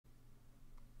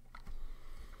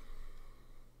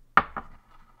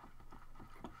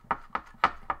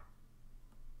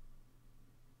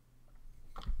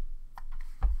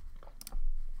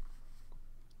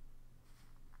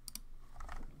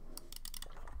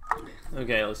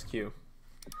Okay, let's queue.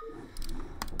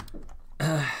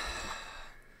 F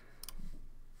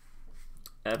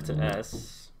to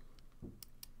S.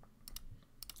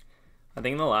 I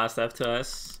think the last F to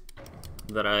S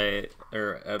that a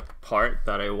part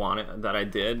that I wanted, that I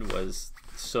did was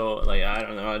so, like, I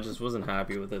don't know, I just wasn't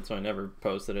happy with it, so I never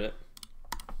posted it.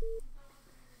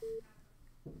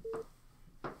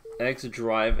 X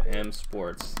Drive M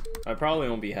Sports. I probably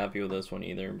won't be happy with this one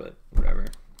either, but whatever.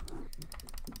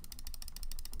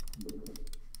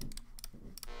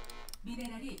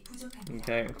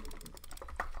 Okay.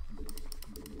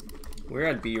 We're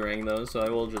at B rank though, so I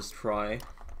will just try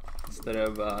instead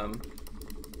of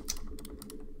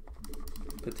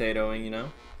potatoing, you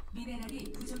know?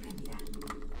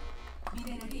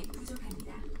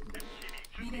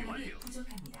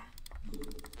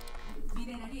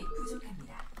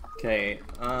 Okay,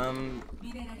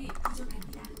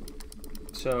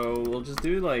 so we'll just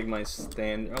do like my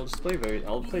standard.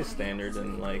 I'll play standard,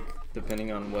 and like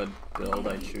depending on what build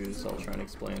I choose, I'll try and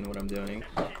explain what I'm doing.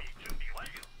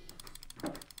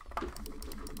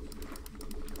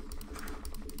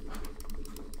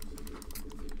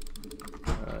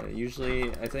 Usually,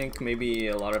 I think maybe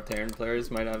a lot of Terran players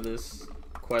might have this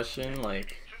question,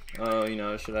 like, oh, you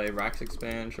know, should I Rax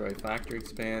expand? Should I factory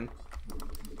expand?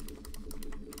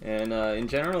 And in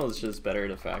general, it's just better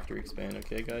to factory expand,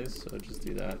 okay, guys? So just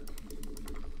do that.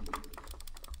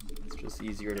 It's just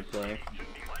easier to play,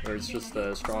 or it's just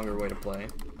a stronger way to play.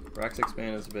 Rax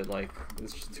expand is a bit like,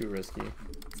 it's just too risky.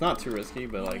 It's not too risky,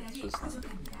 but like, it's just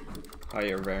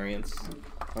higher variance.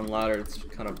 On ladder, it's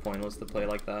kind of pointless to play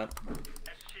like that.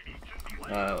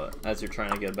 As you're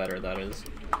trying to get better, that is.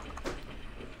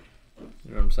 You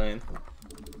know what I'm saying?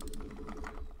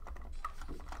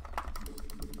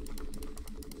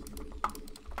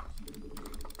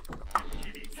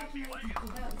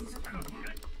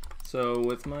 So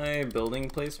with my building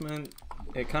placement,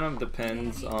 it kind of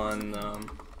depends on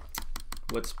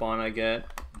what spawn I get.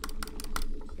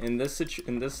 In this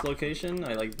location,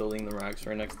 I like building the racks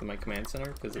right next to my command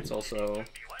center because it's also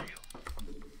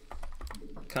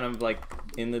kind of like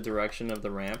in the direction of the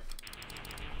ramp.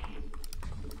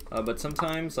 But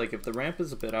sometimes, like if the ramp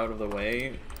is a bit out of the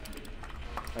way,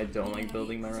 I don't like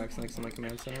building my racks next to my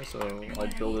command center, so I'll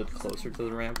build it closer to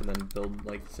the ramp and then build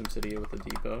like SimCity with a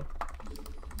depot.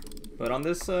 But on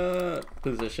this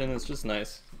position, it's just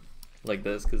nice like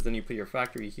this, because then you put your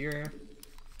factory here,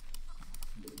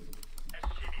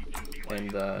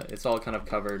 and it's all kind of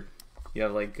covered. You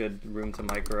have like good room to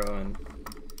micro, and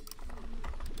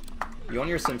you want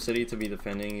your SimCity to be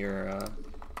defending your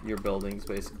buildings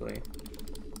basically.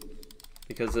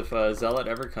 Because if a Zealot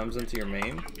ever comes into your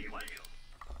main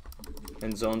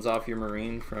and zones off your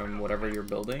Marine from whatever you're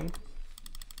building,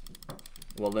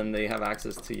 well then they have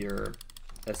access to your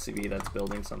SCV that's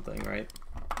building something, right?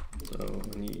 So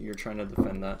you're trying to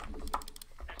defend that.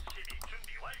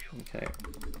 Okay.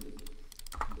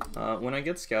 When I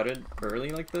get scouted early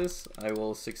like this, I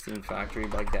will 16 factory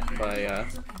by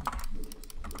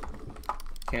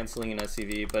canceling an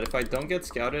SCV, but if I don't get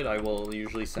scouted, I will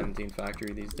usually 17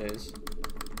 factory these days.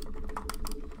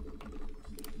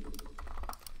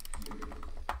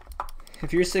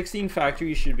 If you're 16 factory,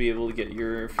 you should be able to get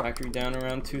your factory down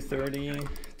around 230,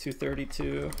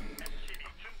 232.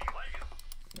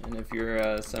 And if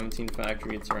you're 17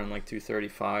 factory, it's around like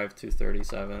 235,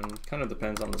 237. Kind of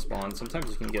depends on the spawn.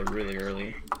 Sometimes you can get really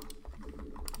early.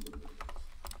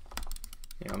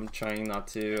 Yeah, I'm trying not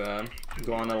to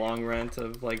go on a long rant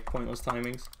of like pointless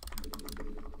timings.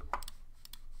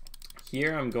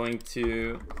 Here I'm going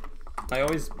to, I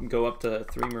always go up to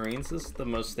 3 Marines. This is the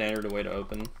most standard way to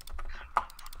open.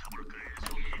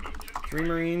 3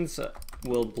 Marines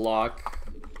will block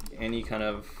any kind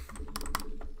of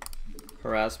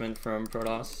harassment from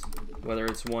Protoss, whether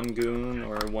it's 1 Goon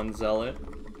or 1 Zealot.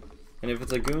 And if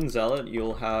it's a Goon Zealot,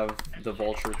 you'll have the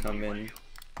Vulture come in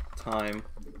time,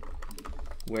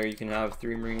 where you can have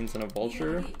 3 Marines and a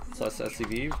Vulture plus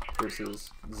SCV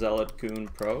versus Zealot Goon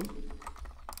Probe.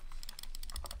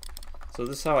 So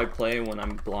this is how I play when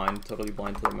I'm blind, totally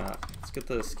blind to the map. Let's get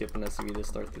the skip and SCV to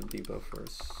start the depot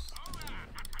first.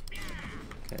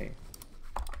 Okay,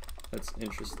 that's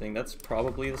interesting. That's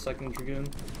probably the 2nd Dragoon.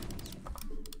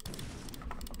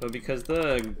 But because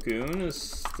the Goon is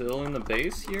still in the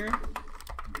base here,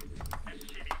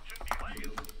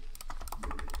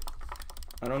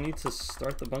 I don't need to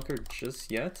start the bunker just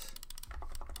yet.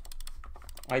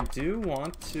 I do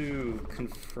want to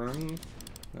confirm.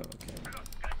 No, okay.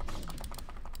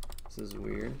 This is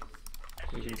weird.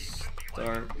 We can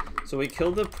start. So we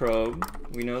killed the probe.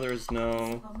 We know there's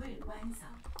no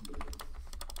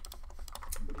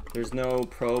There's no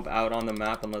probe out on the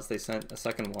map unless they sent a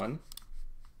second one.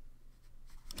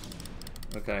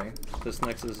 Okay, this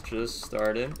nexus just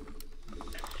started.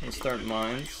 Let's start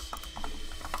mines.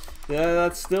 Yeah,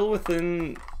 that's still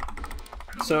within...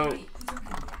 So,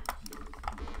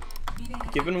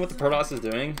 given what the Protoss is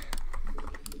doing,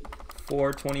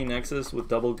 420 nexus with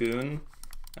double goon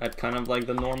at kind of like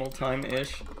the normal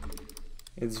time-ish,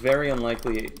 it's very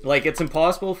unlikely. Like, it's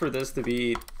impossible for this to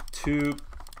be two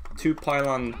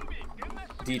pylon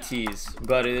DTs,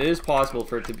 but it is possible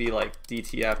for it to be like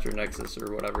DT after Nexus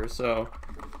or whatever. So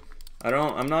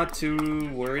I'm not too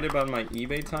worried about my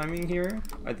eBay timing here.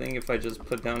 I think if I just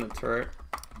put down a turret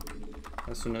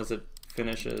as soon as it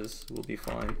finishes, we'll be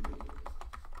fine.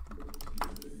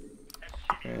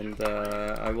 And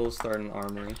I will start an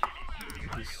armory.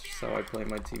 This is how I play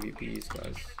my TVPs,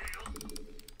 guys.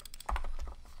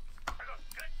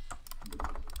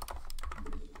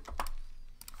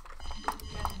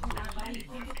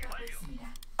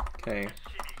 Okay.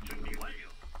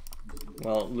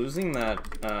 Well, losing that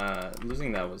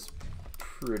was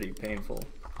pretty painful.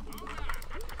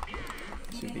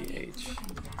 2BH.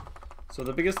 So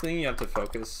the biggest thing you have to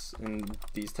focus in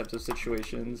these types of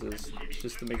situations is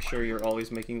just to make sure you're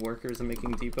always making workers and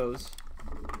making depots.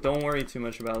 Don't worry too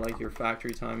much about like your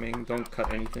factory timing. Don't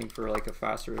cut anything for like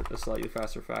a slightly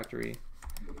faster factory.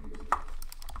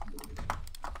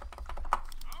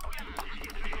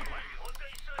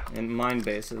 And mine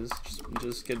bases,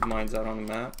 just get mines out on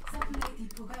the map.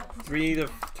 Three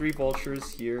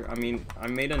vultures here. I mean, I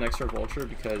made an extra vulture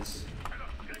because,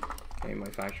 okay, my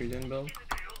factory didn't build.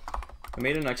 I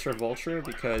made an extra vulture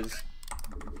because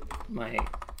my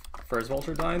first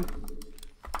vulture died.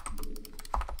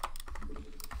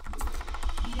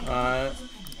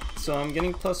 So I'm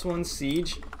getting +1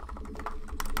 siege,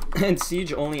 and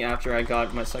siege only after I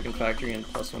got my second factory and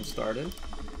 +1 started.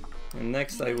 And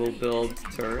next I will build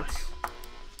turrets.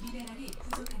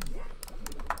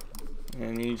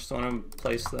 And you just want to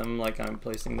place them like I'm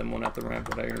placing them, one at the ramp,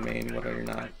 what are your main, what are your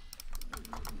not.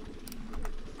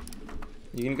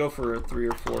 You can go for a 3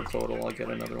 or 4 total, I'll get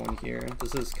another one here.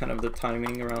 This is kind of the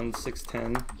timing around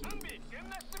 6:10.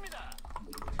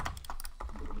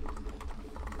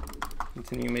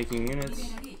 Continue making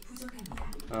units.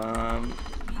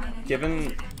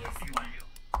 Given...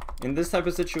 In this type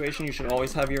of situation, you should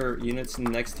always have your units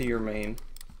next to your main,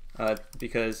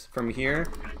 because from here,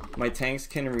 my tanks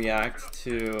can react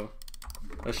to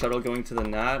a shuttle going to the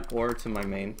NAT or to my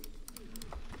main.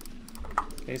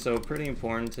 Okay, so pretty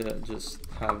important to just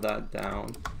have that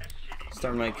down.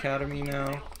 Start my academy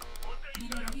now.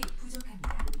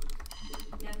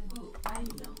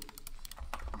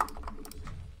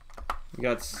 We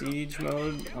got siege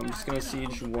mode. I'm just gonna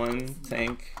siege one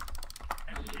tank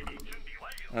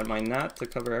at my NAT to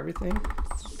cover everything.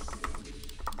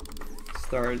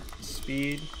 Start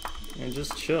speed and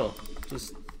just chill.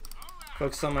 Just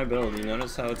focus on my build. You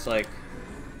notice how it's like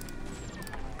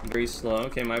very slow.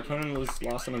 Okay, my opponent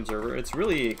lost an observer. It's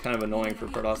really kind of annoying for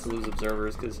Protoss to lose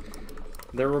observers because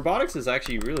their robotics is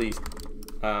actually really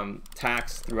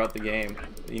taxed throughout the game.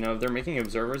 You know, if they're making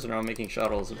observers, they're not making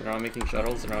shuttles. If they're not making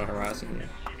shuttles, they're not harassing you.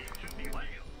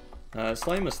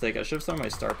 Slight mistake. I should have started my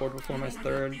starport before my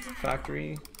third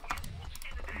factory.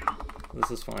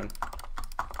 This is fine.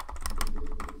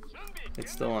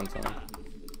 It's still on time.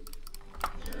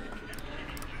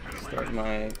 Start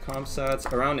my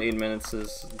comsats. Around 8 minutes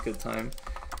is a good time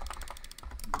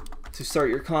to start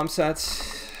your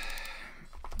comsats.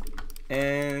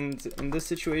 And in this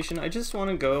situation, I just want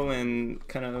to go and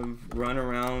kind of run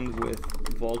around with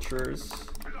vultures,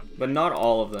 but not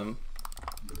all of them.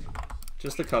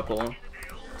 Just a couple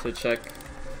to check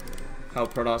how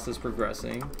Protoss is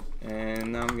progressing.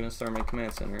 And now I'm gonna start my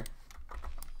command center.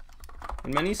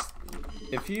 And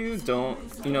if you don't,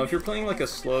 you know, if you're playing like a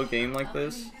slow game like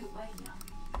this,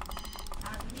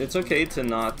 it's okay to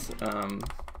not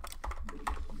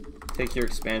take your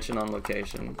expansion on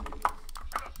location.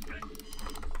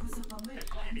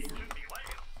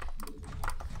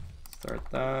 Start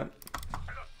that.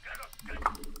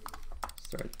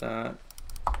 Start that.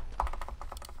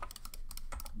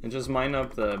 And just mine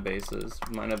up the bases,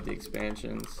 mine up the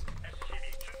expansions.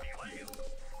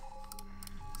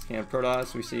 Scan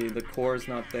Protoss, we see the core is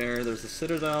not there, there's a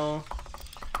citadel.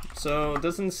 So it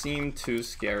doesn't seem too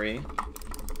scary.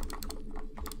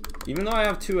 Even though I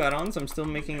have 2 add-ons, I'm still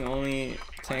making only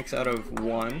tanks out of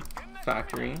 1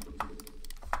 factory.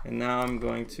 And now I'm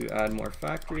going to add more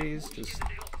factories, just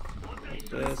like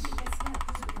this.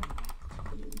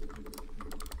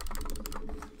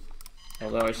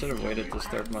 Although I should have waited to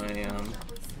start my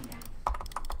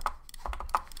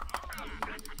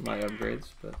my upgrades,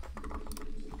 but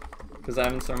Because I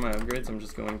haven't started my upgrades, I'm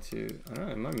just going to... I don't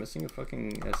know, am I missing a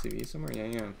fucking SCV somewhere?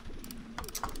 Yeah.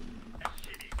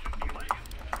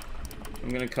 I'm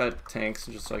gonna cut tanks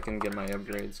just so I can get my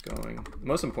upgrades going.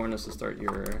 Most important is to start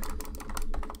your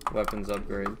weapons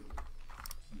upgrade.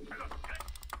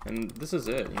 And this is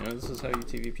it, you know, this is how you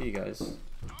TVP, guys.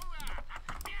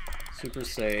 Super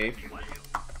safe.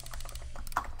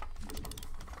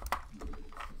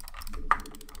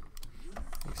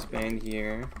 Expand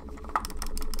here.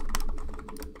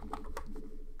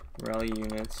 Rally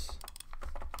units.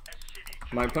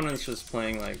 My opponent's just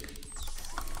playing like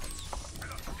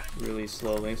really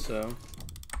slowly, so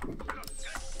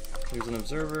here's an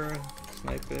observer,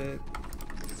 snipe it.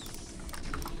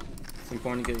 It's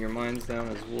important to get your mines down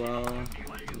as well.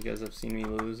 You guys have seen me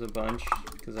lose a bunch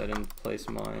because I didn't place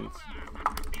mines.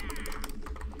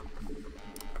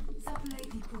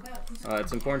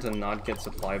 It's important to not get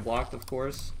supply blocked, of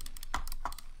course,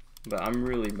 but I'm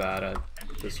really bad at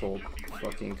this whole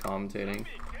fucking commentating.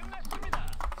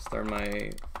 Start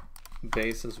my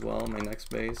base as well, my next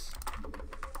base.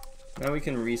 Now we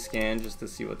can rescan just to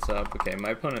see what's up. Okay, my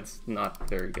opponent's not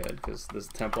very good because this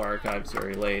Templar Archive's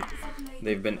very late.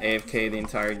 They've been AFK the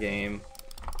entire game.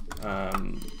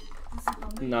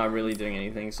 Not really doing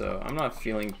anything, so I'm not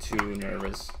feeling too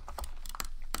nervous.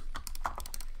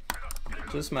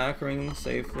 Just macroing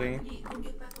safely.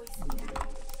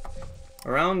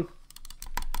 Around,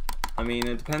 I mean,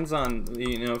 it depends on,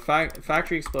 you know,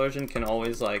 factory explosion can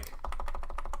always like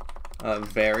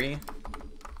vary.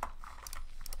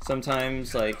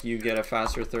 Sometimes like you get a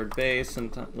faster third base,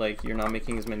 sometimes like you're not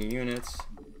making as many units.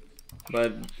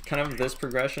 But kind of this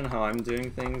progression, how I'm doing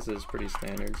things, is pretty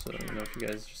standard. So you know, if you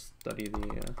guys just study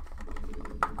the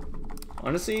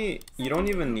honestly, you don't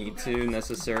even need to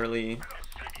necessarily.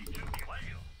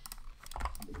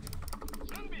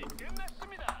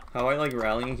 How I like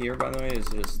rallying here, by the way, is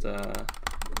just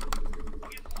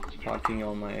hotking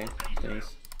all my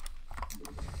things.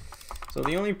 So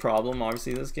the only problem,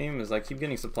 obviously, this game is I keep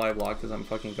getting supply blocked because I'm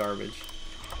fucking garbage.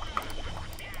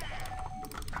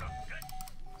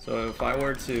 So if I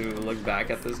were to look back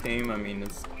at this game, I mean,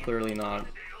 it's clearly not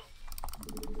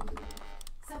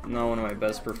one of my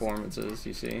best performances,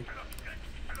 you see.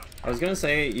 I was gonna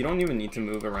say, you don't even need to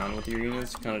move around with your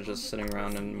units, kind of just sitting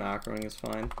around and macroing is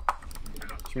fine.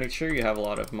 Just make sure you have a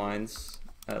lot of mines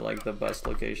at like the best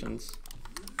locations.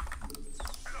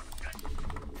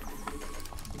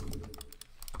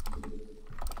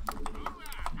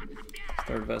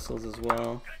 Start vessels as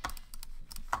well.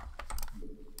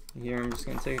 Here I'm just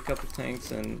gonna take a couple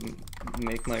tanks and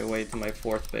make my way to my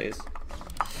 4th base.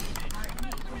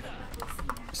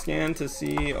 Scan to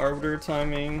see Arbiter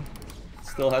timing.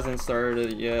 Still hasn't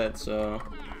started yet, so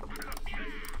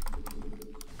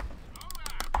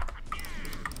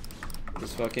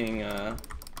this fucking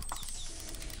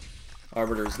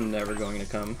Arbiter's never going to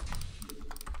come.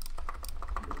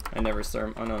 I never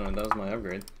start. Oh no, that was my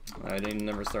upgrade. I didn't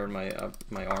never start my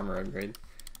armor upgrade.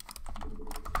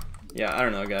 Yeah, I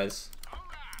don't know, guys.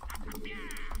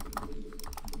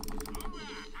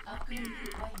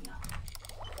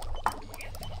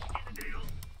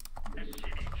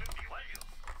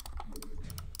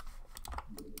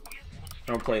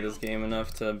 I don't play this game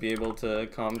enough to be able to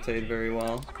commentate very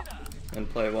well and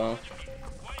play well.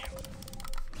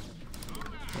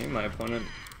 Okay, my opponent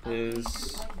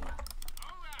is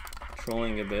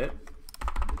trolling a bit.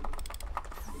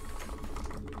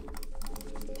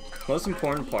 Most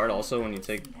important part also when you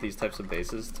take these types of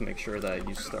bases to make sure that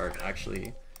you start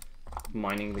actually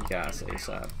mining the gas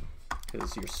ASAP,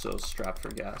 because you're so strapped for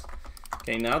gas.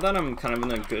 Okay, now that I'm kind of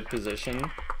in a good position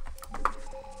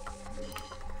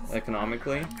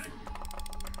economically,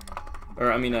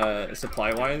 or I mean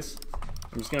supply wise,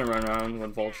 I'm just gonna run around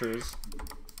with vultures,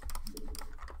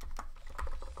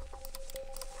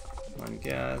 mine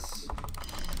gas.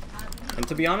 And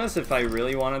to be honest, if I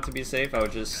really wanted to be safe, I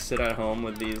would just sit at home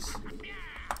with these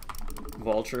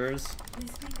vultures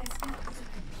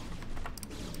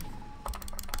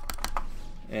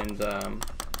and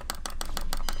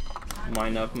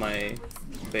mine up my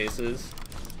bases.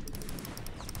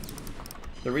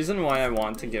 The reason why I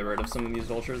want to get rid of some of these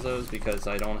vultures though is because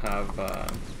I don't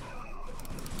have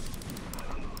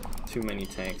too many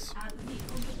tanks.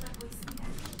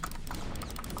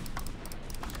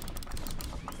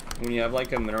 When you have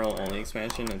like a mineral only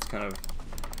expansion, it's kind of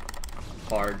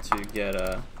hard to get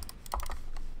a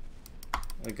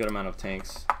good amount of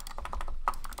tanks.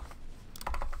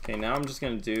 Okay, now I'm just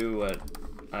gonna do what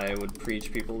I would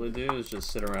preach people to do, is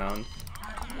just sit around.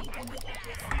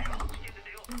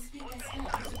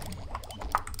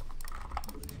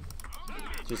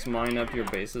 Just mine up your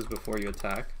bases before you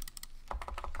attack.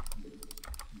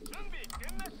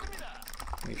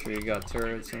 Make sure you got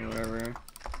turrets and whatever.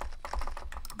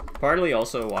 Partly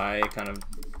also why I kind of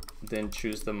didn't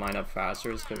choose to mine up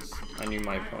faster is because I knew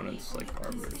my opponent's like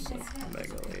Arbiter's like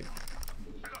mega late.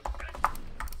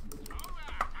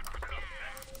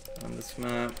 On this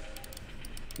map,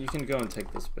 you can go and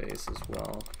take this base as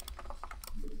well.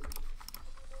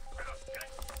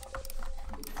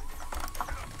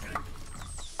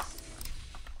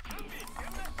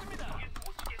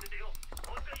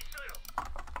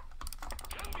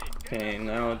 Okay,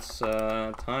 now it's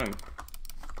time.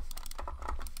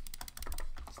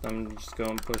 It's time to just go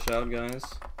and push out, guys.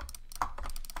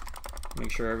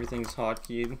 Make sure everything's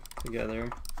hotkeyed together.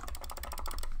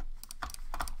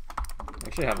 I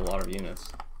actually have a lot of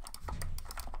units.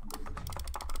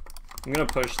 I'm gonna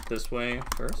push this way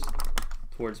first,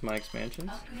 towards my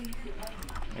expansions.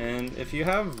 And if you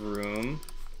have room,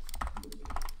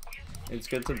 it's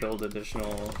good to build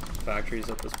additional factories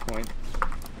at this point.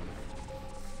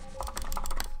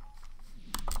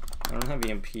 I don't have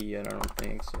EMP yet, I don't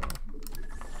think, so...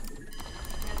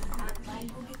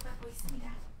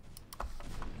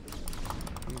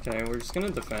 Okay, we're just gonna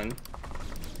defend.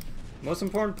 Most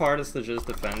important part is to just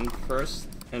defend first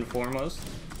and foremost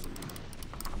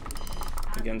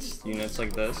against units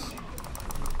like this.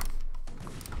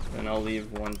 Then I'll leave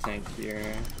one tank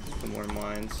here, for more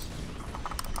mines.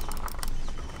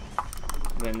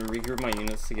 Then regroup my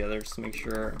units together just to make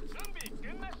sure.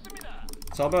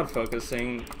 It's all about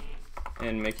focusing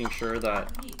and making sure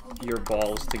that your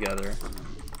ball's together.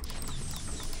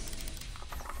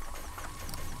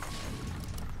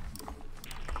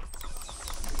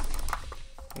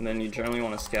 And then you generally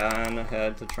want to scan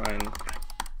ahead to try and,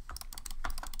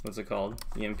 what's it called?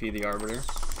 EMP the Arbiter.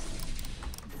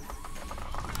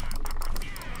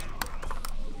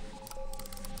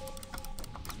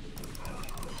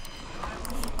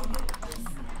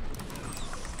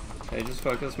 Okay, just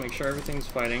focus, make sure everything's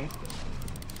fighting.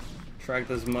 Track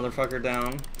this motherfucker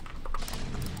down.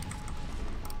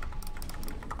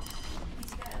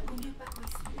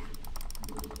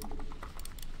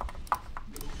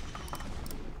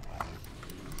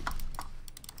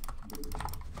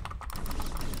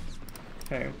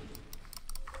 Okay.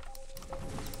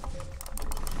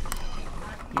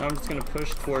 Now I'm just gonna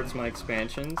push towards my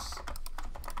expansions.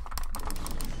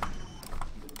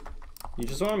 You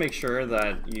just want to make sure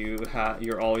that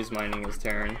you're always mining as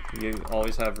Terran. You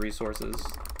always have resources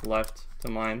left to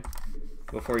mine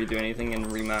before you do anything in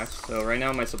Remax. So right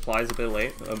now my supply is a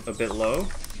bit low.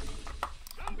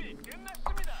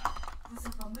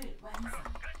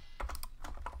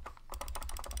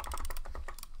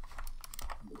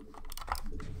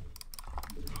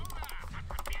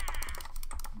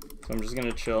 So I'm just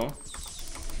gonna chill.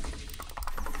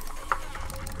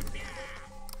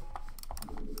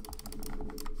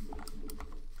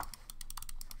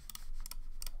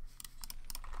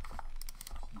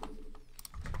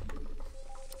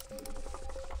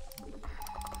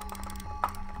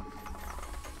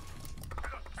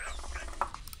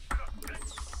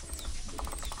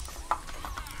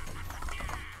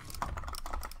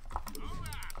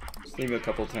 Just leave a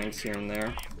couple tanks here and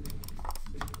there.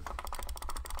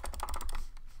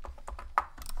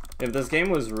 If this game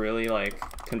was really like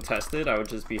contested, I would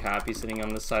just be happy sitting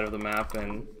on this side of the map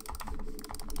and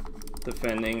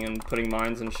defending and putting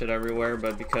mines and shit everywhere,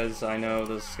 but because I know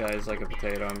this guy's like a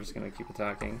potato, I'm just gonna keep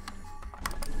attacking.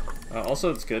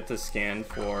 Also, it's good to scan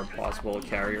for possible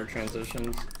carrier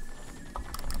transitions.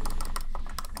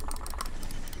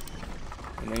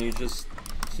 And then you just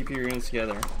keep your units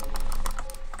together.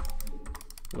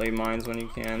 Lay mines when you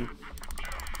can.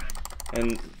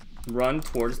 And run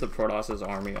towards the Protoss'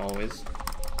 army always.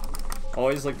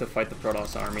 Always look to fight the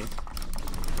Protoss army.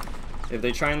 If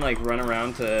they try and like run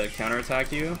around to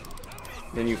counterattack you,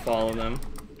 then you follow them.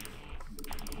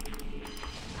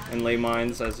 And lay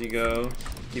mines as you go.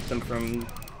 Keep them from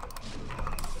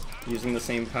using the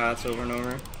same paths over and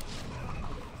over.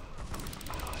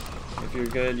 If you're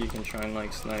good, you can try and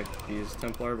like snipe these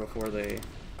Templar before they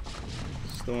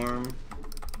storm.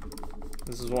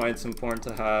 This is why it's important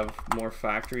to have more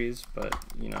factories, but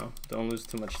you know, don't lose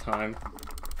too much time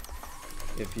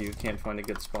if you can't find a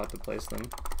good spot to place them.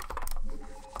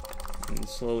 And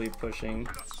slowly pushing.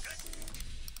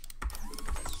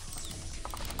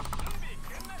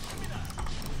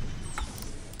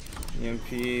 EMP,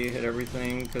 hit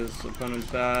everything because the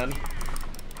opponent's bad.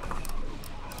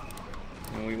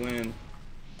 And we win.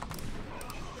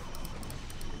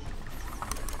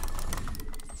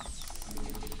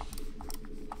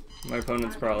 My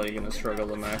opponent's probably going to struggle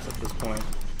to max at this point.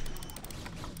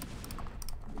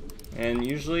 And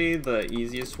usually the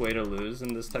easiest way to lose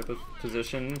in this type of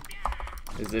position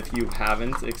is if you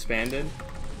haven't expanded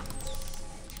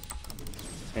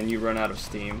and you run out of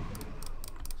steam.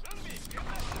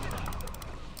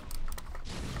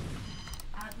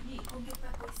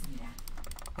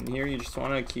 And here you just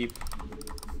want to keep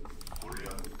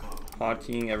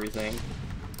hotkeying everything.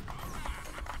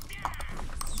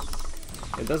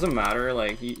 It doesn't matter,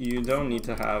 like you don't need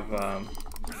to have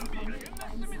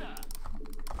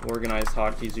organized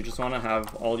hotkeys. You just want to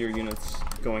have all your units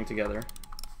going together.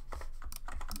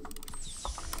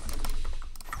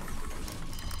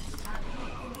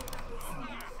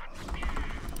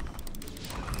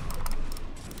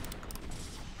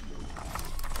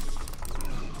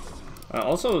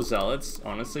 Also, zealots,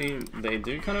 honestly, they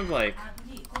do kind of like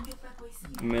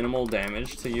minimal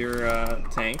damage to your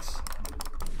tanks.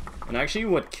 And actually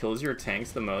what kills your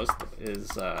tanks the most is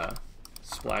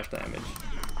splash damage.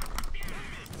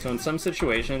 So in some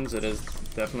situations it is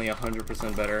definitely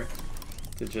 100% better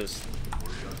to just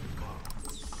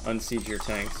unsiege your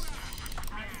tanks.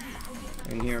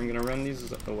 And here I'm gonna run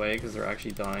these away because they're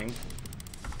actually dying.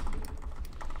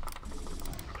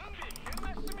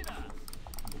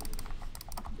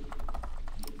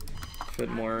 Fit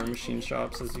more machine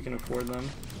shops as you can afford them.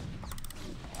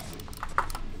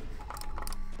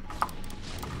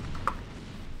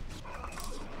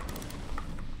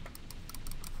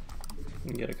 You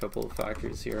can get a couple of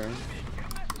factories here.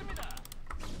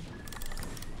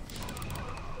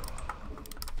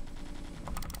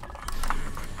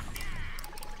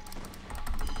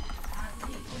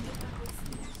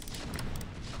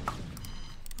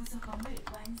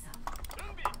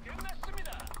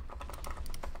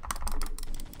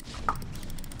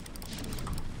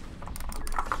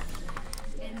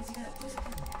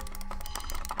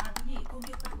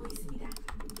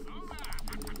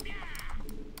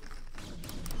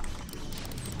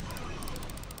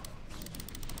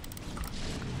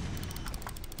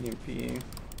 EMP.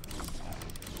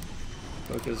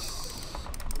 Focus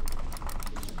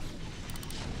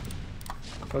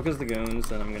the goons,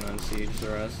 then I'm gonna unsiege the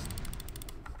rest.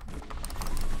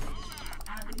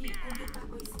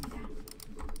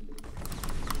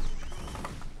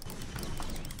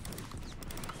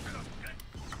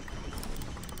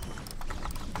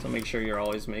 So make sure you're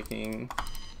always making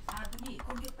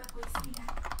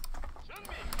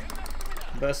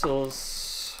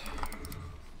vessels,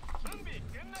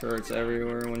 turrets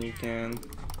everywhere when you can.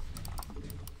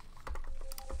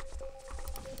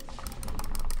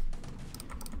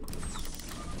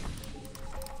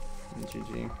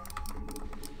 GG.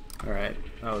 Alright,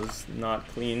 that was not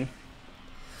clean.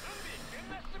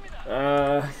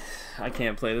 I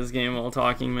can't play this game while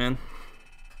talking, man.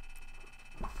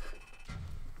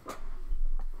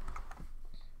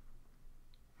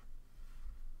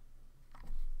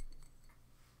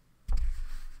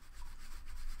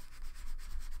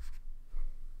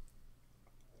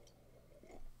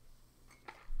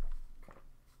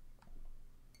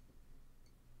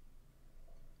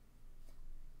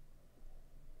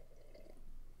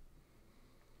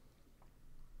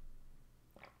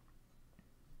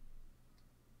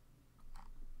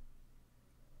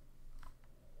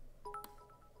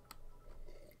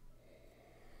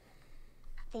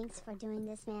 Thanks for doing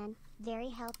this, man. Very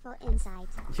helpful insight.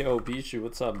 Yo, Bijou,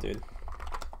 what's up, dude?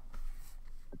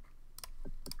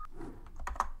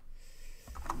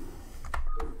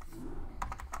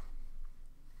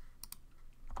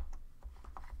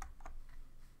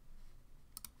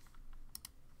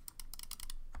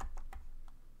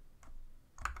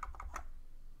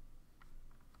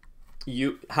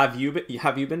 Have you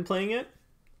been playing it?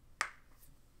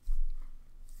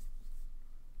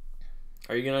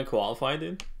 Are you gonna qualify,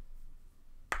 dude?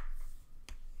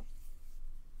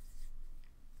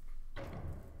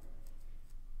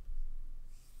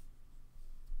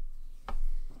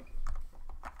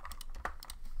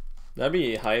 That'd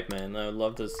be hype, man. I would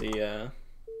love to see,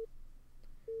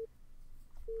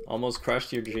 almost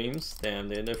crushed your dreams? Damn,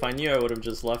 dude. If I knew, I would have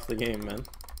just left the game, man.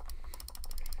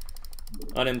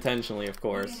 Unintentionally, of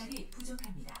course.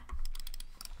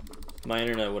 My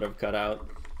internet would have cut out.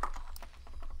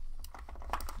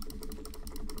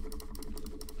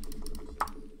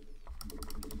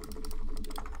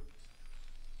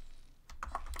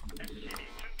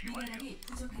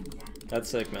 That's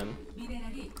sick, man.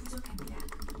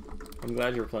 I'm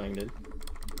glad you're playing, dude.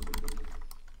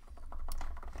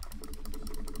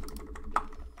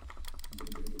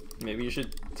 Maybe you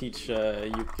should teach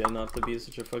Yuka not to be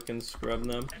such a fucking scrub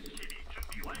nub.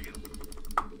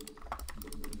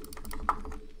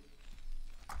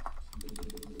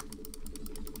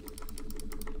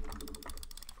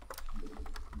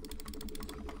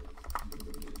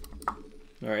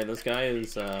 Alright, this guy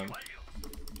is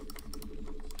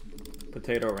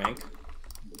potato rank.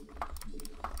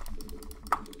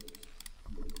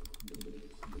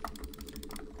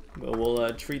 But we'll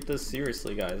treat this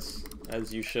seriously, guys,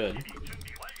 as you should.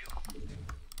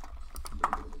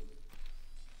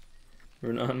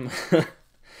 Runan.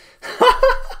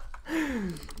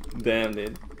 Damn,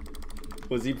 dude.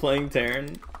 Was he playing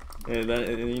Terran? And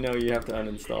then, you know, you have to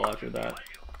uninstall after that.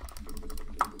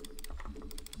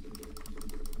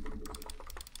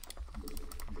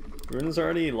 Runan's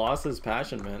already lost his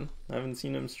passion, man. I haven't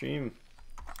seen him stream.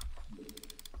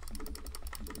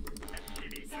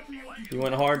 He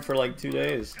went hard for like 2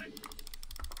 days.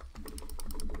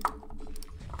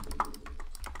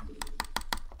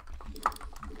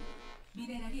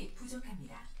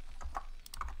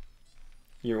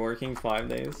 You're working 5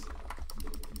 days?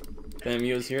 Damn,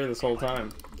 he was here this whole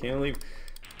time. Can't leave.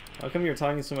 How come you're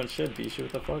talking so much shit, Bishu?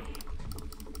 What the fuck?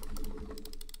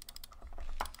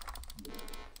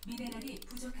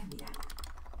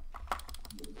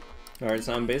 Alright,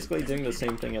 so I'm basically doing the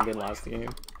same thing I did last game.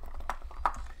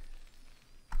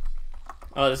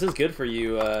 Oh, this is good for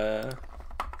you,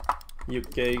 you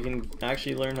can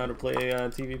actually learn how to play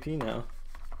TVP now.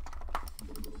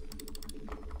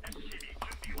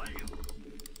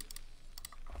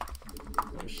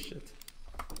 Oh shit.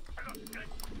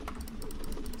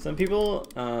 Some people,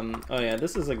 oh yeah,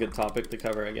 this is a good topic to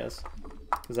cover, I guess.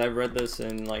 Because I've read this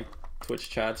in, like, Twitch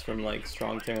chats from, like,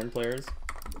 strong Terran players.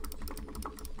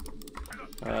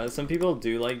 Some people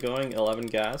do like going 11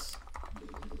 gas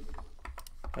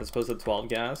as opposed to 12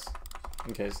 gas.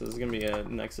 Okay, so this is gonna be a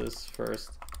Nexus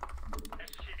first.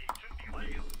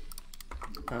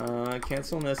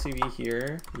 Cancel an SCV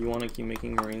here. You want to keep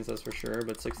making Marines, that's for sure,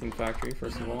 but 16 factory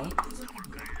first of all.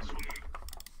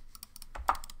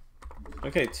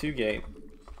 Okay, 2 gate.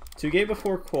 2 gate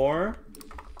before core.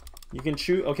 You can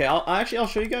choose. Okay, I'll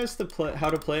show you guys how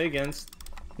to play against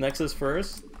Nexus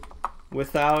first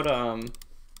without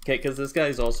okay, because this guy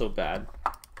is also bad,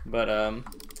 but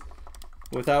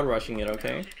without rushing it,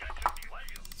 okay?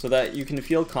 So that you can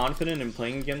feel confident in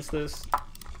playing against this,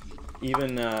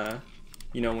 even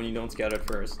you know, when you don't scout at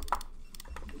first.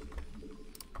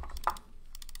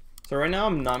 So right now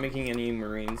I'm not making any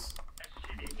Marines,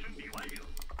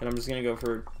 and I'm just gonna go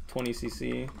for 20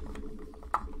 CC,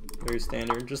 very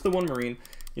standard, just the 1 Marine.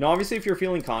 You know, obviously if you're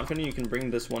feeling confident, you can bring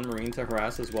this 1 Marine to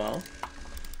harass as well.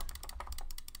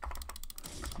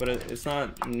 But it's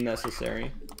not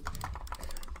necessary.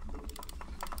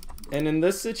 And in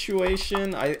this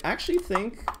situation, I actually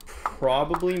think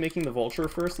probably making the Vulture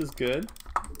first is good.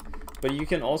 But you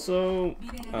can also,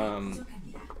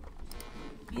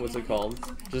 what's it called?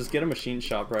 Just get a machine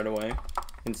shop right away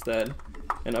instead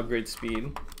and upgrade speed.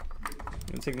 I'm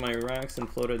gonna take my racks and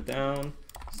float it down.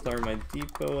 Start my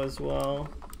depot as well.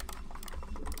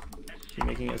 Keep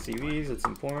making SCVs, it's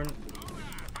important.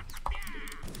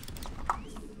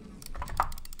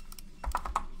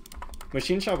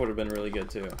 Machine shop would have been really good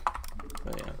too,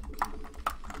 but yeah.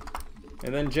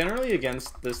 And then generally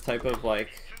against this type of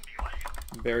like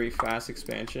very fast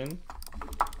expansion,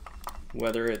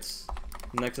 whether it's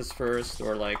Nexus first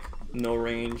or like no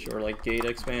range or like gate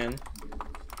expand,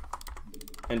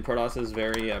 and Protoss is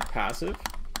very passive,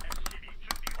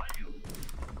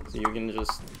 so you can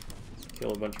just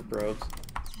kill a bunch of probes.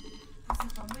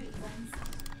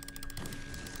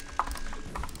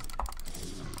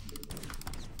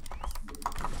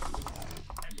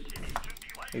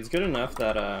 It's good enough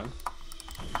that,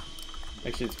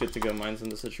 actually it's good to go mines in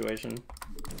this situation.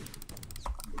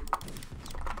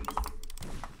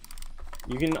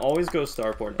 You can always go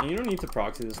starport, and you don't need to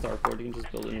proxy the starport, you can just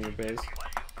build it in your base.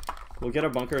 We'll get a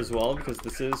bunker as well, because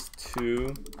this is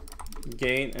 2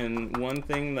 gate, and one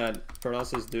thing that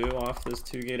Protosses do off this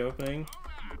 2 gate opening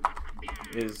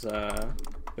is,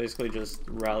 basically just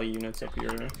rally units up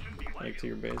your, like, to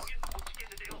your base.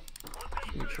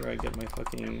 Make sure I get my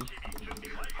fucking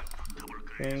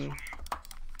thing.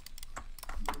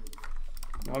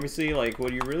 Obviously, like,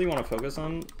 what you really want to focus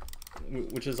on,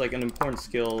 which is like an important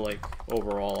skill, like,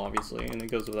 overall, obviously, and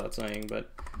it goes without saying,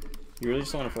 but you really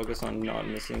just want to focus on not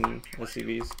missing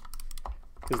SCVs.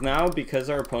 Because now, because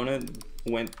our opponent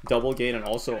went double gate and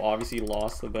also obviously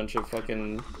lost a bunch of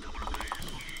fucking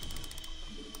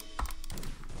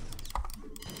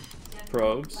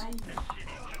probes,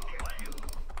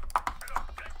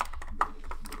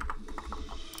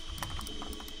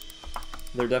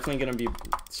 they're definitely going to be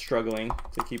struggling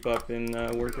to keep up in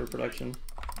worker production.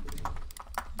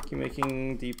 Keep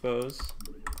making depots.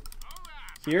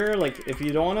 Here, like, if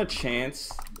you don't want to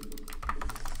chance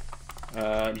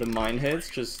the mine hits,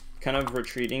 just kind of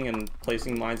retreating and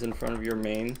placing mines in front of your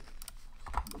main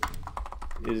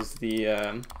is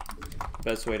the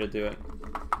best way to do it.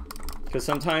 Because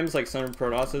sometimes like some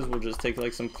Protosses will just take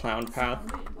like some clown path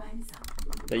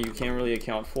that you can't really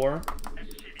account for.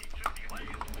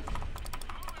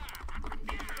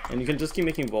 And you can just keep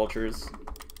making vultures.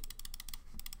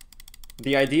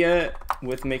 The idea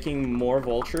with making more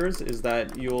vultures is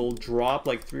that you'll drop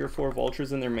like 3 or 4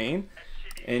 vultures in their main,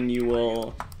 and you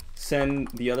will send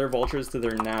the other vultures to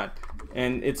their nat.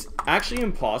 And it's actually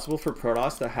impossible for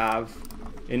Protoss to have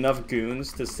enough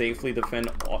goons to safely defend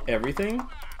everything,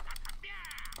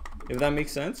 if that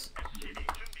makes sense.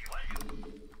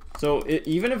 So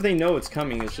even if they know it's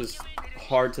coming, it's just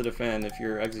hard to defend if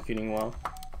you're executing well.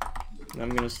 And I'm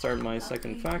gonna start my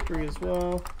second factory as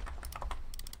well.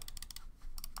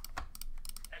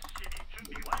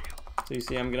 So you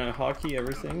see I'm gonna hotkey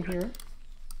everything here.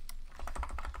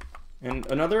 And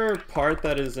another part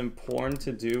that is important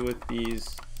to do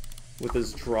with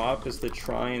this drop is to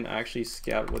try and actually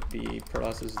scout what the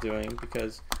Protoss is doing,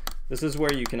 because this is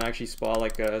where you can actually spot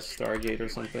like a Stargate or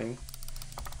something.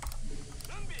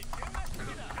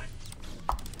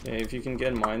 Okay, if you can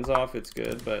get mines off, it's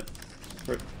good, but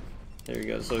there you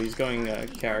go. So he's going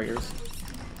carriers.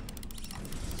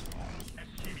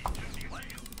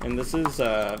 And this is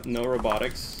no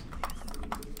robotics.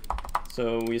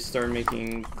 So we start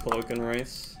making cloak and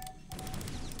wraiths.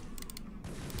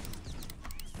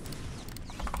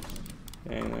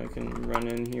 And I can run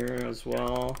in here as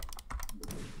well.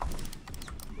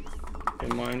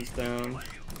 Get mines down.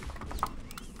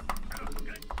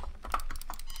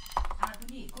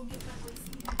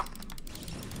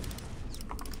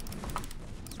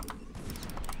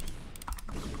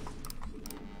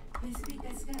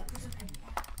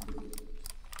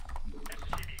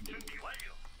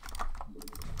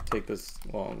 Take this,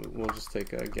 well, we'll just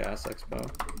take a gas expo.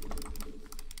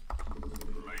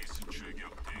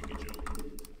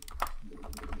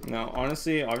 Now,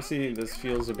 honestly, obviously this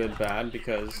feels a bit bad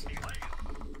because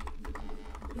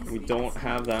we don't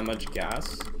have that much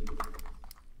gas,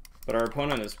 but our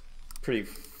opponent is pretty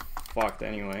fucked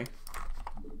anyway.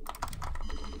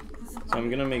 So I'm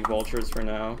gonna make vultures for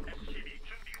now.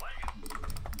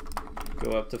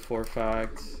 Go up to 4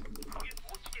 fact.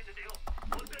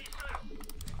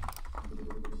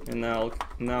 And now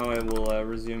I will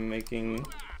resume making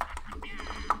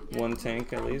 1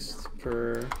 tank at least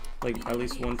per, like at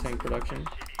least 1 tank production.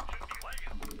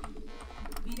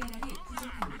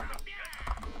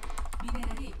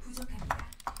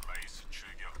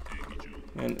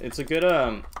 And it's a good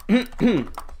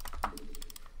it's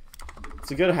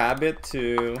a good habit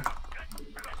to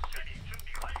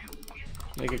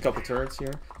make a couple turrets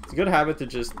here. It's a good habit to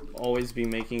just always be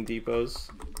making depots,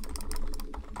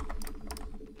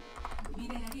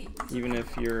 even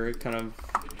if you're kind of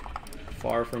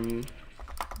far from,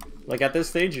 like at this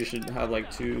stage you should have like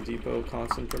 2 depot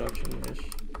constant production-ish.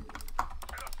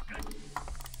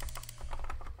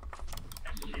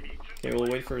 Okay,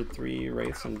 we'll wait for 3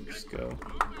 wraiths and just go.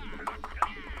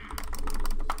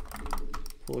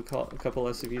 Pull a couple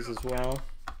SCVs as well.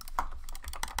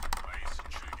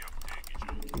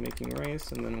 Keep making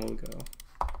wraiths and then we'll go.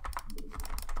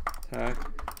 Attack.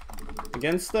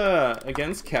 Against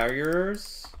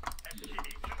carriers,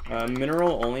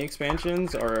 mineral only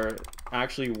expansions are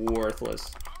actually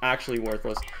worthless.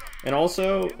 And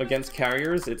also against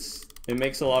carriers, it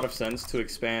makes a lot of sense to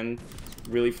expand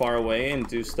really far away and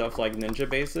do stuff like ninja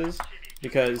bases,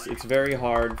 because it's very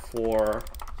hard for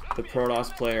the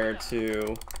Protoss player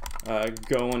to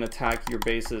go and attack your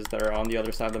bases that are on the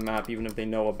other side of the map, even if they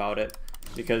know about it,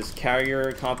 because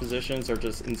carrier compositions are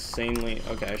just insanely...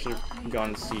 Okay, I should have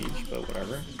gone siege, but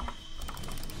whatever.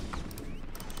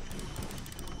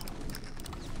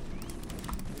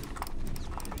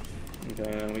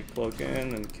 Okay, and we cloak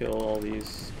in and kill all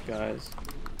these guys.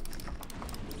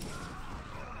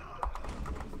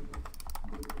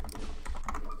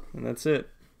 And that's it.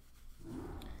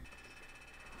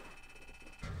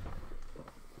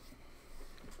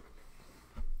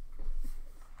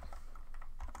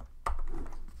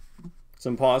 It's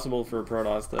impossible for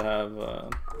Protoss to have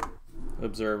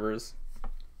observers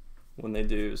when they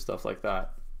do stuff like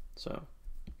that. So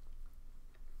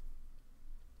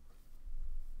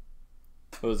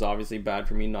it was obviously bad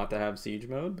for me not to have siege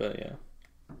mode, but yeah.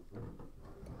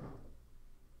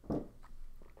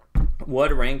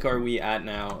 What rank are we at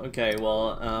now? Okay,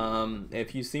 well,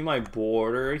 if you see my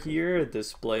border here, it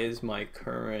displays my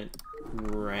current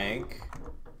rank.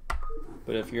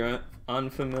 But if you're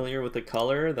unfamiliar with the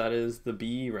color, that is the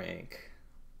B rank.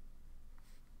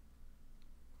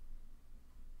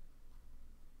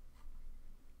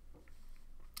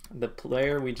 The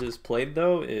player we just played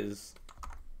though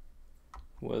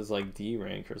was like D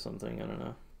rank or something, I don't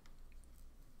know.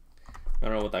 I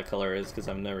don't know what that color is because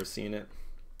I've never seen it.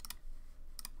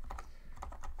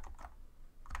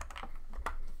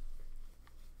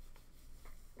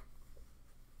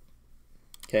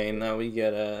 Okay, now we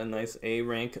get a nice A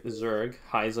rank Zerg,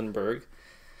 Heisenberg.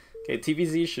 Okay,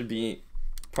 TVZ should be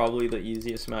probably the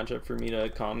easiest matchup for me to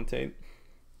commentate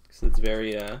because it's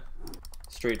very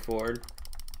straightforward.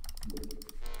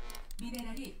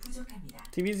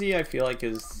 TVZ I feel like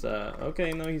is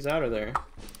okay. No, he's out of there.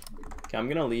 Okay, I'm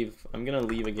gonna leave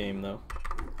a game though.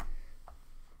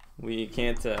 We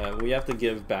can't. We have to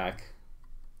give back.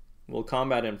 We'll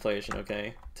combat inflation.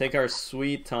 Okay, take our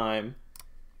sweet time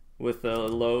with the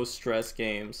low stress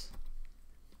games.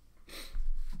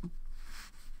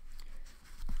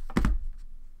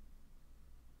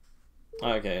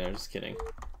 Okay, I'm just kidding.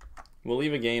 We'll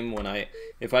leave a game when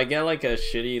if I get like a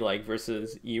shitty like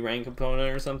versus E rank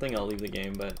opponent or something, I'll leave the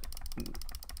game, but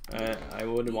I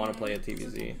wouldn't want to play a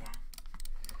TVZ.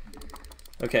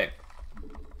 Okay.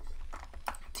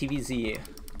 TVZ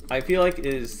I feel like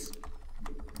it's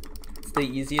the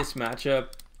easiest matchup.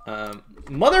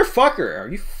 Motherfucker, are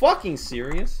you fucking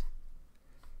serious?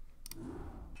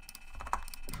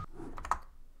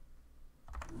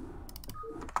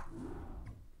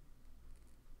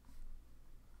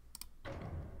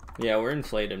 Yeah, we're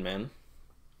inflated, man.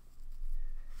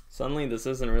 Suddenly this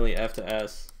isn't really F to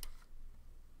S.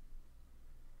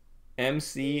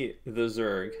 MC the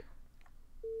Zerg.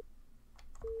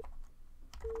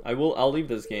 I'll leave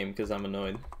this game because I'm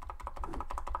annoyed.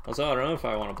 Also, I don't know if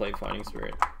I want to play Fighting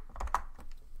Spirit.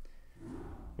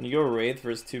 When you go Wraith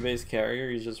versus 2-base carrier,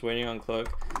 you're just waiting on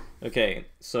Cloak. Okay,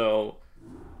 so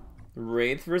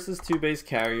Wraith versus 2-base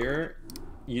carrier,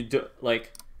 you do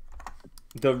like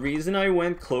the reason I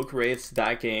went Cloak Wraiths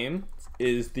that game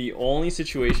is the only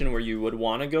situation where you would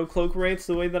want to go Cloak Wraiths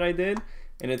the way that I did,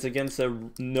 and it's against a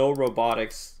no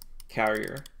robotics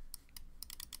carrier.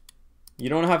 You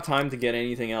don't have time to get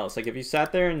anything else. Like if you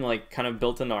sat there and like kind of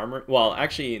built an armor, well,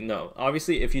 actually no.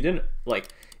 Obviously, if you didn't like,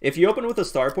 if you open with a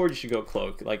starport, you should go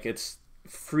Cloak. Like it's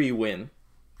free win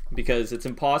because it's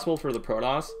impossible for the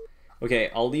Protoss.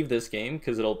 Okay, I'll leave this game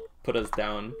because it'll put us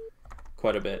down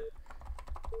quite a bit.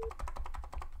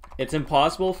 It's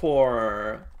impossible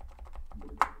for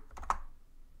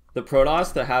the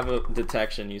Protoss to have a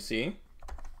detection, you see,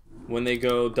 when they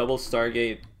go double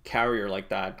Stargate carrier like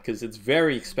that, because it's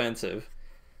very expensive.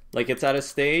 Like it's at a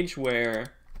stage where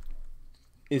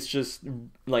it's just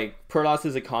like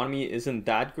Protoss's economy isn't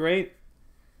that great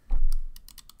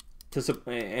to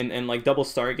and like double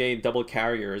Stargate, double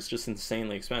carrier is just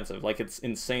insanely expensive. Like it's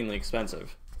insanely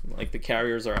expensive. Like the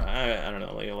carriers are I don't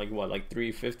know, like what, like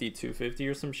 350, 250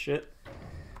 or some shit,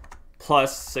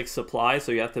 plus 6 supply,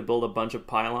 so you have to build a bunch of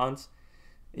pylons.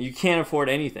 You can't afford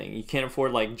anything. You can't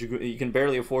afford like you can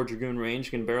barely afford Dragoon range.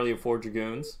 You can barely afford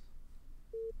Dragoons.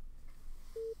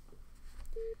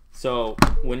 So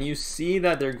when you see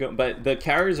that they're but the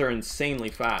carriers are insanely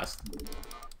fast.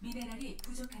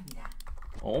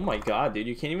 Oh my god, dude,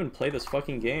 you can't even play this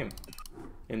fucking game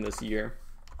in this year.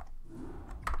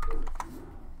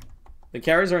 The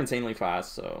carriers are insanely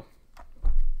fast, so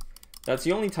that's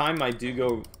the only time I do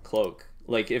go Cloak.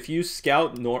 Like if you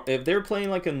scout, if they're playing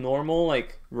like a normal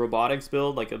like robotics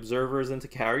build, like observers into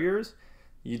carriers,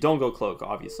 you don't go Cloak,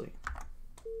 obviously.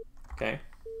 Okay.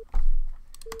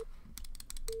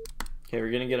 Okay,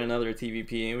 we're gonna get another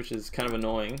TVP, which is kind of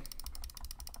annoying.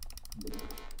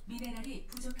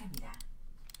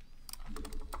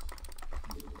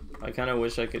 I kind of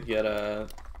wish I could get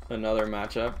another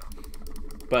matchup,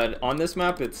 but on this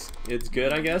map it's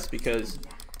good, I guess, because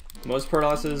most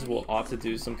Protosses will opt to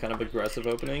do some kind of aggressive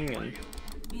opening and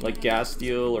like gas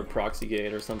steal or proxy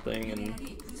gate or something,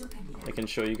 and I can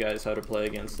show you guys how to play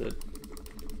against it.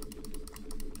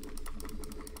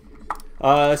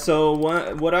 So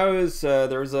what I was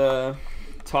there was a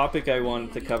topic I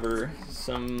wanted to cover.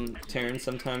 Some Terrans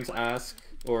sometimes ask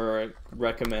or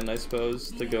recommend, I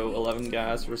suppose, to go 11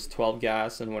 gas versus 12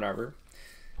 gas and whatever.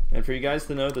 And for you guys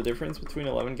to know, the difference between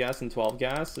 11 gas and 12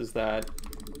 gas is that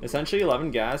essentially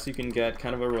 11 gas you can get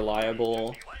kind of a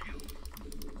reliable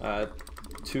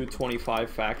 225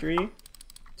 factory,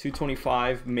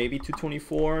 225, maybe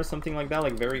 224, something like that,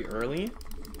 like very early.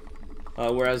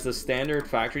 Whereas the standard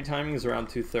factory timing is around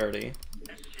 230.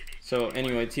 So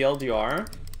anyway, TLDR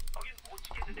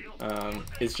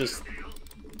is just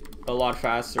a lot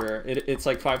faster. It's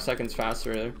like 5 seconds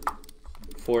faster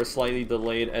for a slightly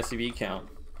delayed SCV count.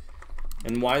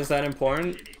 And why is that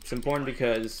important? It's important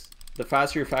because the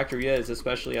faster your factory is,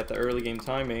 especially at the early game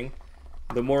timing,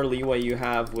 the more leeway you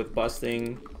have with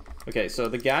busting. Okay, so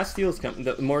the gas steals,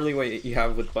 the more leeway you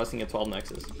have with busting a 12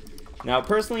 Nexus. Now,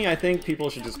 personally, I think people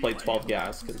should just play 12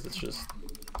 gas, because it's just,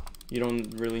 you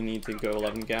don't really need to go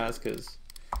 11 gas, because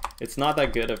it's not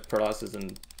that good if Protoss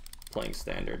isn't playing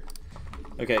standard.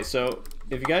 Okay, so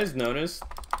if you guys notice,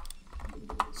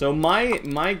 so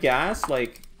my gas,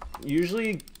 like,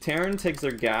 usually Terran takes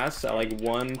their gas at like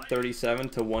 137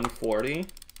 to 140.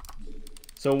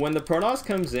 So when the Protoss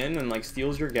comes in and like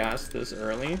steals your gas this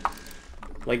early,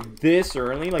 like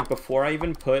before I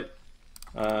even put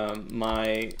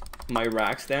my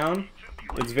racks down,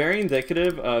 it's very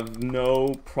indicative of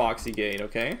no proxy gate,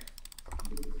 okay?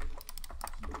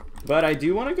 But I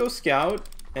do want to go scout,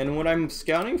 and what I'm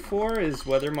scouting for is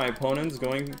whether my opponent's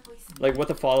going, like, what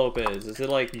the follow-up is. Is it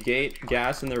like gate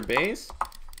gas in their base?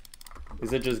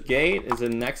 Is it just gate? Is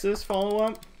it Nexus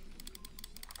follow-up?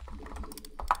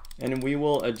 And we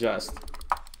will adjust.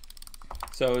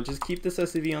 So just keep this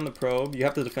SCV on the probe. You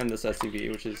have to defend this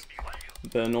SCV, which is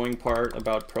the annoying part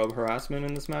about probe harassment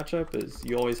in this matchup, is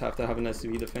you always have to have an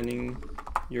SCV defending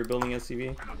your building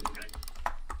SCV.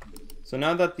 So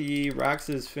now that the Rax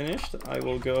is finished, I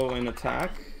will go and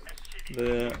attack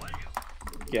the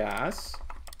gas.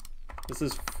 This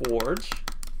is Forge.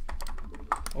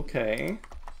 Okay.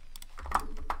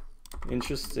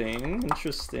 Interesting,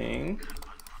 interesting.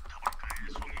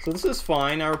 So this is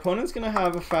fine. Our opponent's gonna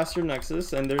have a faster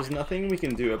Nexus, and there's nothing we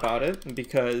can do about it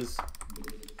because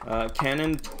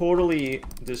Cannon totally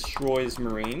destroys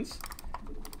Marines.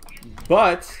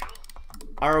 But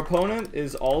our opponent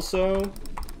is also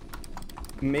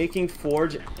making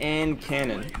Forge and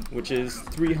Cannon, which is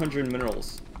 300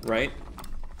 minerals, right?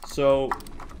 So,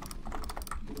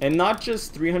 and not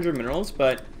just 300 minerals,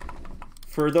 but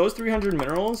for those 300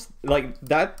 minerals, like,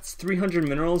 that's 300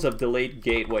 minerals of delayed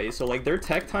gateway. So, like, their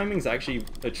tech timing is actually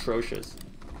atrocious.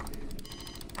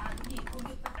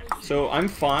 So, I'm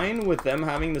fine with them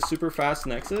having the super fast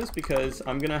Nexus because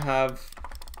I'm gonna have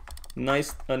a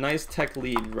nice tech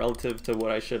lead relative to what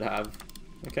I should have.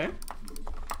 Okay?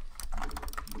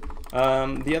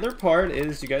 The other part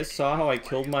is, you guys saw how I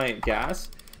killed my gas.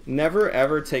 Never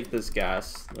ever take this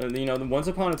gas. You know, once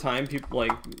upon a time, people,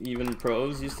 like, even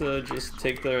pros used to just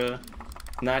take the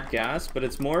nat gas, but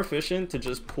it's more efficient to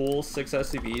just pull 6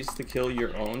 SCVs to kill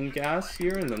your own gas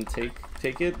here and then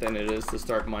take it than it is to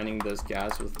start mining this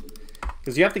gas with,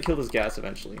 because you have to kill this gas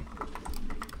eventually.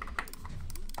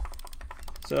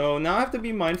 So now I have to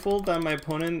be mindful that my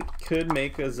opponent could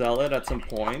make a Zealot at some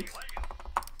point.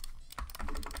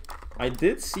 I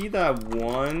did see that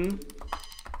one.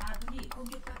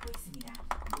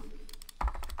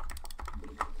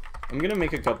 I'm gonna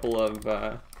make a couple of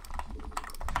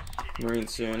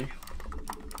Marines soon.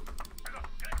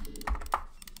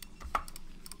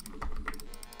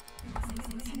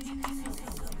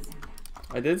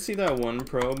 I did see that one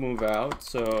pro move out,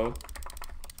 so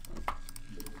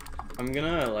I'm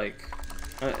gonna like,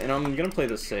 and I'm gonna play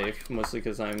this safe, mostly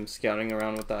because I'm scouting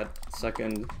around with that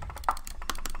second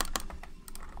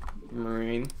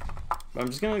Marine. But I'm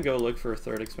just gonna go look for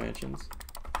third expansions.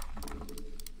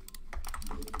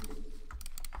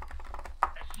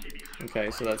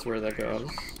 Okay, so that's where that goes.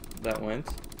 That went.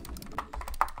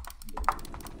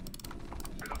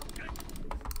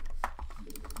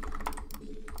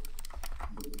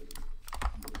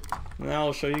 Now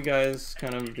I'll show you guys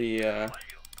kind of the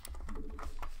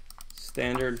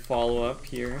standard follow-up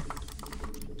here.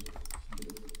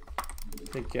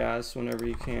 Take gas whenever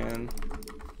you can.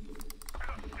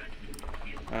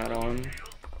 Add on.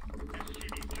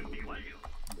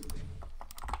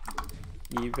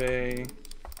 eBay.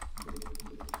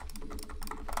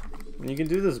 And you can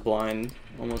do this blind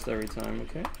almost every time,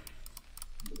 okay?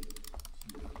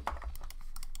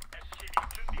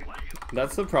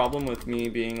 That's the problem with me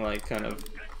being like kind of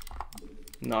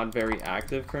not very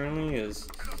active currently, is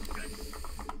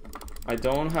I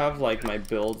don't have like my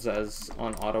builds as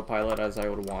on autopilot as I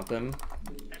would want them,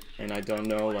 and I don't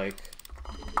know, like,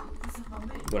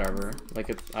 whatever,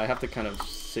 like I have to kind of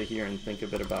sit here and think a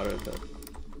bit about it, but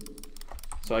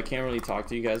so I can't really talk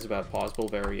to you guys about possible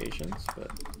variations, but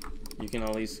you can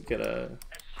at least get a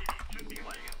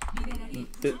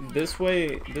this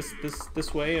way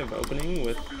of opening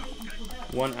with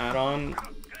one add-on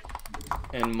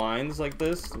and mines like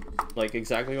this, like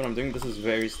exactly what I'm doing. This is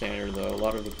very standard though. A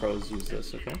lot of the pros use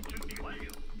this, okay?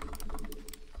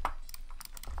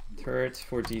 Turret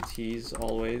for DTs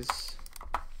always.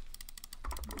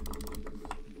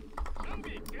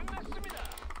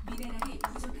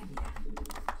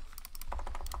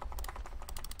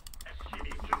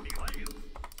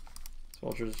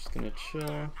 Soldier's just gonna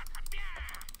chill.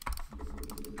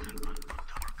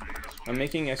 I'm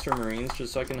making extra Marines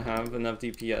just so I can have enough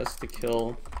DPS to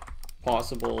kill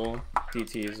possible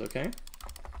DTs, okay?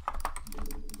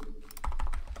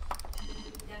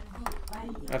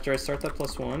 After I start that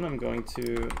 +1, I'm going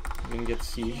to get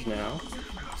Siege now.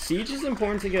 Siege is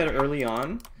important to get early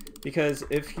on, because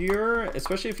if you're,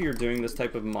 especially if you're doing this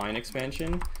type of mine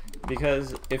expansion,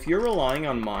 because if you're relying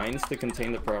on mines to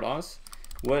contain the Protoss,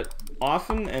 what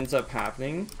often ends up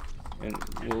happening, and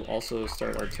we'll also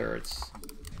start our turrets,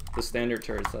 the standard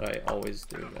turrets that I always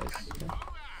do, guys. Okay.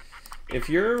 If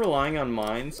you're relying on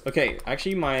mines, okay,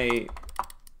 actually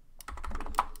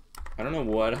I don't know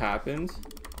what happened,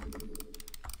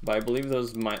 but I believe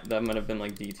that might have been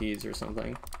like DTs or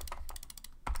something.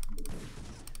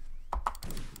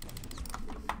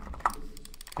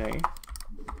 Okay.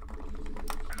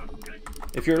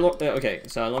 If you're okay,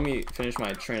 so let me finish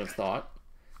my train of thought.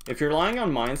 If you're relying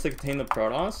on mines to contain the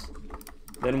Protoss,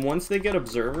 then once they get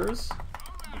observers,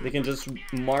 they can just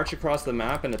march across the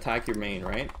map and attack your main,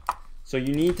 right? So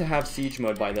you need to have siege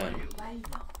mode by then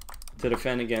to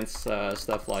defend against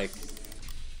stuff like,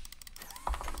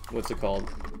 what's it called?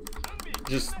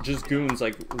 Just goons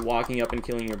like walking up and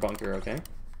killing your bunker, okay?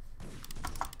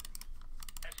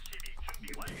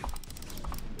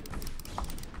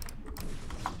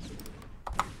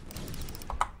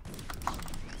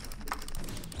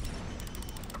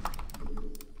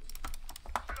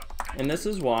 And this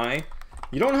is why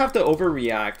you don't have to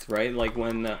overreact, right? Like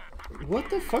when what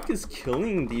the fuck is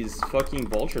killing these fucking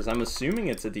vultures? I'm assuming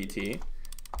it's a DT.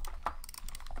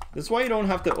 This is why you don't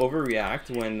have to overreact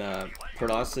when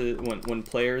Protoss, when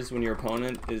players, when your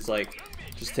opponent is like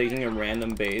just taking a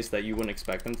random base that you wouldn't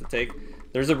expect them to take.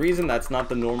 There's a reason that's not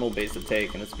the normal base to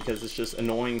take, and it's because it's just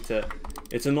annoying to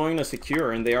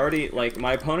secure, and they already, like,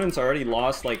 my opponent's already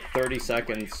lost like 30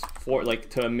 seconds for like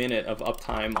to a minute of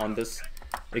uptime on this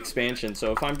expansion.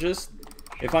 So if I'm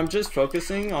just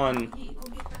focusing on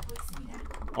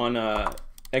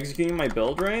executing my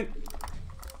build right,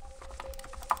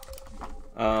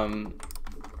 I'm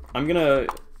gonna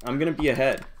be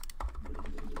ahead.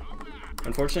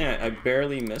 Unfortunately, I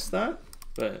barely missed that,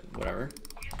 but whatever.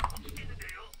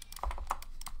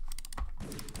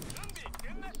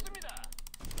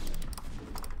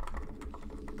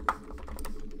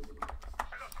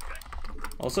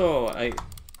 Also,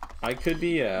 I could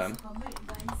be in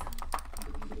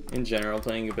general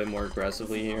playing a bit more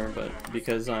aggressively here, but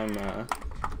because I'm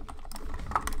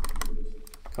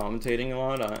commentating a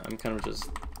lot, I'm kind of just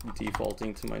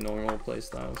defaulting to my normal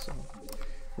playstyle. So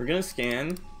we're gonna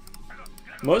scan.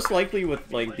 Most likely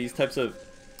with like these types of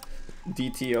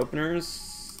DT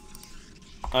openers,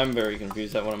 I'm very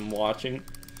confused at what I'm watching.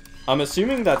 I'm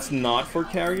assuming that's not for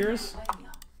carriers.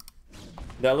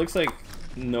 That looks like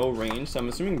no range, so I'm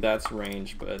assuming that's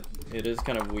range, but it is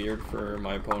kind of weird for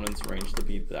my opponent's range to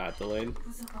be that delayed.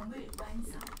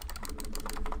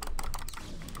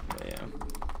 But yeah.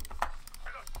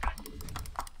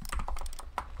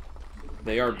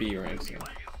 They are B ranks. So.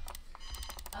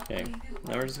 Okay,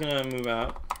 now we're just gonna move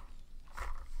out.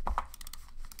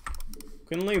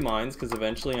 Couldn't leave mines because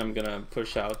eventually I'm gonna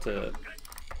push out to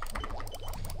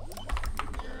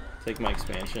take my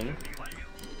expansion.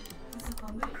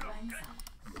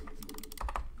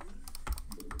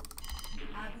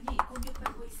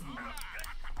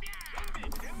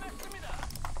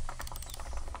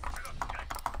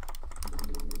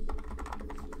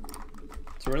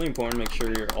 It's really important to make sure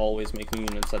you're always making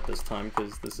units at this time,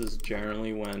 because this is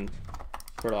generally when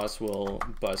Protoss will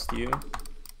bust you.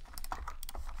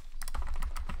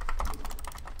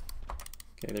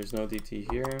 Okay, there's no DT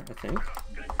here, I think.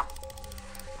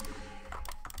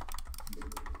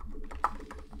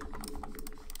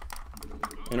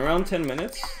 In around 10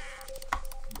 minutes,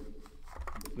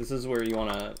 this is where you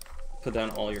want to put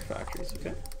down all your factories,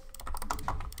 okay?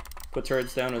 Put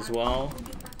turrets down as well.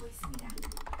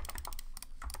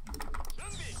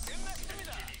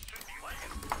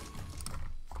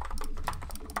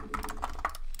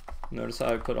 Notice how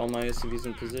I put all my SCVs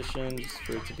in position just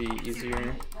for it to be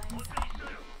easier.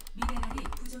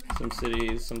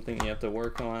 SimCity is something you have to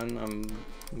work on.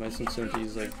 My SimCity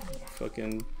is like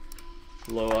fucking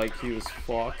low IQ as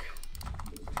fuck.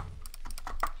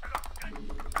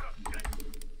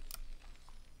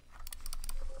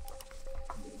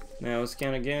 Now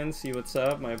scan again, see what's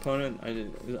up. My opponent,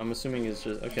 I'm assuming is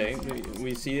just, okay,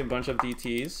 we see a bunch of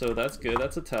DTs, so that's good,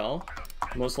 that's a tell.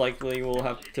 Most likely we'll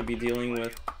have to be dealing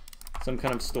with some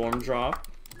kind of storm drop.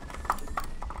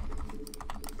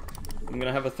 I'm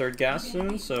gonna have a third gas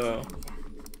soon, so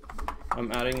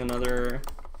I'm adding another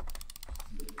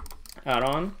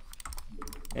add-on.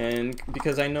 And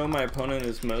because I know my opponent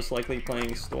is most likely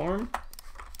playing storm,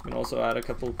 I can also add a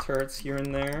couple turrets here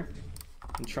and there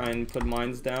and try and put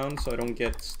mines down so I don't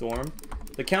get storm.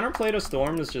 The counterplay to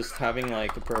storm is just having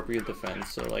like appropriate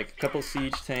defense, so like a couple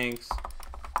siege tanks,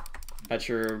 at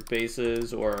your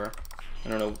bases, or I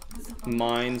don't know,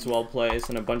 mines well placed,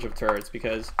 and a bunch of turrets.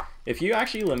 Because if you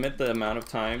actually limit the amount of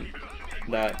time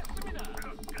that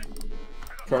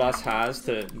Protoss has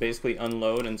to basically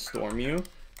unload and storm you,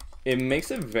 it makes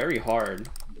it very hard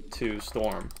to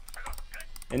storm.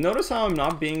 And notice how I'm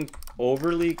not being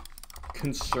overly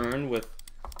concerned with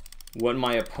what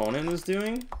my opponent is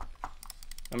doing.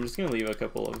 I'm just gonna leave a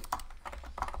couple of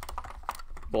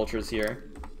vultures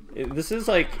here. This is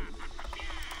like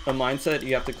a mindset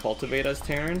you have to cultivate as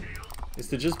Terran, is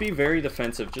to just be very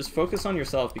defensive. Just focus on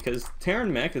yourself, because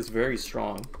Terran mech is very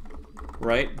strong,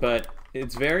 right? But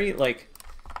it's very like,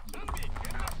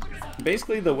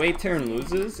 basically the way Terran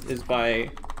loses is by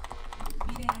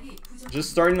just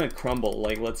starting to crumble.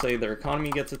 Like, let's say their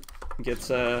economy gets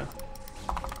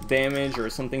damage, or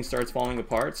something starts falling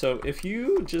apart. So if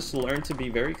you just learn to be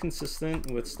very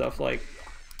consistent with stuff like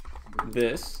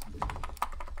this,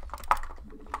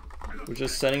 we're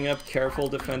just setting up careful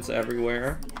defense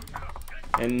everywhere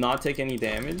and not take any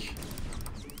damage,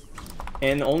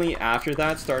 and only after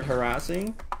that start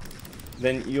harassing,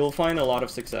 then you'll find a lot of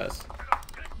success.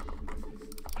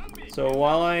 So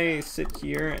while I sit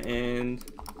here and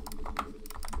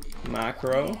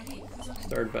macro,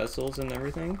 start vessels and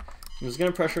everything, I'm just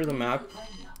gonna pressure the map.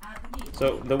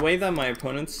 So the way that my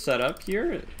opponent's set up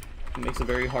here, it makes it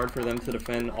very hard for them to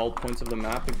defend all points of the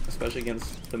map, especially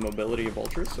against the mobility of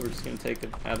vultures. So we're just gonna take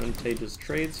advantageous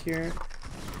trades here.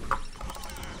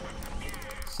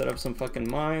 Set up some fucking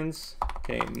mines.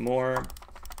 Okay, more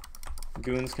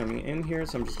goons coming in here,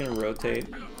 so I'm just gonna rotate.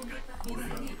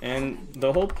 And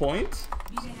the whole point,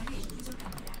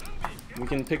 we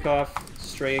can pick off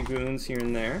stray goons here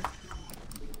and there.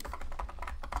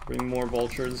 Bring more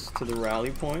vultures to the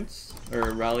rally points,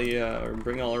 or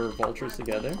bring all our vultures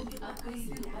together.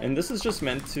 And this is just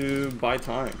meant to buy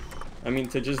time. I mean,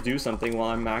 to just do something while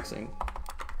I'm maxing.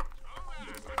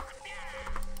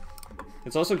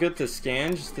 It's also good to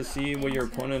scan just to see what your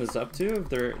opponent is up to. If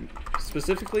they're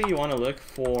specifically, you want to look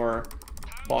for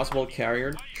possible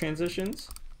carrier transitions.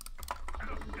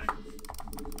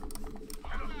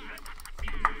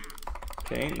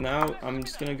 Okay, now I'm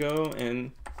just gonna go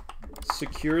and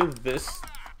secure this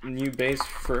new base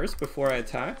first before I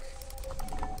attack.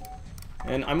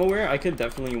 And I'm aware I could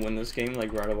definitely win this game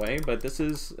like right away, but this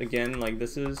is, again, like,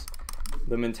 this is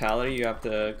the mentality you have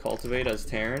to cultivate as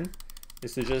Terran,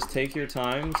 is to just take your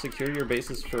time, secure your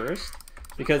bases first.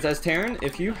 Because as Terran,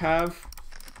 if you have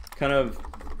kind of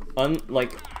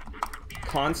like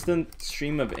constant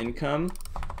stream of income,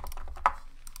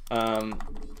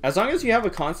 as long as you have a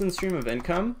constant stream of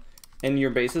income and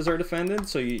your bases are defended,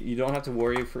 so you don't have to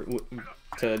worry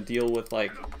to deal with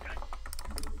like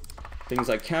things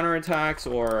like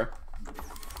counterattacks or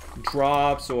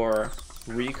drops or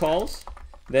recalls,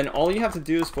 then all you have to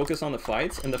do is focus on the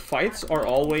fights. And the fights are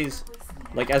always,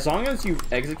 like, as long as you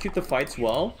execute the fights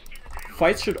well,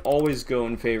 fights should always go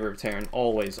in favor of Terran.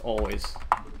 Always, always.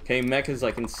 Okay, mech is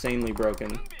like insanely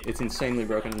broken. It's insanely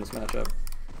broken in this matchup,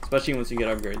 especially once you get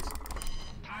upgrades.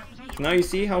 So now you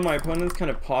see how my opponent's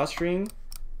kind of posturing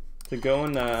to go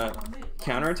and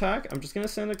counterattack. I'm just gonna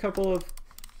send a couple of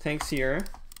tanks here.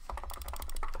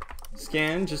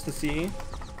 Scan just to see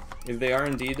if they are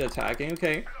indeed attacking.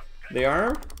 Okay, they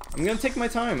are. I'm gonna take my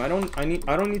time. I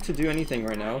don't need to do anything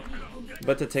right now,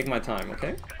 but to take my time.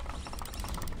 Okay.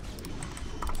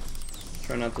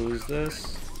 Try not to lose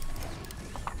this.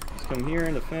 Let's come here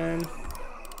and defend. Of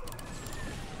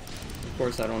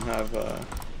course, I don't have.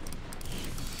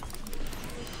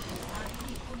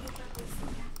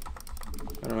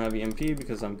 I don't have EMP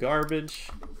because I'm garbage.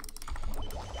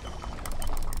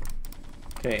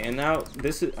 Okay, and now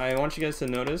this is, I want you guys to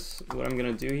notice what I'm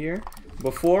gonna do here.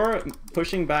 Before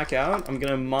pushing back out, I'm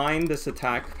gonna mine this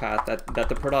attack path that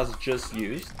the Protoss just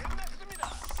used.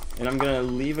 And I'm gonna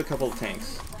leave a couple of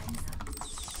tanks.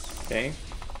 Okay.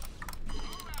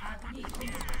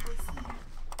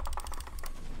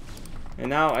 And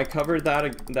now I covered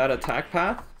that attack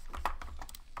path.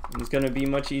 It's gonna be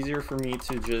much easier for me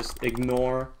to just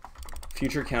ignore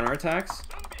future counterattacks.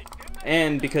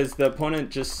 And because the opponent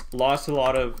just lost a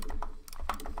lot of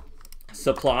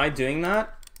supply doing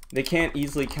that, they can't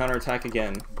easily counterattack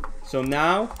again. So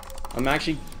now I'm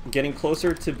actually getting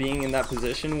closer to being in that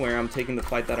position where I'm taking the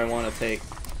fight that I want to take.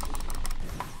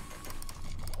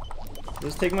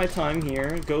 Just take my time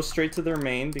here, go straight to their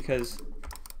main, because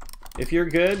if you're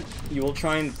good, you will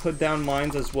try and put down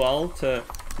mines as well.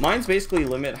 Mines basically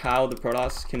limit how the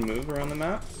Protoss can move around the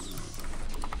map.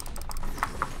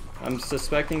 I'm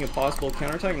suspecting a possible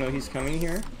counterattack. No, he's coming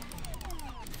here.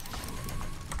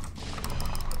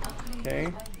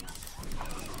 Okay.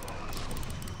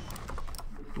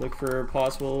 Look for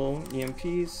possible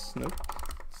EMPs. Nope.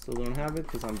 Still don't have it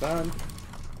because I'm bad.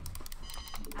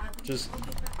 Just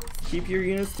keep your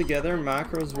units together,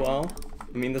 macro as well.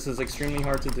 I mean, this is extremely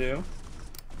hard to do.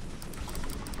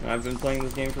 And I've been playing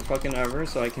this game for fucking ever,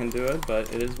 so I can do it,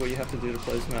 but it is what you have to do to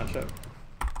play this matchup.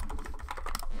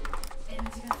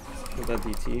 Give that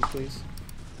DT, please.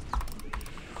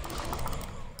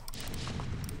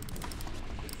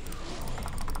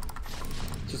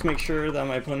 Just make sure that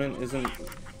my opponent isn't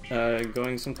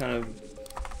going some kind of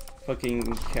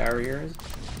fucking carriers.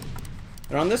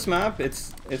 And on this map,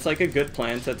 it's like a good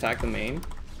plan to attack the main.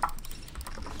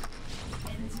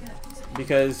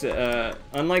 Because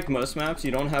unlike most maps,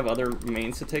 you don't have other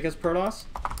mains to take as Protoss.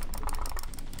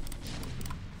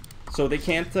 So they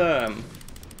can't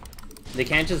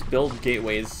just build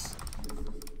gateways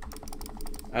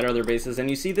at other bases. And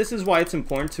you see, this is why it's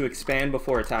important to expand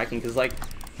before attacking. Because like,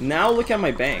 now look at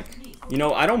my bank. You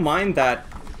know, I don't mind that.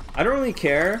 I don't really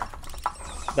care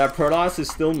that Protoss is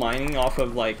still mining off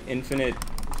of like infinite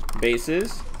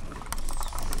bases.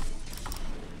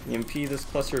 EMP this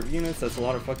cluster of units, that's a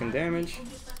lot of fucking damage.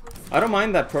 I don't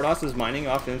mind that Protoss is mining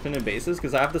off infinite bases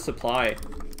because I have the supply.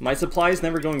 My supply is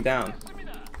never going down.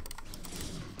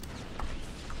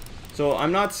 So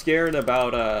I'm not scared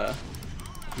about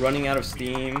running out of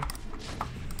steam.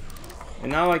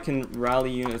 And now I can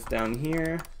rally units down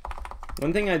here.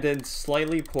 One thing I did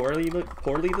slightly poorly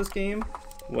this game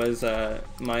was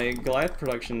my Goliath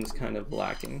production is kind of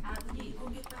lacking.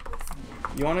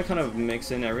 You want to kind of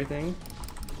mix in everything.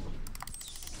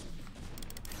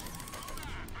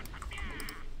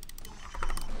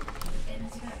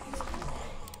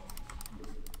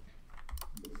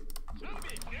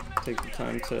 Take the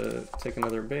time to take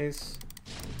another base.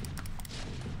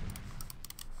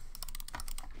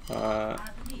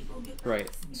 Right,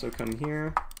 so come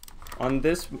here. On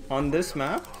this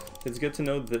map, it's good to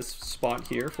know this spot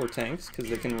here for tanks because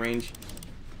they can range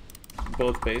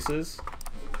both bases.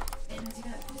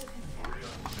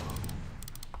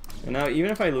 And now even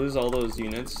if I lose all those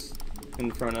units in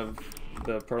front of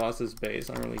the Protoss's base,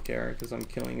 I don't really care because I'm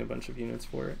killing a bunch of units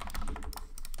for it.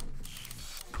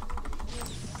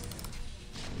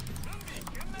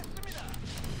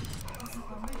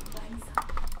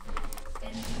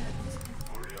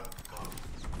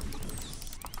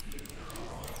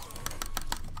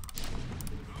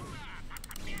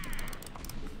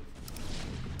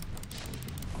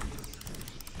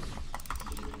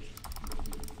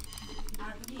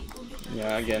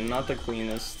 Yeah, again, not the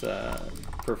cleanest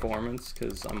performance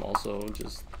because I'm also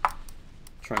just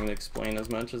trying to explain as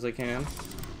much as I can.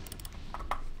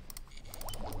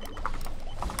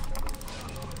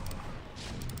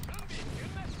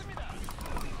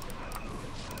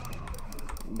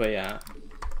 But yeah,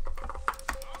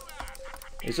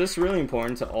 it's just really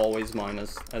important to always mine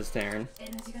as Terran.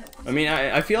 I mean,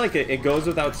 I feel like it goes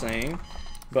without saying,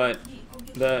 but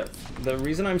the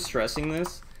reason I'm stressing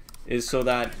this is so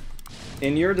that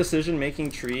in your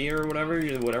decision-making tree or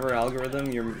whatever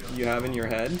algorithm you have in your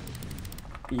head,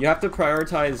 you have to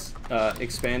prioritize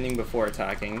expanding before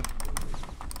attacking,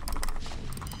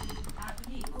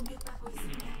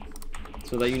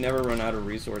 so that you never run out of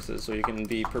resources, so you can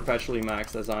be perpetually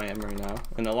maxed as I am right now.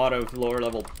 And a lot of lower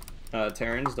level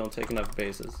Terrans don't take enough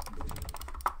bases,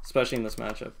 especially in this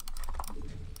matchup.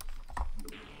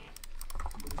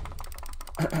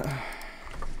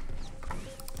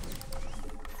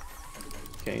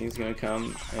 Okay, he's gonna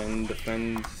come and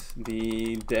defend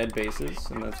the dead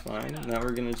bases, and that's fine. Now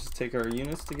we're gonna just take our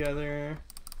units together.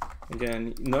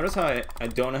 Again, notice how I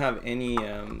don't have any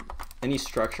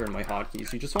structure in my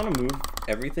hotkeys. You just want to move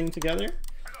everything together.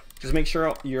 Just make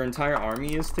sure your entire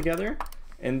army is together,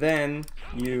 and then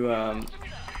you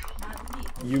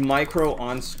micro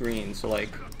on screen. So like,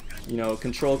 you know,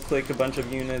 control click a bunch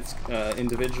of units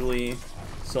individually.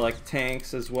 Select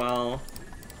tanks as well.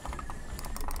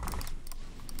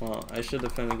 Well, I should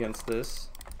defend against this.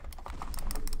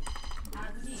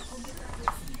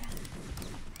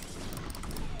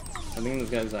 I think this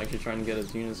guy's actually trying to get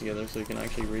his units together so he can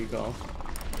actually recall.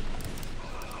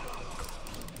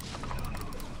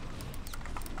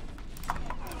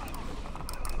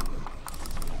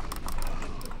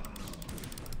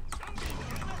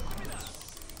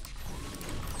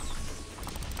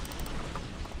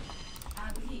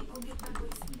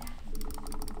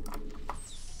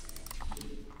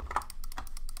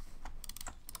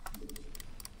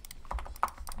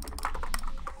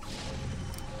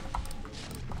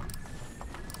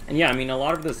 And yeah, I mean, a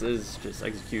lot of this is just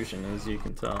execution, as you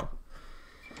can tell.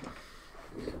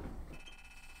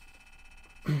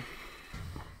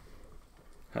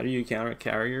 How do you counter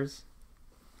carriers?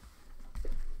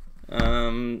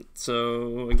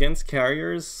 So against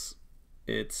carriers,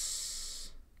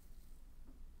 it's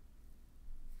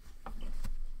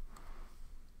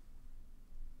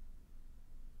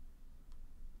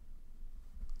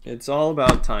all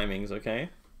about timings, okay?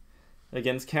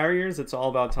 Against carriers, it's all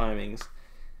about timings.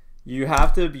 You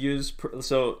have to abuse,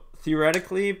 so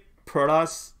theoretically,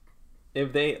 Protoss,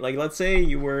 if they, like, let's say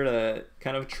you were to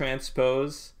kind of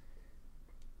transpose,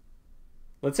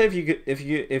 let's say if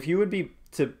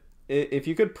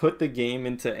you could put the game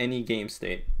into any game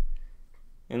state,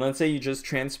 and let's say you just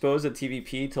transpose a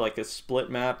TVP to like a split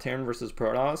map Terran versus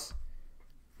Protoss,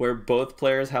 where both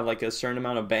players have like a certain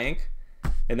amount of bank,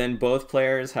 and then both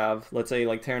players have, let's say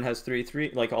like Terran has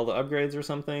 3/3, like all the upgrades or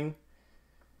something,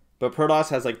 but Protoss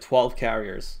has like 12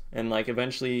 carriers, and like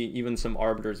eventually even some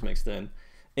arbiters mixed in.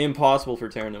 Impossible for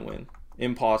Terran to win.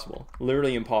 Impossible.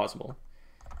 Literally impossible.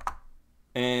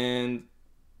 And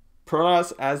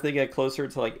Protoss, as they get closer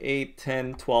to like 8,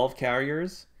 10, 12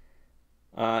 carriers,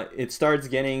 it starts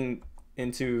getting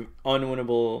into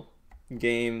unwinnable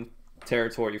game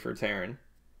territory for Terran.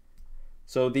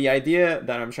 So the idea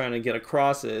that I'm trying to get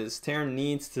across is Terran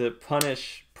needs to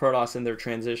punish Protoss in their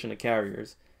transition to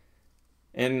carriers.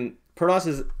 And Protoss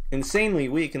is insanely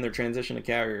weak in their transition to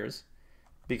carriers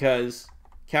because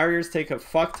carriers take a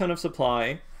fuck ton of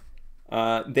supply.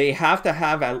 They have to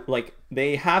have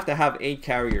 8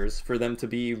 carriers for them to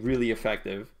be really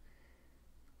effective.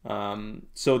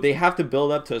 So they have to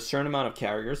build up to a certain amount of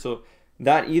carriers. So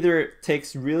that either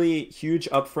takes really huge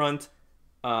upfront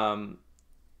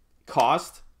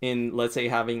cost in, let's say,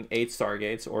 having 8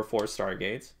 Stargates or 4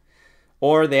 Stargates,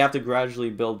 or they have to gradually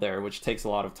build there, which takes a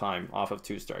lot of time off of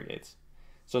 2 Stargates.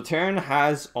 So Terran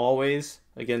has always,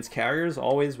 against carriers,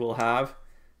 always will have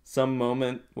some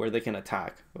moment where they can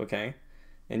attack, okay?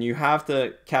 And you have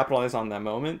to capitalize on that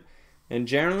moment. And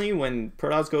generally, when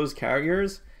Protoss goes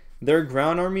carriers, their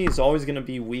ground army is always going to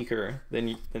be weaker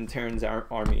than Terran's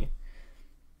army.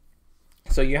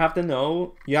 So you have to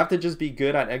know, you have to just be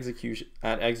good at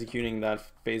executing that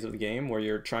phase of the game where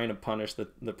you're trying to punish the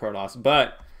Protoss.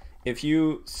 But if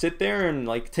you sit there and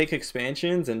like take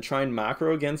expansions and try and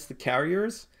macro against the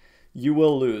carriers, you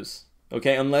will lose.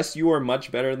 Okay, unless you are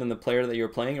much better than the player that you're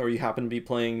playing, or you happen to be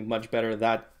playing much better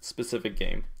that specific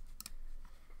game.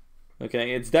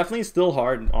 Okay, it's definitely still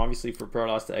hard, obviously, for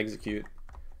Protoss to execute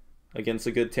against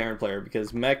a good Terran player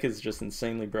because mech is just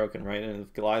insanely broken, right? And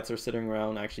if Goliaths are sitting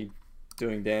around actually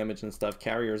doing damage and stuff,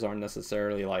 carriers aren't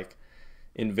necessarily like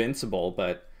invincible,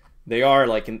 but they are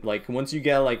like once you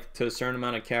get like to a certain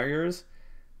amount of carriers,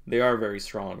 they are very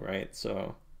strong, right?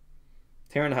 So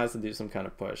Terran has to do some kind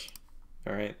of push,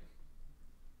 all right?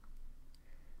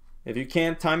 If you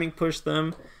can't timing push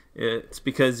them, it's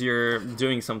because you're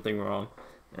doing something wrong.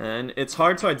 And it's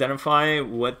hard to identify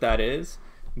what that is,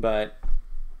 but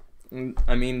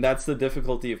I mean, that's the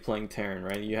difficulty of playing Terran,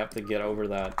 right? You have to get over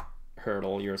that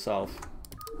hurdle yourself.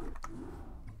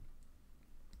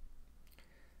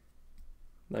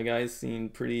 That guy's seen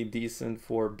pretty decent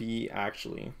for B,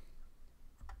 actually.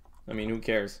 I mean, who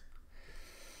cares?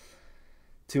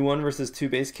 2-1 versus 2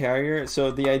 base carrier.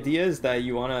 So the idea is that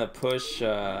you want to push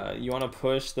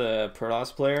the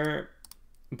Protoss player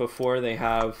before they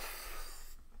have.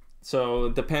 So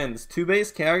it depends. 2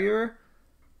 base carrier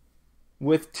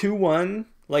with 2-1,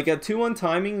 like a 2-1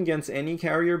 timing against any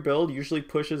carrier build usually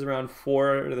pushes around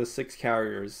 4 to 6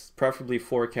 carriers, preferably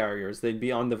 4 carriers. They'd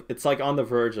be on the, it's like on the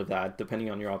verge of that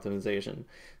depending on your optimization.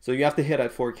 So you have to hit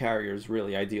at 4 carriers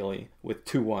really ideally with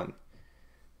 2-1.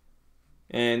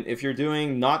 And if you're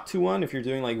doing not 2-1, if you're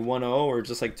doing like 1-0 or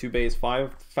just like 2 base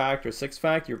 5 fact or 6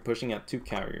 fact, you're pushing at 2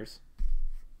 carriers.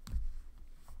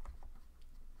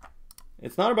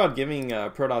 It's not about giving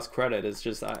Protoss credit. It's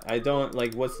just I don't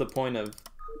like. What's the point of,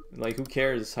 like, who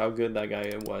cares how good that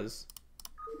guy was?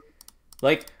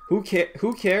 Like, who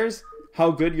cares how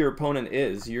good your opponent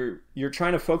is? You're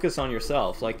trying to focus on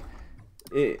yourself. Like,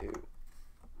 you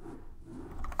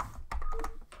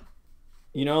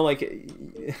know, like,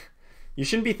 you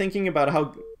shouldn't be thinking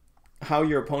about how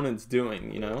your opponent's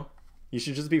doing. You know, you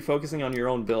should just be focusing on your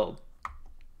own build.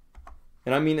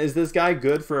 And I mean, is this guy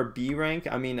good for a B rank?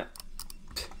 I mean,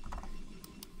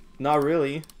 not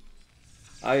really.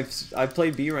 I've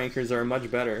played B rankers that are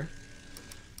much better.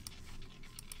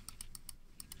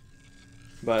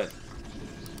 But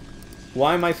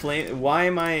why am I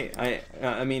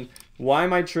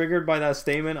triggered by that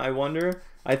statement, I wonder?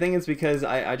 I think it's because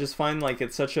I just find like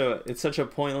it's such a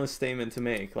pointless statement to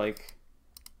make. Like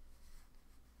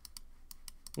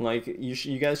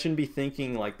you guys shouldn't be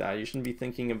thinking like that. You shouldn't be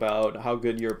thinking about how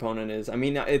good your opponent is. I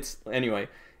mean, it's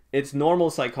normal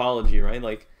psychology, right?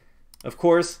 Like, of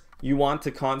course, you want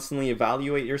to constantly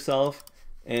evaluate yourself.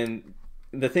 And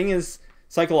the thing is,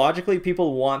 psychologically,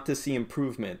 people want to see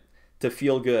improvement, to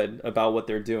feel good about what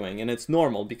they're doing. And it's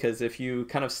normal, because if you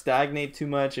kind of stagnate too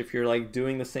much, if you're like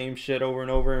doing the same shit over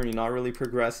and over and you're not really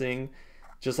progressing,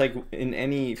 just like in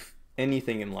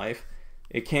anything in life,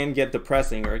 it can get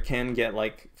depressing, or it can get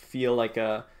like feel like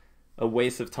a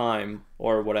waste of time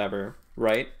or whatever,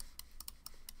 right?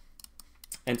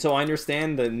 And so I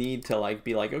understand the need to like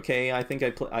be like, okay, I think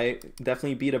I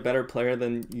definitely beat a better player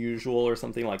than usual or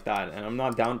something like that, and I'm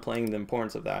not downplaying the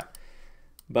importance of that.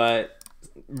 But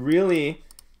really,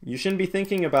 you shouldn't be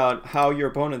thinking about how your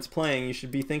opponent's playing. You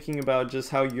should be thinking about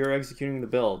just how you're executing the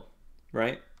build,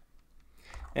 right?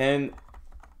 And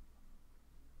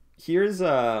here's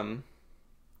so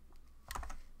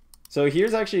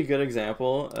here's actually a good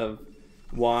example of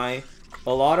why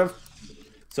a lot of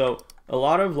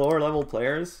lower level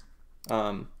players,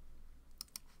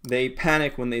 they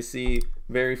panic when they see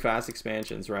very fast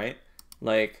expansions, right?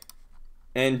 Like,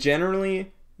 and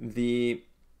generally the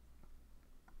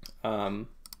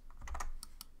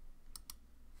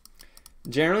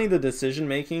decision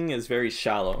making is very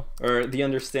shallow, or the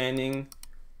understanding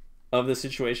of the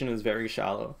situation is very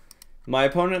shallow. My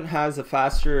opponent has a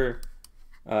faster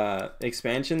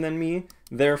expansion than me,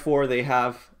 therefore they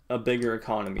have a bigger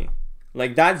economy.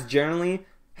 Like, that's generally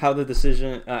how the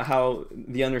decision, how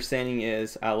the understanding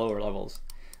is at lower levels.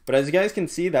 But as you guys can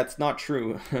see, that's not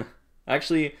true.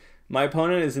 Actually, my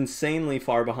opponent is insanely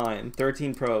far behind,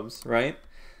 13 probes, right?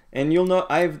 And you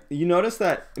notice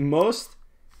that most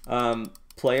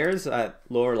players at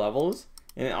lower levels,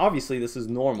 and obviously this is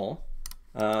normal,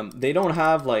 they don't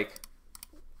have like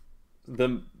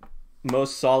the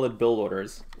most solid build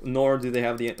orders, nor do they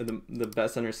have the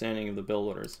best understanding of the build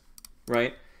orders,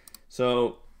 right?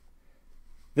 So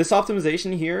this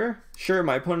optimization here, sure,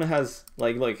 my opponent has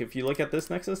like if you look at this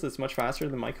Nexus, it's much faster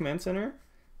than my command center,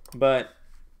 but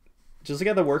just look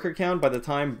at the worker count by the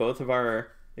time both of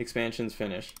our expansions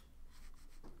finish.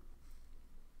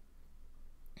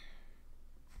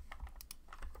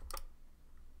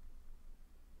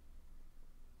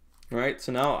 All right,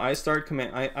 so now I start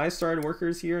I started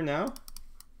workers here now.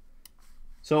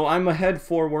 So I'm ahead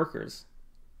 4 workers,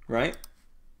 right?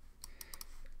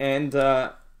 And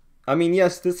I mean,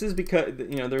 yes, this is because,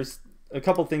 you know, there's a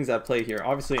couple things at play here.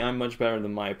 Obviously, I'm much better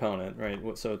than my opponent, right?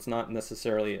 So it's not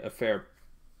necessarily a fair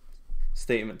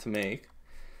statement to make.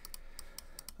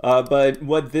 But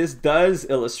what this does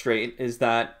illustrate is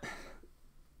that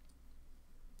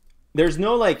there's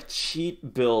no like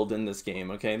cheat build in this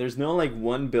game, okay? There's no like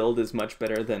one build is much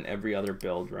better than every other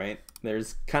build, right?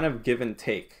 There's kind of give and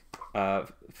take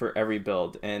for every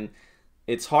build, and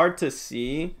it's hard to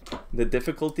see the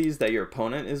difficulties that your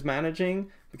opponent is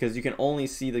managing because you can only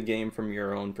see the game from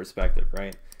your own perspective,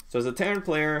 right? So as a Terran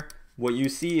player, what you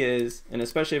see is, and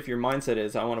especially if your mindset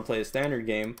is, I want to play a standard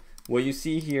game, what you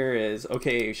see here is,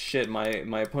 okay, shit,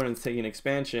 my opponent's taking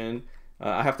expansion,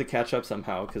 I have to catch up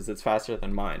somehow because it's faster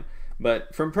than mine.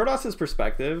 But from Protos's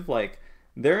perspective, like,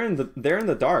 they're in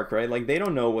the dark, right? Like, they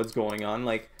don't know what's going on.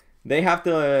 Like, they have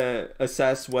to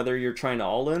assess whether you're trying to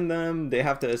all-in them. They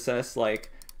have to assess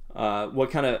like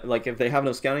what kind of, like, if they have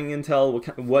no scouting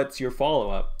intel, what's your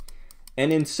follow-up.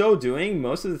 And in so doing,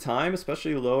 most of the time,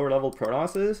 especially lower level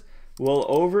Protosses, will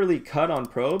overly cut on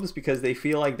probes because they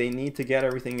feel like they need to get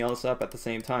everything else up at the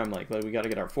same time. Like we got to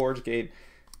get our Forge Gate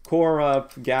core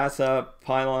up, gas up,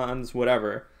 pylons,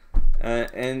 whatever.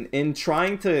 And in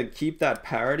trying to keep that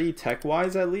parity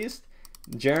tech-wise, at least,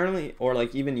 generally, or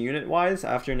like even unit-wise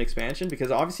after an expansion, because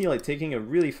obviously like taking a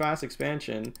really fast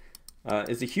expansion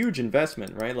is a huge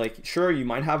investment, right? Like, sure, you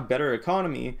might have better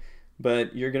economy,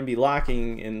 but you're going to be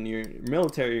lacking in your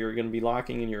military, you're going to be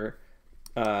lacking in your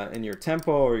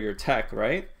tempo or your tech,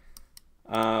 right?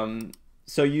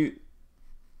 So you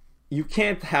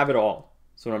can't have it all.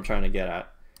 That's what I'm trying to get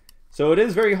at. So it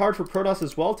is very hard for Protoss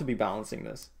as well to be balancing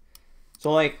this.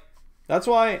 So like, that's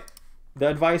why the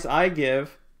advice I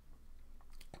give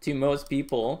to most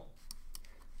people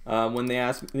when they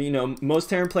ask, you know, most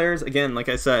Terran players, again, like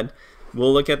I said,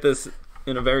 will look at this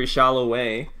in a very shallow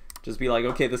way. Just be like,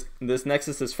 okay, this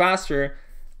Nexus is faster,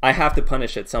 I have to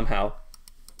punish it somehow,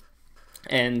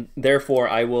 and therefore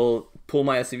I will pull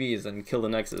my SCVs and kill the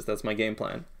Nexus. That's my game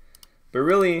plan. But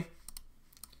really,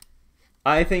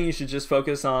 I think you should just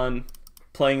focus on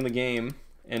playing the game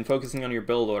and focusing on your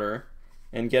build order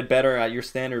and get better at your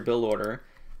standard build order.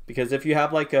 Because if you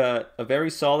have like a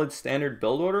very solid standard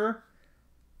build order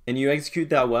and you execute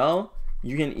that well,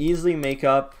 you can easily make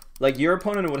up, like, your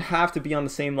opponent would have to be on the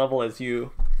same level as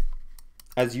you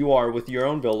are with your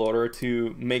own build order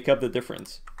to make up the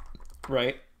difference,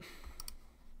 right?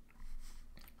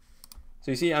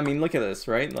 So you see, I mean, look at this,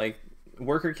 right? Like,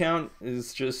 worker count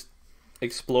is just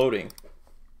exploding.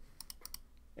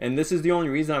 And this is the only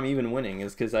reason I'm even winning,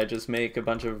 is because I just make a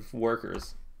bunch of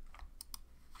workers.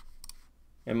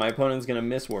 And my opponent's gonna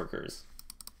miss workers.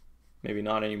 Maybe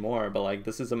not anymore, but like,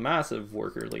 this is a massive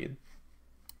worker lead.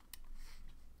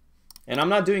 And I'm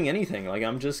not doing anything. Like,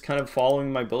 I'm just kind of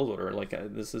following my build order. Like,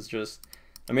 this is just...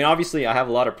 I mean, obviously, I have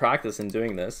a lot of practice in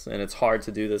doing this, and it's hard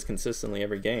to do this consistently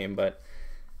every game, but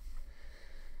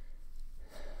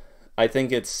I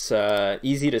think it's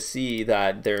easy to see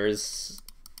that there's...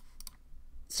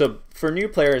 So, for new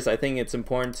players, I think it's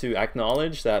important to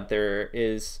acknowledge that there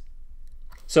is...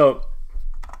 So,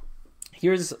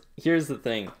 here's the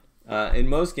thing. In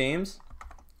most games,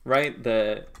 right,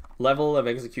 the level of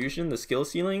execution, the skill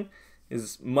ceiling,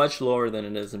 is much lower than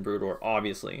it is in Brood War,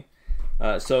 obviously.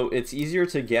 So it's easier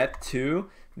to get to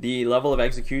the level of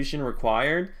execution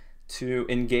required to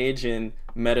engage in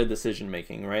meta decision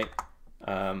making, right?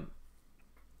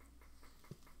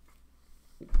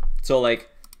 So like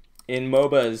in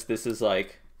MOBAs, this is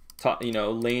like, you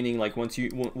know, laning. Like once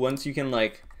you can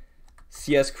like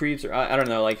CS creeps, or I don't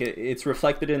know, like it's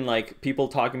reflected in like people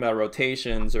talking about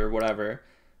rotations or whatever,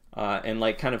 and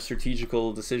like kind of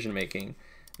strategical decision making.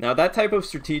 Now that type of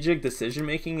strategic decision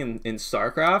making in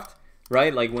StarCraft,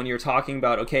 right? Like when you're talking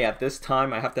about, okay, at this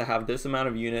time I have to have this amount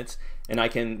of units and I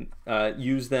can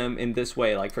use them in this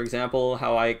way. Like for example,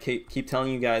 how I keep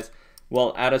telling you guys,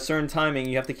 well, at a certain timing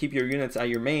you have to keep your units at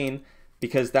your main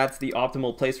because that's the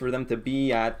optimal place for them to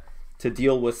be at to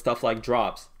deal with stuff like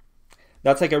drops.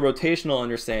 That's like a rotational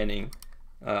understanding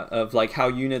of like how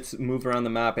units move around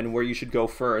the map and where you should go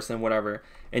first and whatever.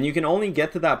 And you can only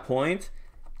get to that point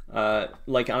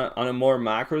like on a more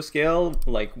macro scale,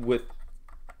 like with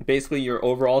basically your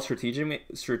overall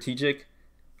strategic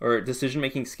or decision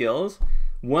making skills,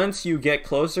 once you get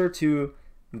closer to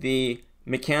the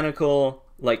mechanical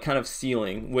like kind of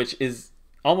ceiling, which is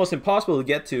almost impossible to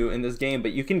get to in this game,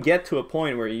 but you can get to a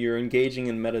point where you're engaging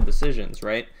in meta decisions,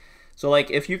 right? So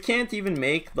like if you can't even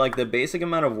make like the basic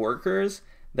amount of workers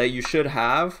that you should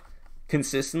have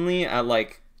consistently at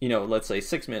like, you know, let's say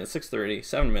 6 minutes, 6:30,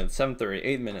 7 minutes, 7:30,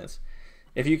 8 minutes.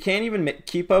 If you can't even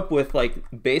keep up with like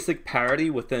basic parity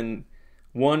within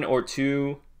 1 or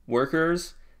 2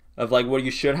 workers of like what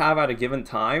you should have at a given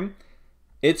time,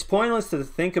 it's pointless to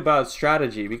think about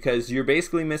strategy because you're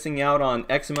basically missing out on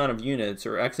X amount of units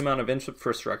or X amount of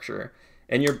infrastructure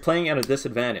and you're playing at a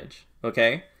disadvantage,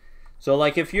 okay? So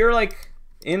like if you're like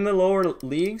in the lower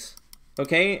leagues,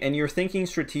 okay, and you're thinking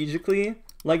strategically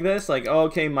like this, like, oh,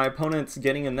 okay, my opponent's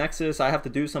getting a Nexus, I have to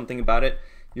do something about it,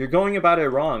 you're going about it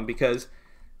wrong because,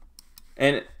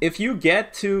 and if you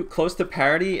get to close to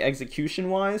parity execution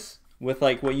wise with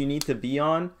like what you need to be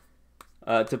on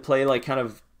to play like kind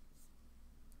of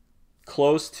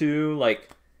close to like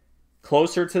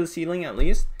closer to the ceiling at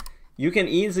least, you can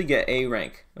easily get A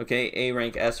rank, okay, A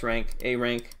rank, S rank, A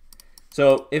rank.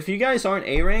 So if you guys aren't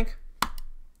A rank,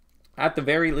 at the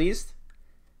very least,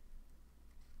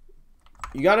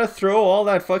 you gotta throw all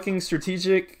that fucking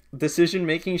strategic decision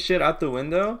making shit out the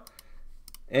window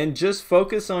and just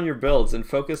focus on your builds and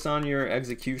focus on your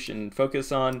execution,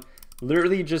 focus on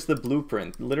literally just the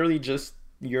blueprint, literally just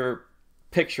your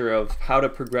picture of how to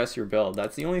progress your build.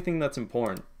 That's the only thing that's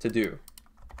important to do,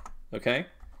 okay?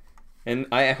 And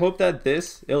I hope that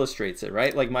this illustrates it,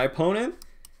 right? Like my opponent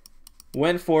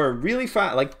went for really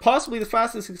fast, like possibly the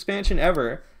fastest expansion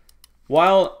ever,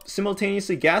 while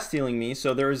simultaneously gas stealing me.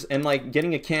 So there's, and like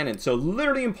getting a cannon. So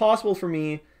literally impossible for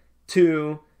me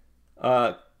to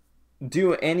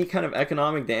do any kind of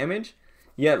economic damage.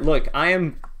 Yet look, I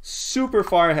am super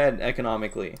far ahead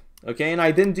economically, okay? And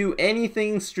I didn't do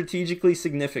anything strategically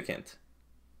significant,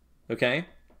 okay?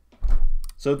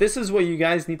 So this is what you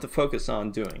guys need to focus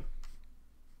on doing.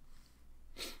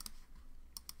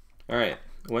 All right,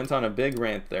 went on a big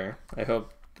rant there. I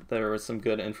hope there was some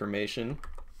good information.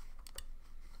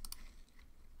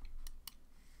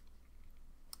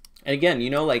 And again, you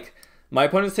know, like my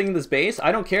opponent's taking this base.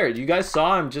 I don't care. You guys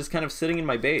saw I'm just kind of sitting in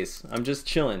my base. I'm just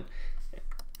chilling.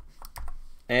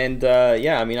 And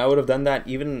yeah, I mean, I would have done that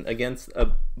even against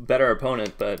a better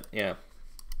opponent, but yeah.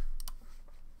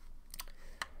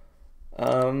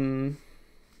 Yeah,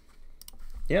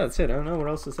 that's it. I don't know what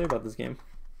else to say about this game.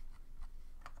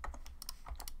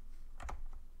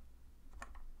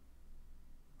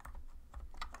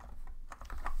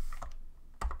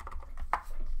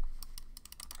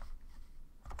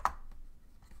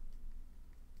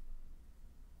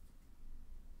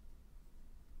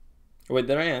 Wait,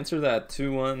 did I answer that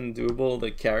 2-1 doable,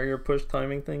 the carrier push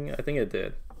timing thing? I think it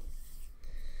did.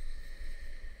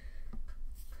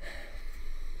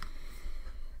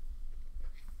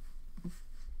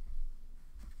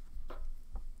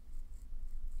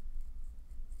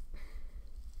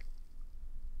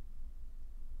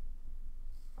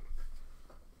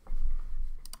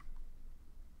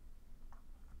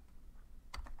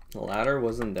 The ladder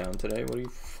wasn't down today. What are you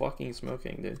fucking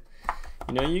smoking, dude?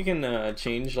 You know you can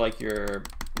change like your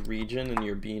region in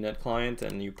your BNet client,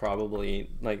 and you probably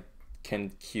like can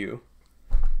queue.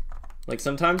 Like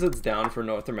sometimes it's down for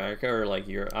North America or like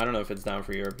Europe. I don't know if it's down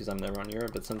for Europe because I'm never on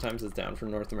Europe, but sometimes it's down for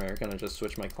North America, and I just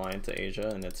switch my client to Asia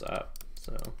and it's up.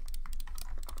 So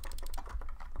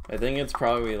I think it's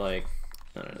probably like,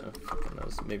 I don't know, fucking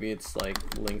knows. Maybe it's like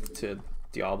linked to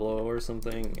Diablo or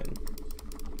something. And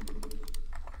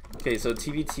okay, so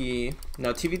TVT.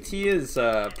 Now TVT is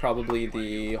probably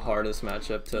the hardest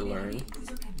matchup to learn,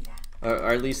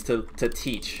 or at least to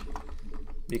teach,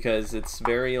 because it's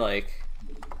very like,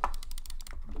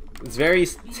 it's very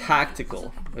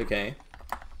tactical, okay,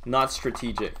 not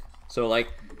strategic. So like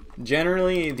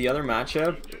generally the other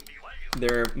matchup,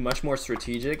 they're much more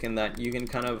strategic in that you can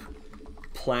kind of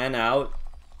plan out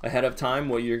ahead of time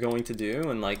what you're going to do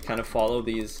and like kind of follow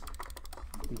these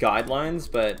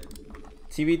guidelines. But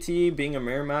TVT being a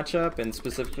mirror matchup, and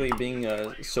specifically being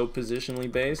so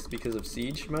positionally based because of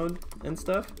siege mode and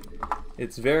stuff,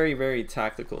 it's very, very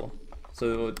tactical.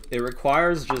 So it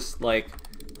requires just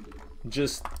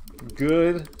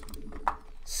good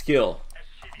skill,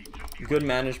 good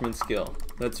management skill.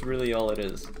 That's really all it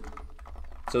is.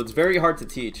 So it's very hard to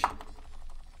teach,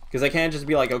 because I can't just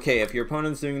be like, okay, if your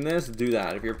opponent's doing this, do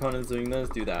that. If your opponent's doing this,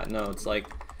 do that. No, it's like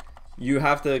you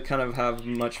have to kind of have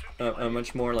a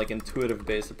much more like intuitive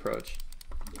based approach.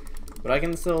 But I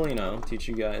can still, you know, teach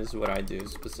you guys what I do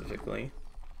specifically.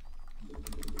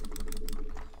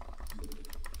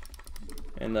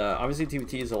 And obviously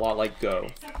TVT is a lot like Go,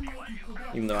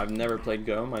 even though I've never played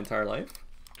Go my entire life.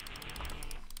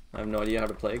 I have no idea how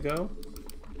to play Go.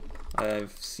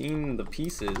 I've seen the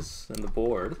pieces and the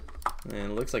board,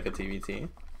 and it looks like a TVT.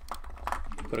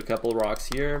 Put a couple of rocks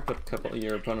here,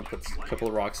 your opponent puts a couple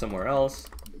of rocks somewhere else.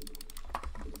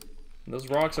 And those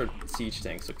rocks are siege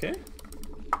tanks, okay?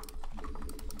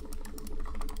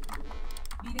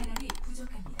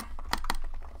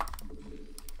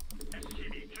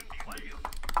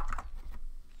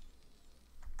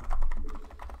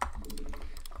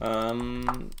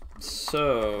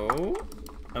 So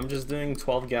I'm just doing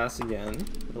 12 gas again.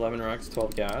 11 rocks,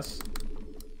 12 gas.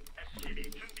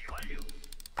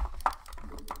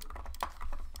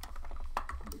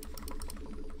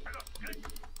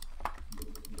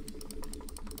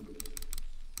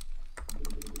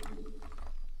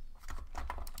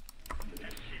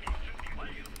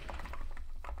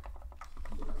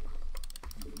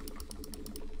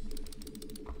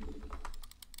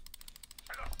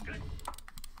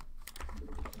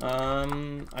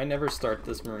 I never start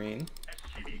this Marine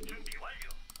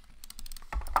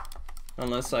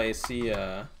unless I see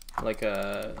like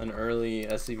an early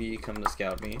SCV come to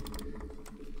scout me.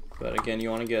 But again, you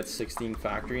want to get 16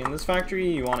 factory. In this factory,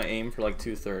 you want to aim for like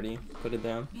 230. Put it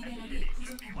down.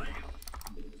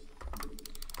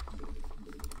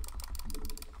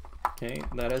 Okay,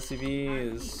 that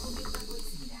SCV is...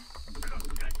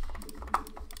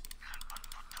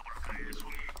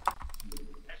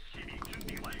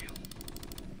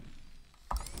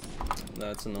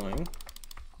 That's annoying.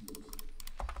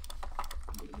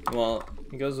 Well,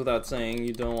 it goes without saying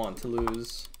you don't want to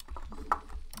lose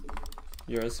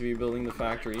your SCV building the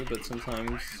factory, but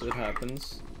sometimes it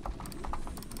happens.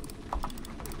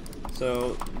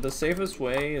 So the safest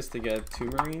way is to get 2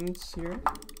 Marines here.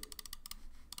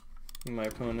 My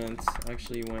opponent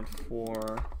actually went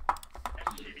for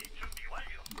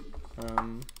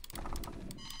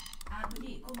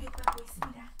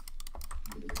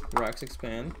rocks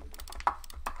expand.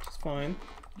 Fine.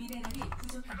 Let's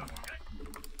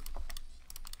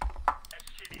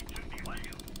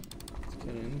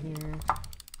get in here.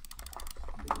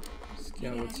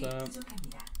 Scout what's up.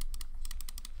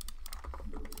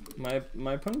 My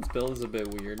opponent's build is a bit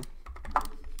weird.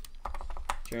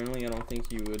 Generally, I don't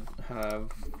think you would have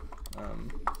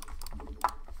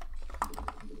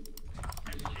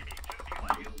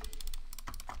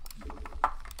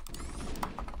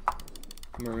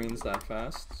Marines that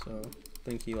fast, so I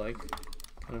think he like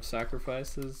kind of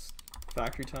sacrificed his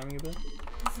factory timing a bit.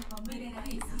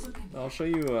 I'll show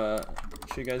you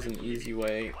guys an easy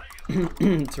way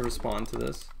to respond to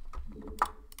this.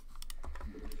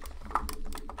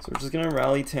 So we're just gonna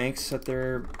rally tanks at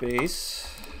their base.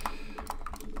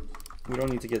 We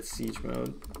don't need to get siege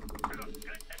mode.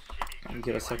 And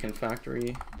get a second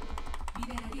factory.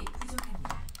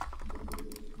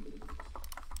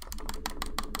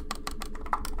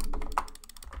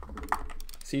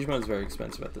 Siege mode is very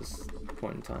expensive at this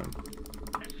point in time.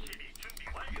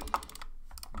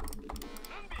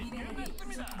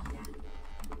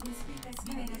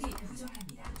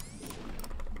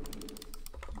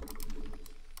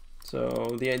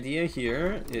 So the idea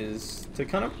here is to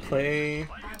kind of play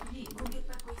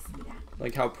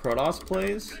like how Protoss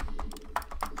plays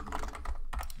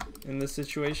in this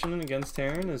situation against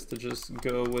Terran, is to just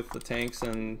go with the tanks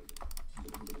and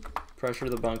pressure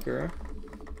the bunker.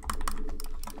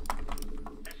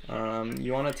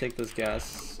 You want to take this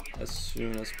gas as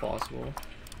soon as possible.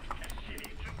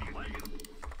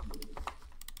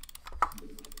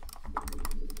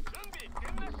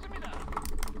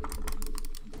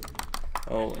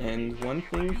 Oh, and one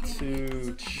thing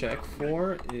to check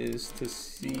for is to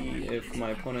see if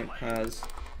my opponent has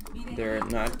their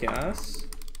nat gas,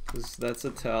 because that's a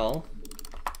tell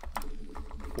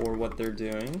for what they're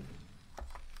doing.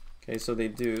 Okay, so they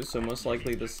do, so most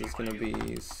likely this is going to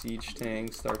be siege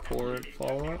tank, starport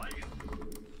follow-up.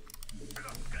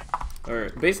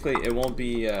 Or basically it won't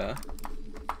be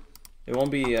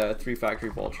 3 factory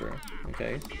vulture,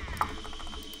 okay?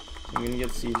 I'm going to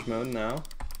get siege mode now.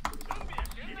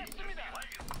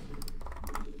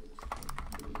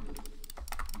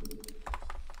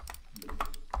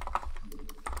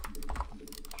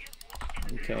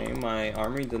 Okay, my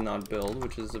armory did not build,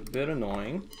 which is a bit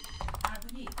annoying.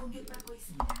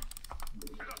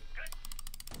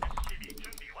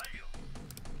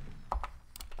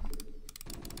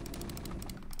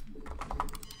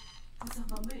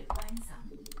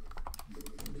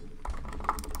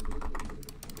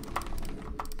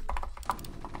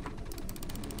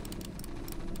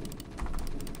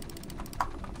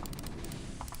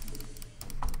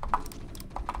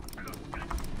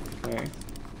 Okay.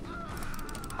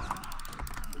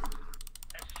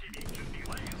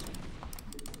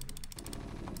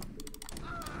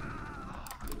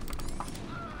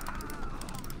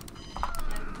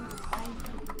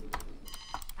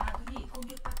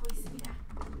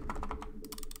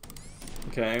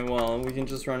 Okay, well, we can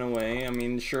just run away. I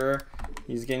mean, sure,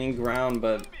 he's gaining ground,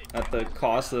 but at the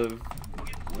cost of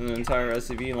an entire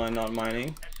SCV line not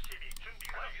mining.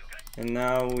 And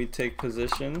now we take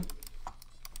position.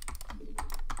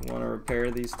 We want to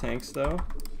repair these tanks, though.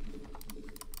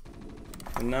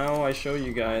 And now I show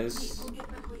you guys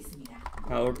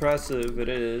how oppressive it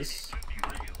is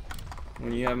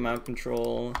when you have map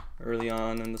control early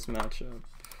on in this matchup.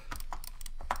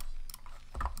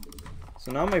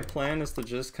 So now my plan is to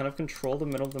just kind of control the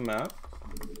middle of the map,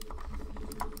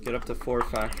 get up to 4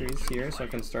 factories here, so I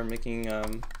can start making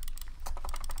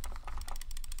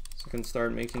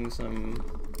some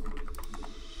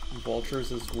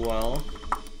vultures as well.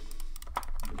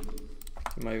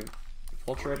 Get my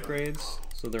vulture upgrades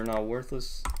so they're not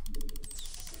worthless.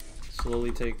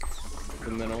 Slowly take the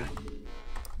middle.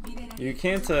 You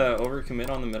can't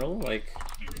overcommit on the middle. Like,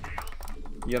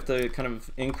 you have to kind of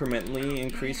incrementally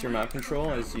increase your map control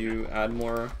as you add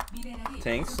more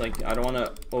tanks. Like, I don't want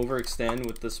to overextend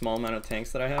with the small amount of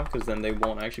tanks that I have, because then they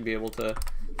won't actually be able to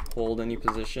hold any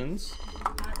positions.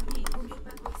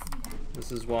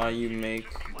 This is why you make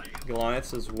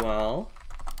Goliaths as well.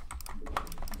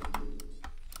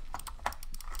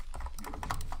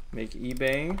 Make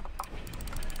eBay.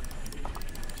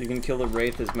 You can kill the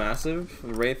Wraith is massive.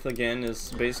 The Wraith, again,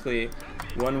 is basically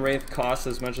one Wraith costs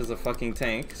as much as a fucking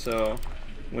tank, so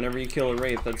whenever you kill a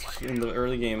Wraith, that's in the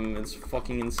early game, it's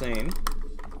fucking insane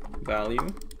value.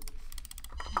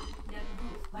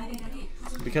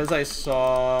 Because I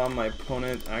saw my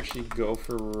opponent actually go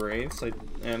for Wraiths, I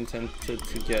am tempted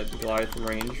to get Goliath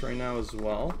range right now as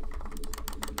well.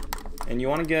 And you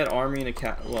want to get Armory and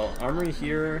well, Armory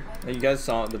here, you guys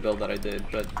saw the build that I did,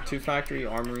 but 2 factory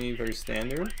Armory, very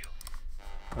standard.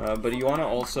 But you want to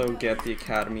also get the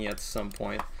Academy at some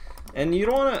point. And you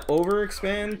don't want to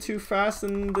overexpand too fast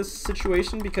in this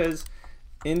situation, because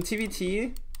in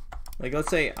TVT, like, let's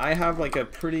say I have like a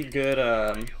pretty good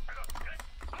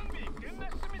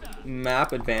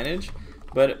map advantage,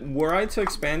 but were I to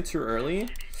expand too early,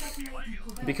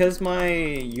 because my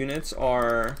units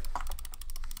are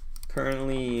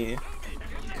currently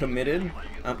committed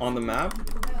on the map,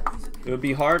 it would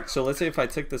be hard. So let's say if I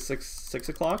took the 6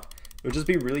 o'clock, it would just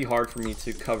be really hard for me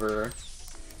to cover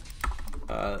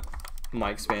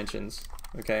my expansions,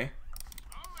 okay?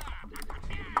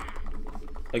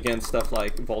 Against stuff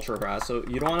like Vulture Harass. So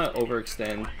you don't want to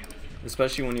overextend,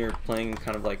 especially when you're playing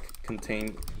kind of like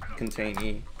contain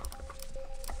E.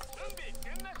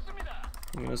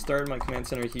 I'm gonna start my command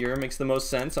center here. Makes the most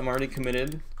sense. I'm already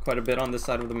committed quite a bit on this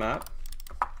side of the map.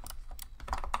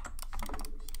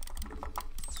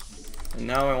 And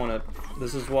now I want to,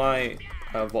 this is why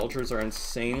vultures are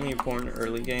insanely important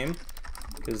early game,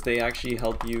 because they actually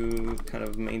help you kind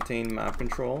of maintain map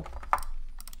control.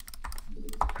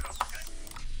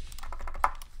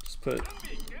 Just put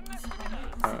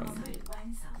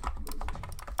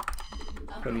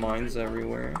Put mines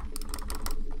everywhere.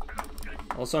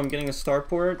 Also, I'm getting a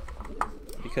starport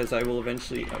because I will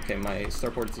eventually... Okay, my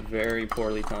starport's very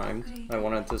poorly timed. I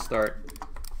wanted to start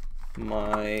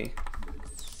my...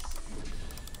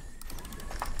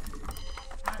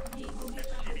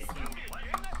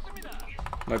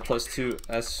 my +2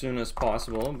 as soon as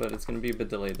possible, but it's going to be a bit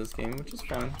delayed this game, which is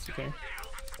fine. It's okay.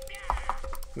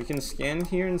 We can scan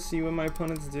here and see what my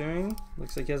opponent's doing.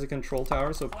 Looks like he has a control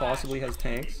tower, so possibly has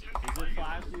tanks. Is it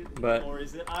Flash, dude? But or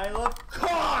is it I love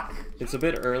cock? it's a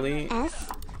bit early. S.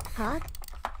 Cock.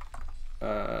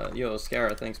 Yo,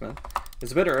 Scara, thanks, man.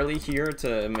 It's a bit early here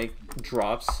to make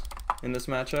drops in this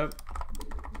matchup.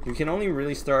 You can only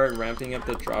really start ramping up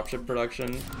the dropship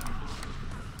production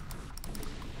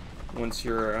once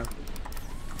you're...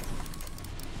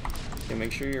 okay,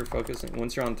 make sure you're focusing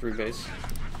once you're on 3 base.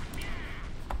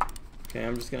 Okay,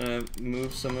 I'm just gonna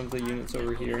move some of the units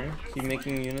over here. Keep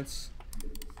making units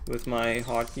with my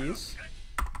hotkeys.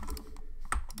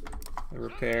 I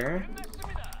repair.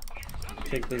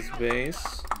 Take this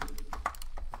base.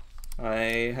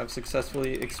 I have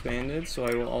successfully expanded, so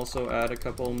I will also add a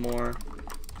couple more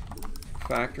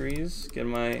factories. Get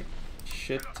my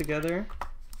shit together.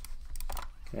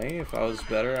 Okay, if I was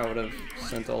better, I would have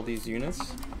sent all these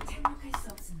units.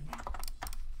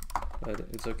 But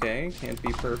it's okay, can't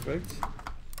be perfect.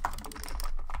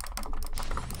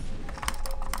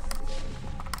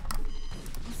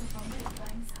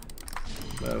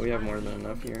 But we have more than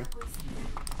enough here.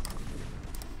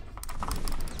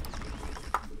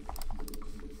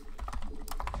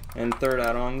 And third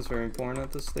add-on is very important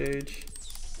at this stage.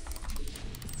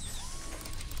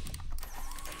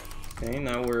 Okay,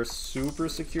 now we're super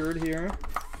secured here.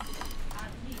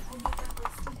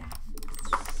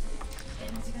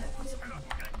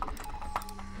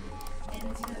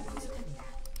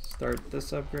 Start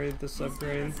this upgrade, this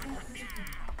upgrade.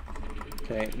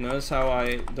 Okay, notice how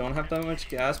I don't have that much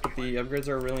gas, but the upgrades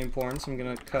are really important, so I'm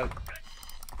gonna cut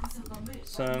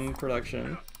some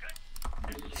production.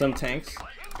 Some tanks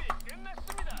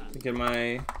to get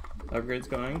my upgrades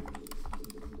going.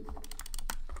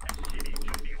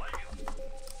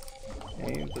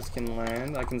 Okay, this can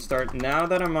land. I can start, now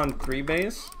that I'm on 3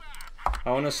 base, I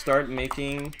want to start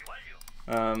making,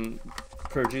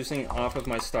 producing off of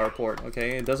my starport,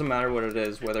 okay? It doesn't matter what it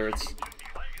is, whether it's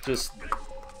just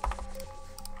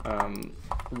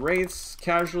wraiths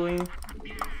casually.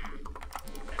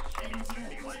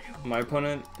 My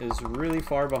opponent is really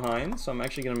far behind, so I'm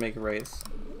actually going to make wraiths.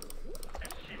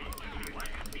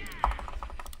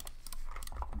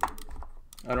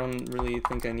 I don't really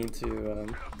think I need to...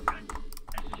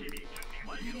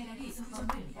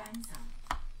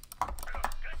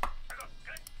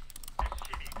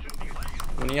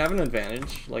 when you have an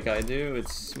advantage, like I do,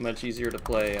 it's much easier to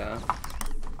play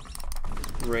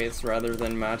wraiths rather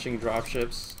than matching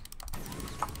dropships,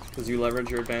 because you leverage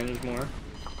your advantage more.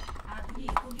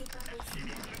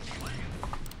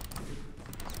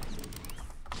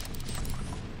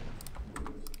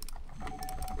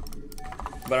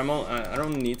 But I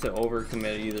don't need to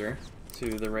overcommit either to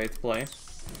the wraith play.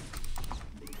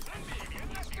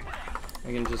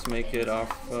 I can just make it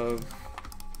off of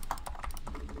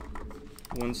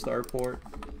 1 starport.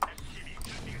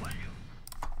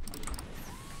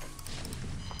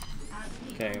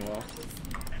 Okay, well,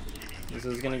 this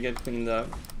is gonna get cleaned up,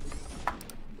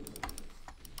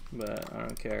 but I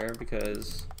don't care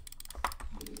because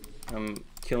I'm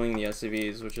killing the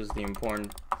SCVs, which is the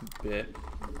important bit.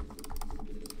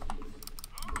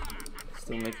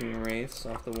 Still making wraiths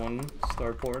off the 1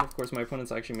 starport. Of course, my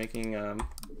opponent's actually making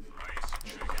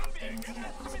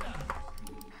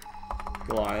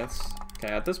Goliaths.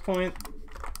 Okay, at this point,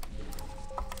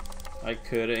 I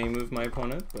could A-move my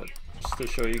opponent, but just to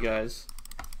show you guys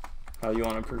how you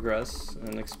want to progress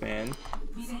and expand.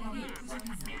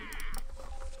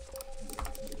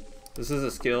 This is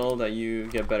a skill that you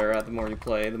get better at the more you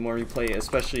play. The more you play,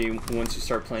 especially once you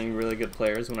start playing really good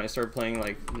players. When I start playing,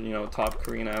 like, you know, top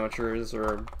Korean amateurs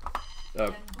or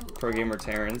pro gamer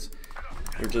Terrans,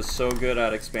 they're just so good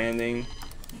at expanding,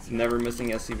 never missing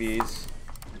SCVs.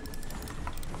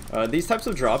 These types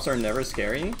of drops are never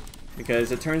scary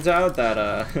because it turns out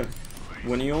that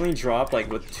when you only drop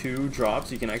like with 2 drops,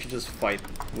 you can actually just fight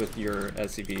with your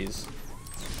SCVs.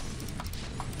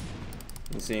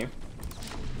 You see?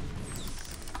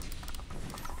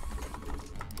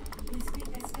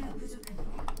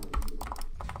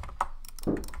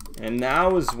 And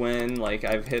now is when, like,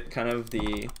 I've hit kind of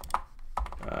the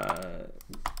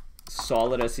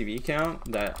solid SCV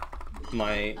count that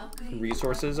my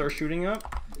resources are shooting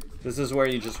up. This is where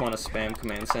you just want to spam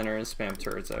command center and spam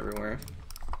turrets everywhere.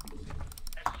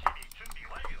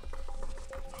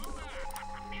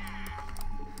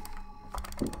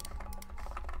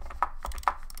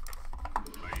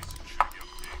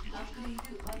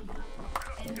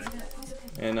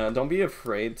 And don't be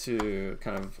afraid to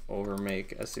kind of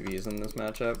overmake SCVs in this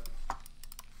matchup.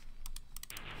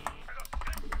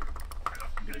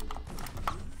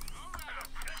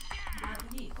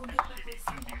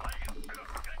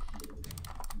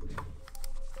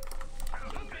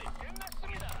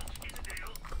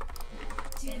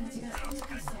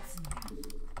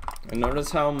 And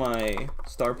notice how my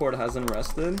starport hasn't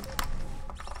rested.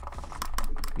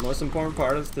 Most important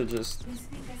part is to just...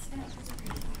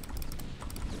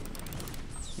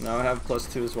 Now I have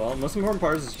 +2 as well. Most important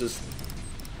part is just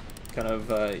kind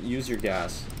of use your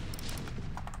gas.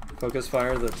 Focus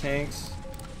fire the tanks.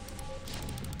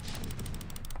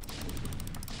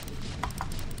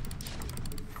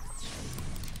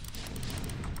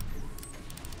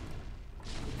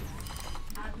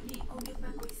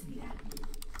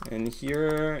 And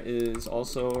here is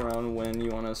also around when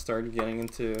you want to start getting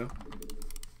into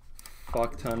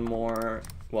fuck ton more,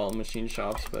 well, machine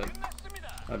shops, but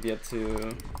I've yet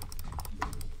to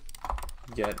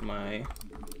get my,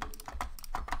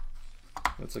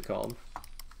 what's it called?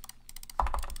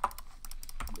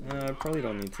 I probably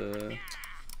don't need to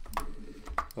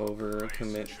over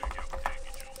commit.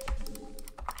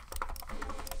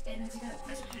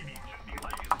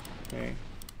 Okay,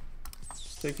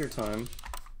 just take your time.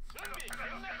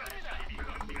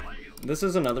 This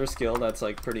is another skill that's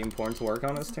like pretty important to work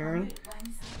on this turn.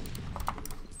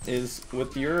 Is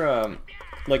with your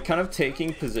like kind of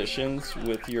taking positions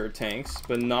with your tanks,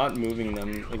 but not moving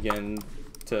them again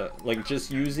to like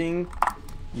just using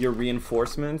your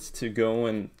reinforcements to go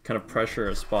and kind of pressure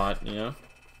a spot, you know?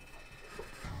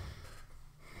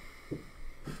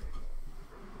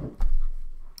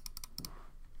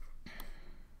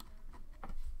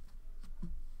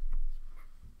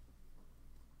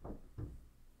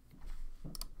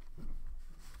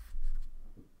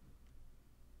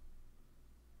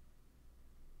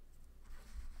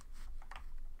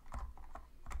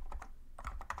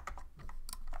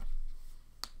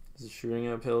 Is the shooting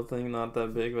uphill thing not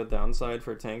that big of a downside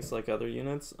for tanks like other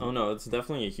units? Oh no, it's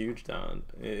definitely a huge down.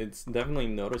 It's definitely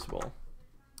noticeable.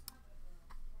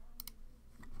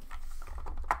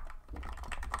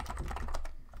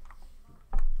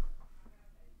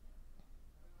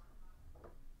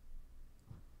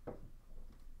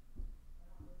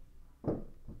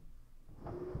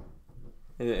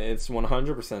 It's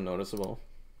 100% noticeable.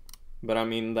 But I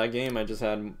mean, that game I just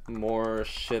had more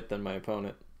shit than my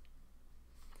opponent.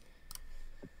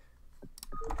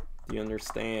 Do you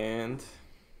understand?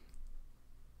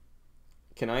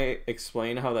 Can I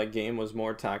explain how that game was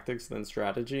more tactics than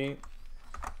strategy?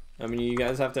 I mean, you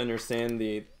guys have to understand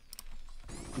the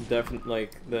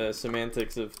the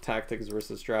semantics of tactics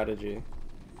versus strategy.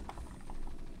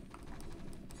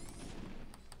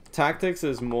 Tactics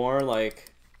is more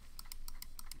like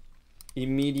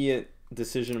immediate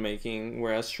decision making,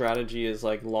 whereas strategy is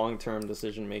like long-term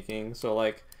decision making. So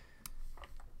like,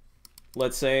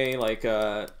 let's say like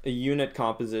a unit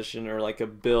composition or like a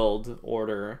build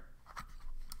order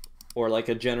or like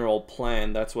a general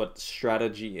plan, that's what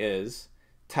strategy is.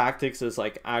 Tactics is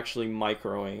like actually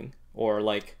microing or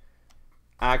like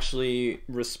actually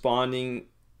responding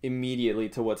immediately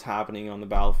to what's happening on the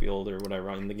battlefield or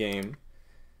whatever in the game.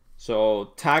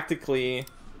 So tactically,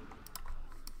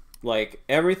 like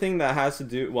everything that has to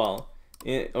do, well,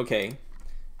 it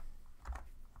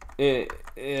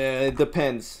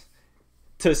depends.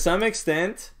 To some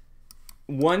extent,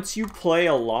 once you play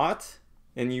a lot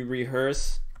and you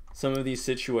rehearse some of these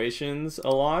situations a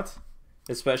lot,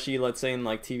 especially let's say in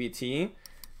like TVT,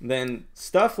 then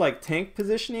stuff like tank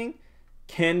positioning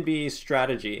can be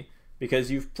strategy because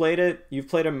you've played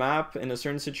a map in a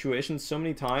certain situation so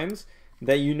many times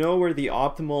that you know where the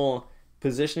optimal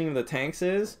positioning of the tanks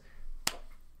is,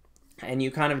 and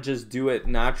you kind of just do it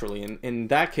naturally. And in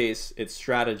that case, it's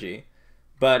strategy.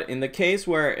 But in the case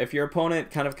where if your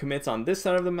opponent kind of commits on this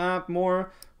side of the map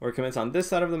more or commits on this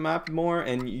side of the map more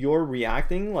and you're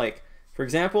reacting, like for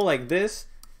example, like this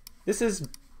is,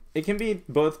 it can be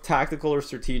both tactical or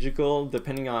strategical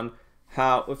depending on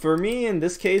how. For me in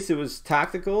this case it was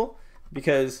tactical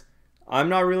because I'm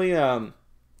not really I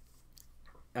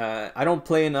don't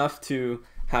play enough to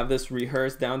have this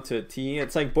rehearsed down to a T.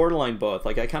 It's like borderline both.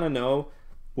 Like I kind of know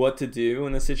what to do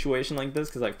in a situation like this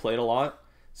because I've played a lot.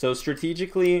 So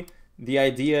strategically, the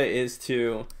idea is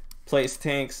to place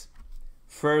tanks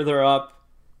further up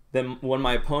than when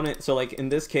my opponent, so like in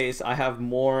this case, I have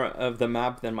more of the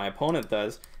map than my opponent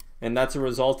does, and that's a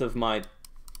result of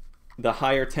the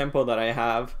higher tempo that I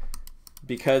have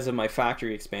because of my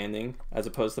factory expanding as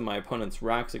opposed to my opponent's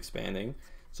racks expanding.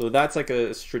 So that's like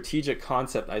a strategic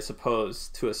concept, I suppose,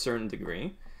 to a certain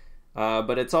degree.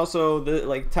 But it's also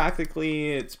like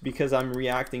tactically, it's because I'm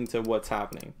reacting to what's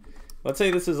happening. Let's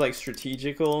say this is like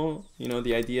strategical, you know,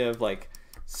 the idea of like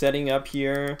setting up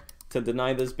here to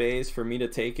deny this base for me to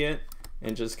take it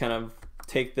and just kind of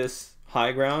take this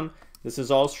high ground. This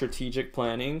is all strategic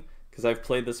planning because I've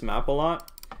played this map a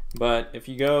lot. But if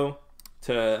you go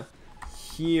to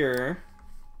here,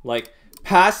 like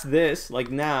past this, like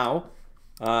now,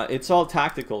 it's all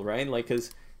tactical, right? Like,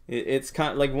 because it's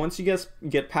kind of like once you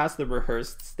get past the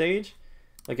rehearsed stage,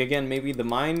 like again, maybe the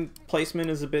mine placement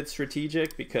is a bit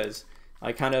strategic because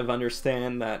I kind of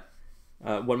understand that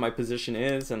what my position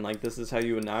is, and like this is how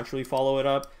you would naturally follow it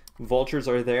up. Vultures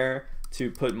are there to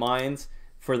put mines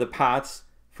for the paths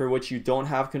for which you don't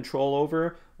have control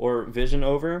over or vision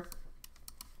over,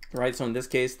 right? So in this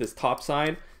case, this top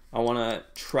side, I want to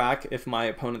track if my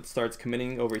opponent starts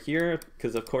committing over here,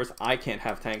 because of course I can't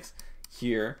have tanks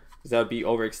here because that would be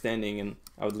overextending and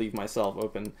I would leave myself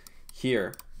open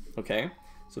here. Okay,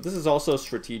 so this is also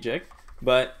strategic.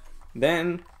 But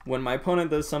then when my opponent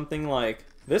does something like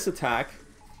this attack,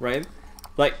 right?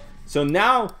 Like, so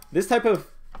now this type of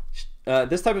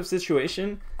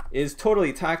situation is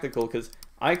totally tactical because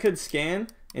I could scan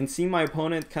and see my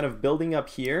opponent kind of building up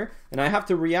here, and I have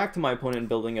to react to my opponent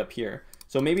building up here.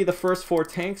 So maybe the first 4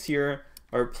 tanks here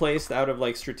are placed out of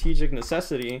like strategic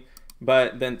necessity,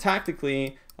 but then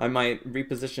tactically I might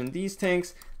reposition these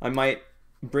tanks. I might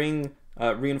bring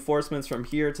reinforcements from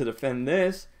here to defend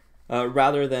this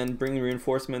rather than bring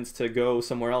reinforcements to go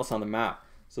somewhere else on the map.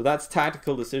 So that's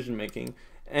tactical decision making.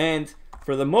 And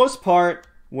for the most part,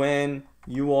 when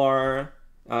you are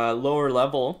lower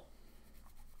level,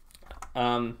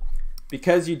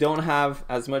 because you don't have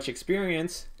as much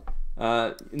experience,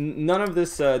 none of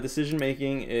this decision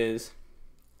making is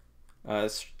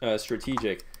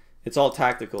strategic. It's all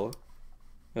tactical.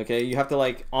 Okay, you have to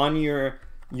like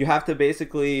you have to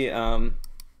basically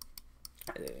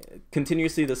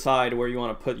continuously decide where you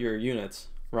want to put your units,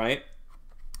 right?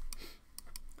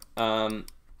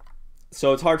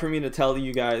 So it's hard for me to tell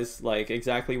you guys like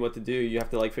exactly what to do. You have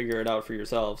to like figure it out for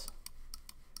yourselves.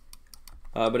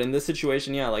 But in this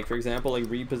situation, yeah, like for example, like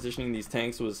repositioning these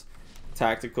tanks was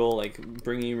tactical, like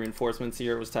bringing reinforcements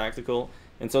here was tactical.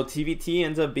 And so TVT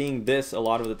ends up being this a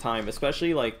lot of the time,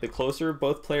 especially like the closer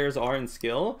both players are in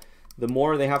skill, the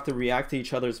more they have to react to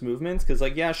each other's movements. Because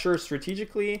like, yeah, sure,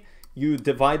 strategically you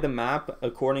divide the map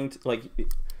according to like,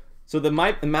 so the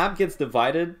map gets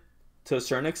divided to a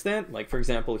certain extent. Like for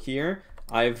example here,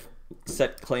 I've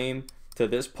set claim to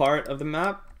this part of the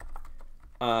map,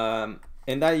 and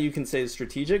that you can say is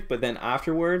strategic. But then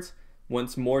afterwards,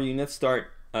 once more units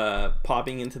start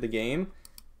popping into the game,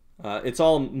 it's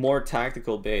all more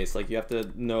tactical based. Like you have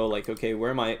to know like, okay,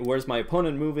 where's my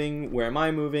opponent moving? Where am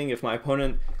I moving? If my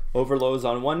opponent overloads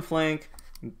on one flank,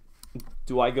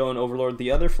 do I go and overload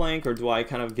the other flank, or do I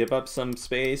kind of give up some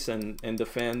space and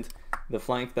defend the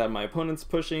flank that my opponent's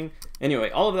pushing? Anyway,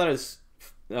 all of that is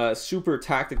super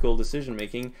tactical decision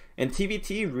making, and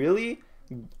TVT really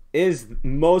is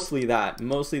mostly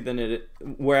than it.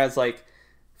 Whereas like,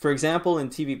 for example, in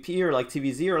TVP or like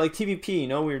TVZ or like TVP, you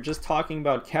know, we were just talking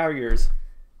about carriers.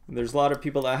 There's a lot of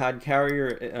people that had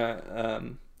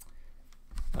carrier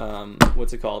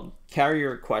what's it called?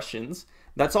 Carrier questions.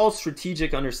 That's all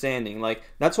strategic understanding. Like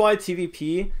that's why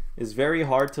TVP is very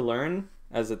hard to learn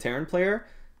as a Terran player,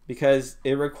 because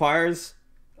it requires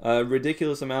a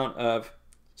ridiculous amount of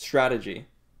strategy.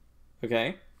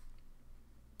 Okay?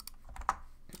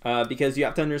 Because you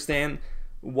have to understand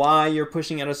why you're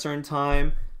pushing at a certain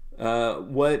time,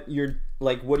 what you're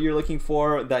looking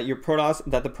for that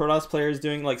the Protoss player is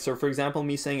doing. Like, so for example,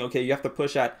 me saying, okay, you have to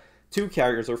push at 2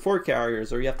 carriers or 4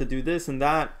 carriers, or you have to do this and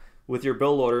that with your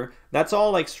build order. That's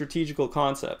all like strategical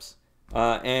concepts,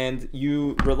 and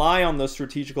you rely on those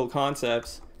strategical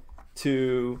concepts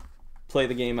to play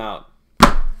the game out.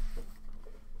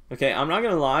 Okay, I'm not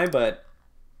gonna lie, but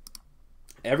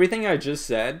everything I just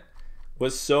said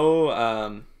was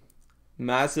so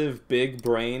massive, big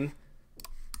brain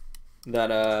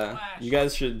that you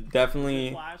guys should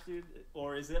definitely. Flash, dude,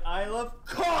 or is it I love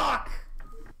cock?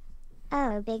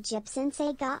 Oh, Big Jip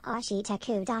Sensei ga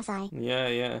ashitaku dasai.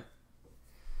 Yeah.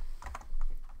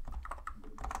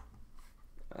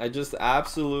 I just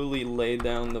absolutely laid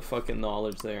down the fucking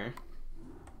knowledge there.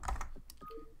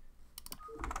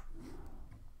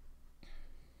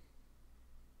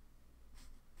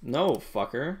 No,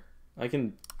 fucker. I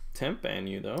can temp ban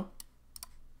you though.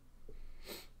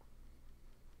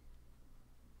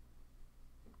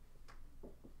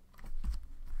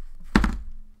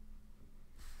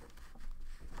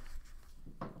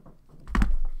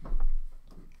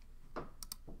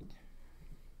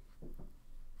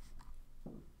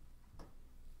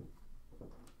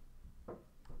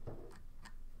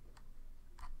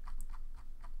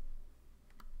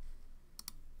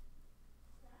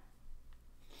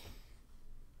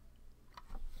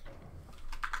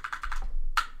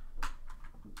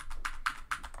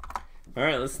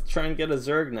 Alright, let's try and get a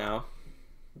Zerg now.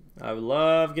 I would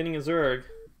love getting a Zerg.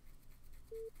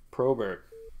 Probert.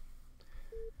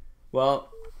 Well,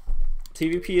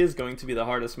 TVP is going to be the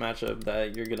hardest matchup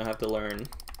that you're gonna have to learn.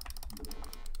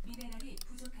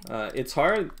 It's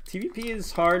hard. TVP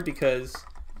is hard because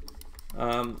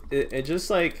it just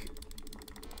like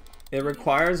it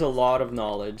requires a lot of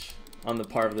knowledge on the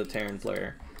part of the Terran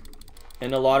player,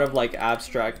 and a lot of like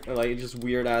abstract, like just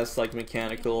weird ass like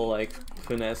mechanical like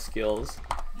finesse skills.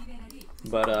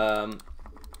 But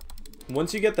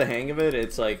once you get the hang of it,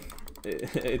 it's like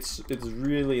it's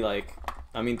really like,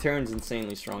 I mean, Terran's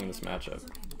insanely strong in this matchup.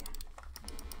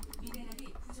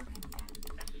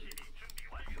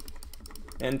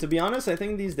 And to be honest, I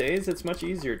think these days it's much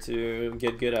easier to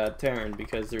get good at Terran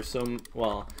because there's so,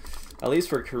 well, at least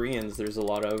for Koreans, there's a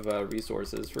lot of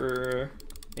resources. For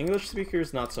English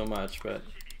speakers, not so much, but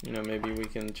you know, maybe we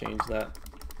can change that.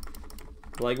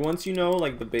 Like once you know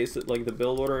like the basic, like the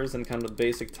build orders and kind of the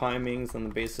basic timings and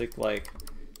the basic like,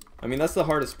 I mean that's the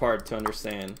hardest part to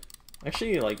understand.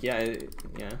 Actually, like yeah. If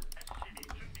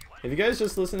you guys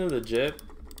just listen to the JIP,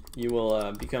 you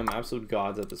will become absolute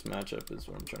gods at this matchup. Is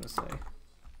what I'm trying to say.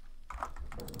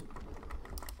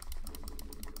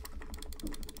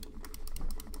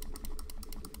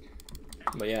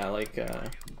 But yeah, like it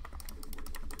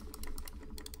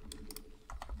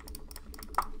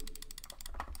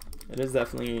is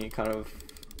definitely kind of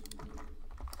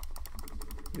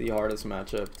the hardest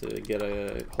matchup to get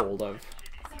a hold of.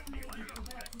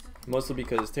 Mostly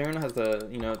because Terran has the,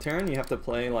 you know, Terran you have to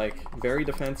play like very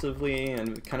defensively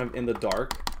and kind of in the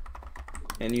dark.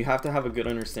 And you have to have a good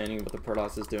understanding of what the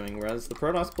Protoss is doing. Whereas the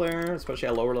Protoss player, especially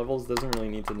at lower levels, doesn't really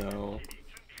need to know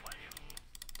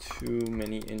too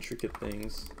many intricate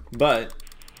things. But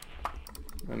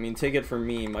I mean, take it from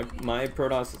me, my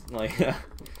Protoss, like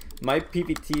my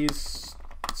PPT is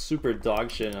super dog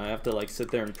shit, and I have to like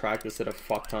sit there and practice it a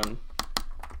fuck ton.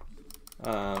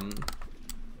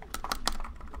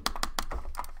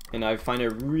 And I find it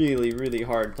really, really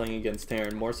hard playing against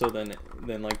Terran, more so than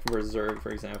like for Zerg, for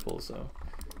example. So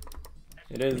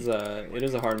it is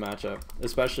a hard matchup,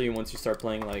 especially once you start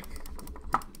playing like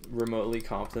remotely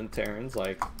competent Terrans,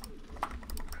 like,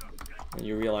 and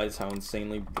you realize how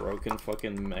insanely broken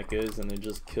fucking mech is, and it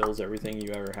just kills everything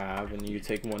you ever have, and you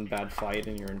take one bad fight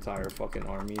and your entire fucking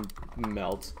army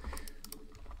melts,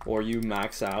 or you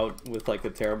max out with like a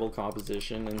terrible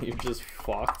composition and you're just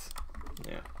fucked.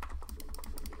 Yeah.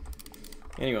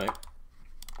 Anyway,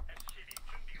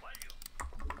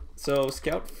 so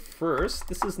scout first.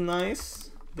 This is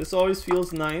nice. This always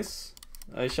feels nice.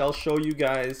 I shall show you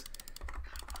guys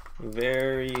a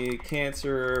very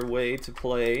cancer way to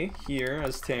play here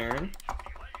as Terran.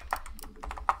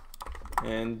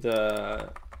 And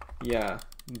yeah,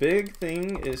 big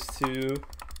thing is to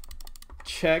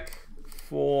check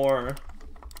for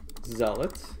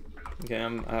Zealot. Okay,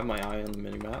 I have my eye on the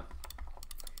minimap.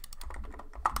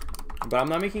 But I'm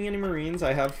not making any Marines.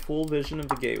 I have full vision of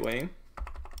the gateway.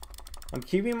 I'm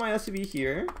keeping my SCV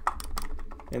here.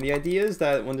 And the idea is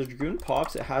that when the Dragoon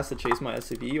pops, it has to chase my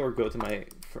SCV or go to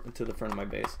the front of my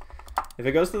base. If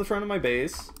it goes to the front of my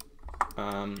base,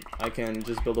 I can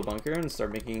just build a bunker and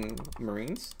start making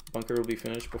Marines. Bunker will be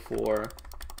finished before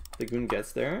the Goon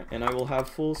gets there. And I will have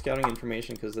full scouting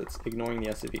information because it's ignoring the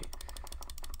SCV.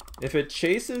 If it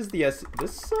chases the SCV...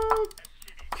 This...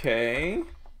 okay...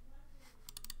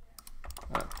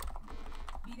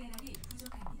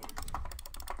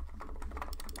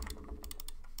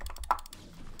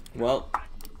 well,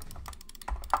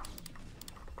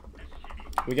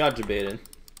 we got debated.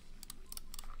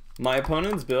 My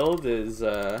opponent's build is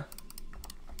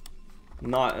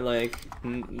not like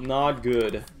not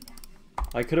good.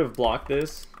 I could have blocked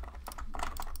this,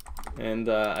 and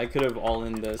I could have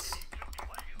all-in this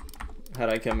had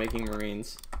I kept making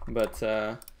Marines, but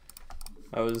I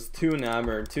was too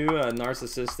enamored, too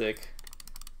narcissistic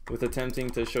with attempting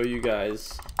to show you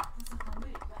guys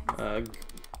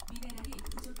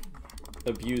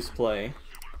abuse play,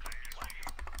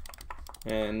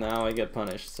 and now I get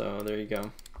punished, so there you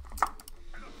go.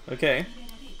 Okay,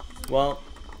 well,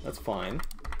 that's fine.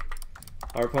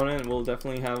 Our opponent will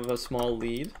definitely have a small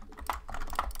lead,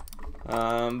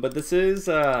 but this is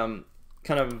kind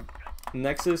of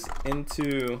Nexus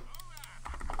into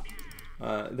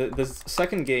the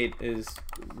second gate is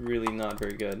really not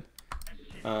very good.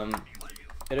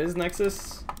 It is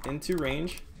Nexus into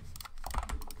range,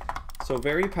 so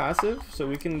very passive, so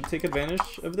we can take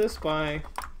advantage of this by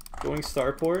going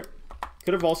starport.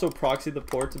 Could have also proxied the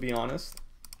port, to be honest,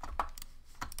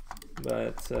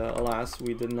 but alas,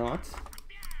 we did not.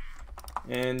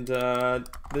 And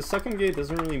the second gate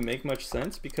doesn't really make much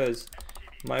sense because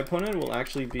my opponent will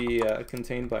actually be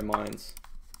contained by mines.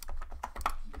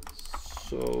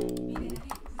 So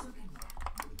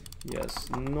yes,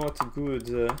 not good.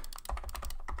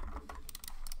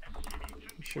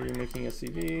 Make sure you're making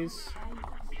SCVs.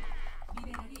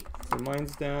 The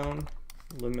mines down.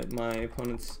 Limit my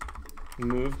opponent's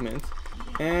movement.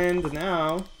 And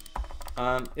now,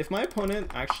 if my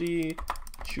opponent actually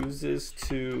chooses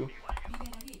to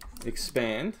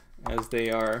expand, as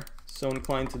they are so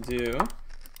inclined to do,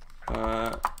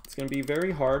 it's going to be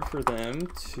very hard for them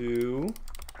to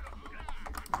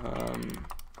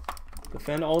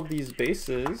defend all of these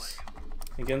bases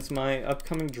against my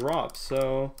upcoming drop.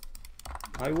 So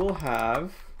I will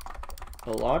have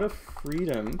a lot of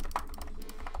freedom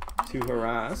to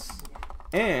harass,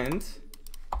 and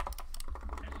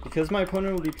because my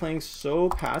opponent will be playing so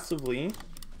passively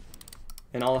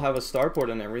and I'll have a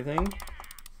starport and everything,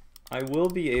 I will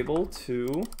be able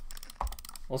to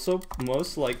also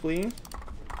most likely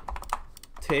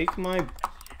take my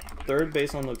third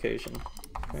base on location.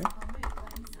 Okay.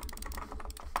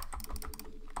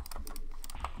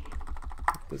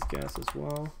 This gas as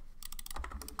well.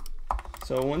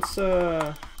 So once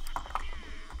just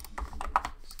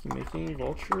keep making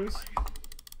vultures.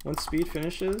 Once speed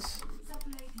finishes,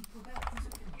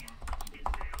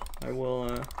 I will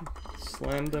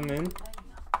slam them in.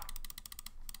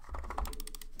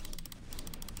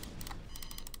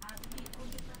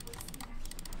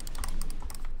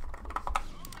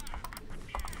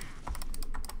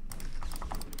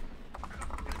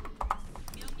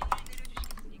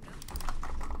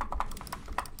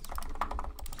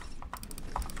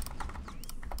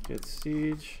 Get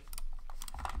siege.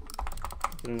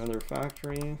 Get another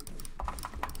factory.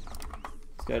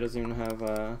 This guy doesn't even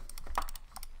have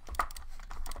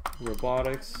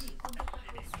robotics.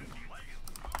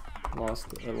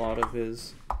 Lost a lot of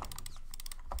his.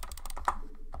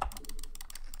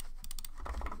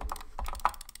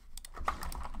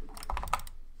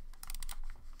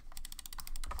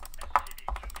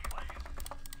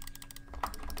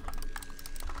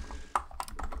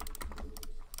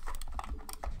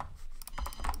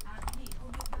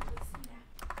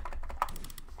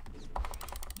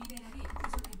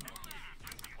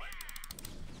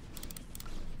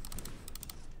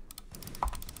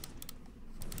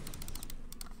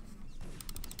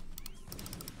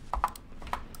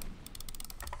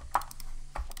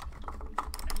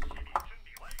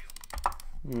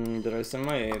 Did I send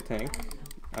my tank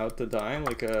out to die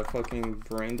like a fucking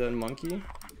brain dead monkey?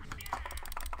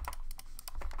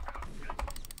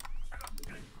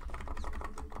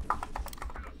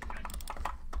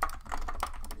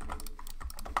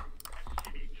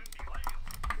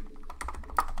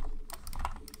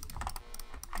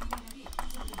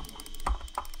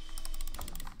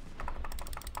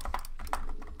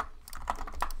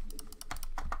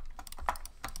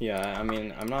 Yeah, I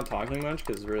mean, I'm not talking much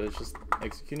because really it's just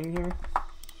executing here.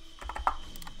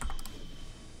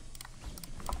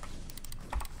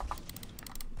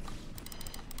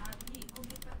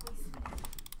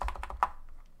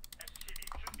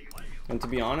 And to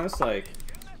be honest, like,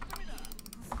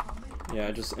 yeah,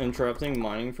 just interrupting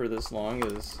mining for this long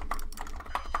is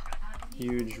a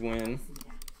huge win.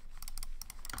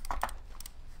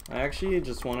 I actually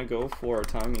just want to go for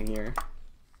timing here.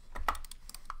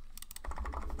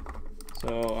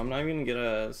 So I'm not even gonna get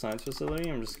a science facility,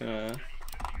 I'm just gonna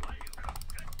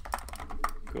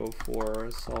go for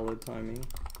solid timing.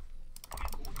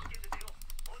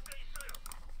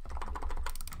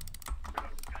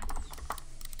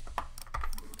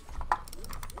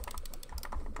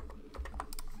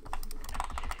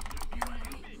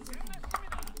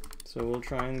 So we'll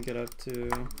try and get up to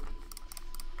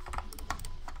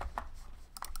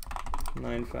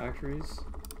 9 factories.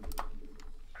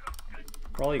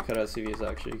 Probably cut out CVs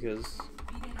actually, because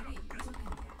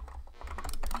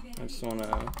I just want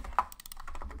to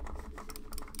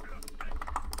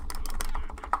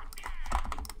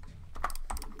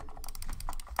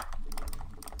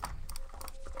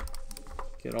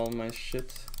get all my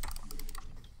shit.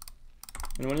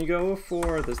 And when you go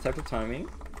for this type of timing,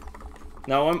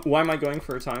 now why am I going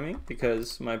for timing?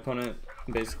 Because my opponent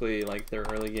basically, like, their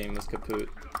early game was kaput,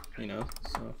 you know,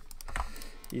 so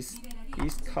he's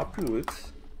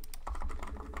kaput.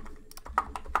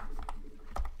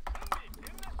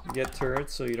 Get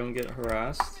turrets so you don't get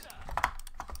harassed.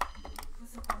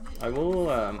 I will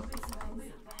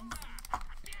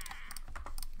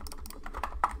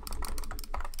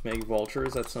make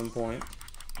vultures at some point,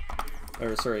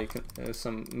 or sorry,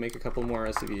 make a couple more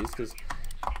SCVs, because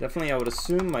definitely I would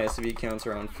assume my SCV count's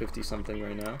around 50 something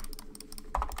right now.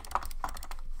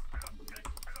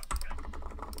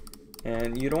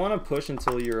 And you don't want to push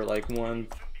until you're like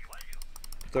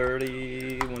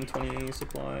 130, 120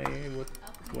 supply with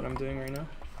what I'm doing right now.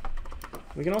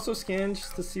 We can also scan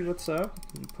just to see what's up.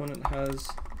 The opponent has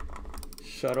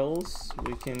shuttles.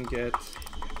 We can get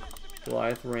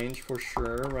Goliath range for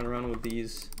sure. Run around with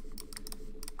these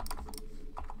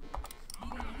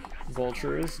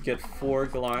vultures. Get 4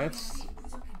 Goliaths.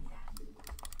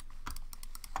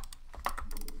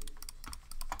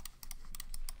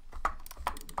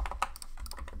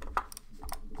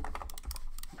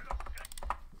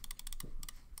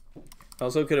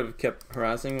 Also could have kept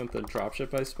harassing with the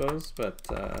dropship, I suppose, but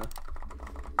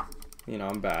you know,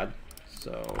 I'm bad.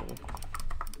 So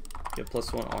get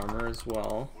 +1 armor as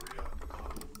well.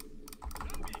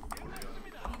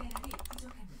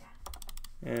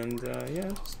 And yeah,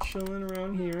 just chilling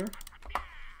around here.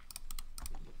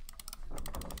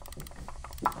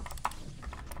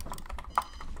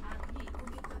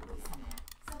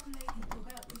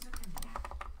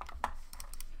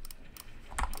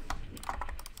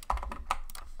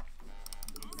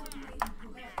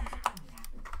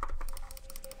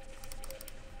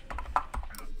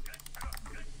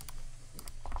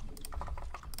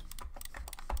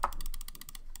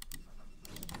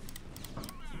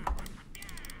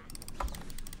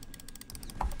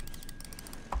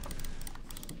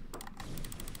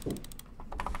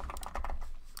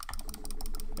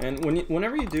 And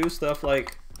whenever you do stuff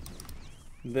like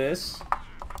this,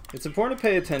 it's important to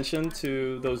pay attention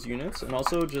to those units, and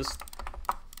also just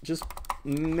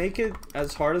make it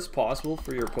as hard as possible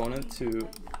for your opponent to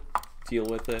deal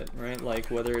with it, right? Like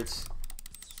whether it's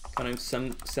kind of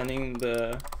sending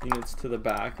the units to the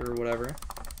back or whatever.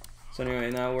 So anyway,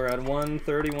 now we're at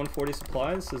 130, 140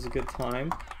 supply. This is a good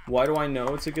time. Why do I know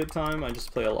it's a good time? I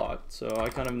just play a lot, so I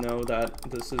kind of know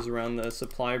that this is around the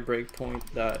supply breakpoint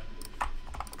that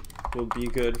will be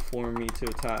good for me to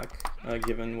attack,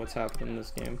 given what's happened in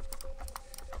this game.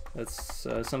 That's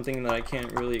something that I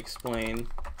can't really explain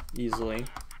easily.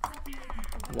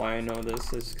 Why I know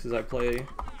this is because I've played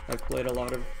a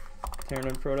lot of Terran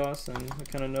and Protoss, and I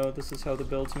kind of know this is how the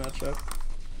builds match up.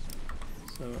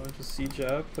 So I'll just siege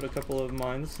up, put a couple of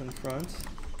mines in front.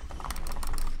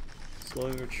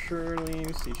 Slowly but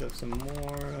surely, siege up some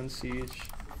more, unsiege.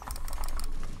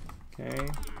 Okay.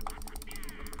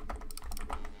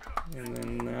 And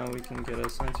then now we can get a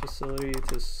science facility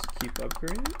to keep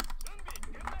upgrading.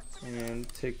 And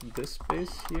take this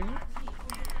base here.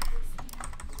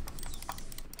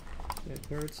 Get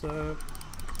turrets up.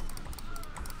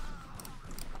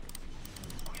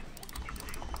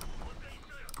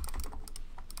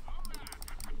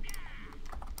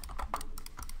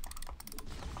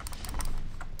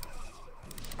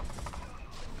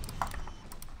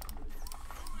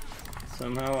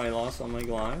 Somehow I lost all my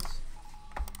Goliaths.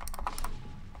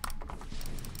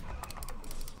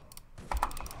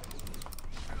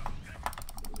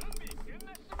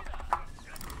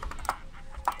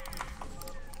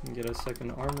 Get a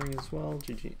second armory as well.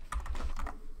 GG.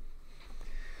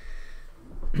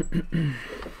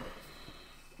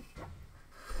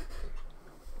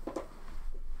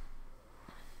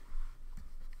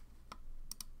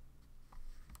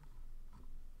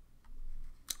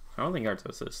 I don't think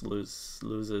Artosis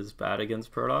loses bad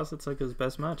against Protoss. It's like his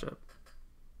best matchup.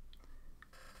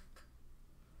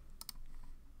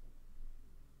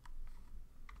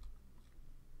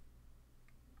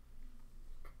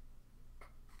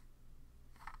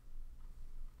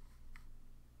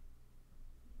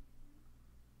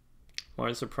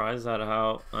 I'm surprised at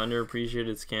how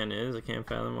underappreciated Scan is. I can't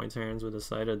fathom why Terrans would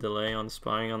decide a delay on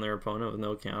spying on their opponent with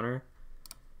no counter.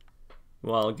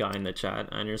 Well, a guy in the chat.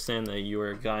 I understand that you are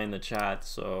a guy in the chat,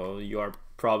 so you are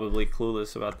probably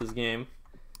clueless about this game.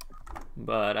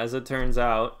 But as it turns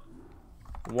out,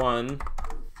 one,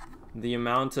 the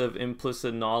amount of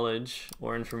implicit knowledge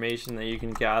or information that you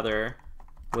can gather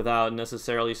without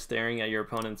necessarily staring at your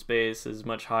opponent's base is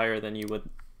much higher than you would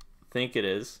think it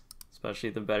is,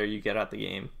 especially the better you get at the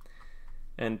game.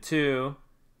 And two,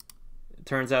 it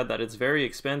turns out that it's very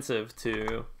expensive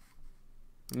to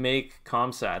make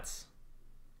comsats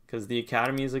because the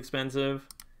academy is expensive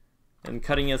and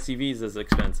cutting SCVs is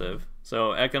expensive.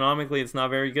 So economically it's not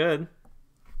very good.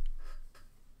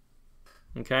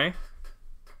 Okay?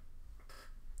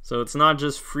 So it's not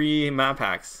just free map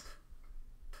hacks.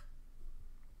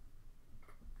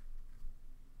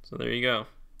 So there you go.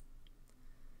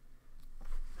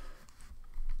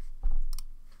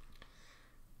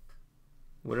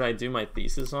 What did I do my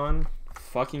thesis on?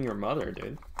 Fucking your mother,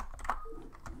 dude.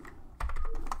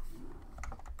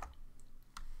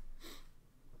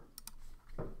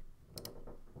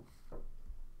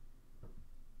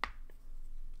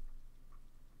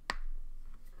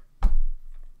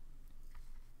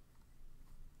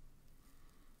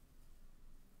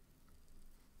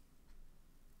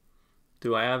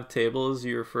 Do I have tables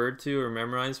you referred to or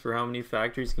memorized for how many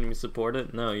factories can be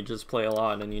supported? No, you just play a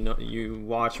lot and you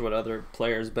watch what other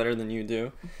players better than you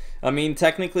do. I mean,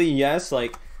 technically, yes,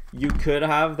 like you could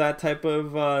have that type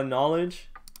of knowledge.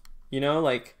 You know,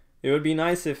 like it would be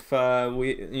nice if it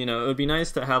would be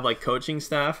nice to have like coaching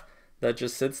staff that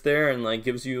just sits there and like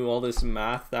gives you all this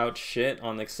mathed out shit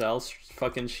on Excel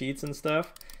fucking sheets and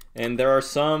stuff. And there are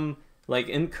some, like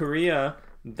in Korea,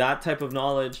 that type of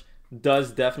knowledge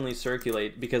does definitely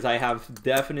circulate because I have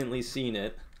definitely seen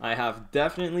it. I have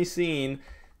definitely seen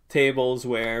tables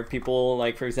where people,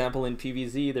 like for example in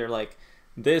PvZ, they're like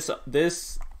this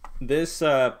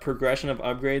progression of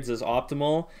upgrades is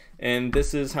optimal, and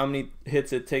this is how many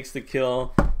hits it takes to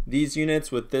kill these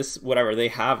units with this whatever. They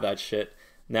have that shit.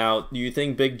 Now, do you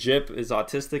think Big Jip is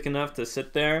autistic enough to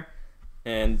sit there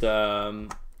and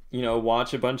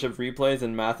watch a bunch of replays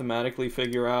and mathematically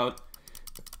figure out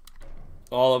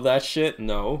all of that shit?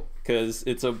 No, because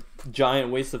it's a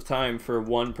giant waste of time for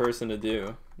one person to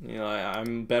do. You know,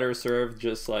 I'm better served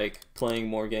just like playing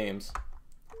more games.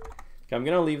 Okay, I'm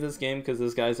gonna leave this game because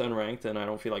this guy's unranked and I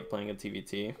don't feel like playing a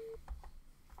TVT.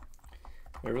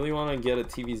 I really want to get a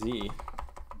TVZ.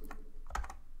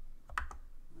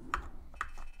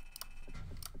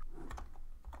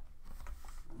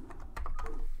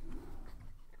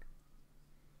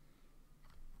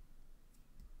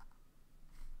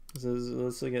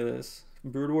 Let's look at this.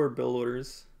 Brood War build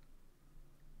orders.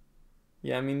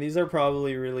 Yeah, I mean, these are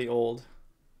probably really old.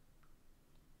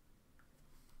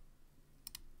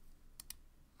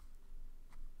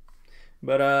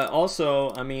 But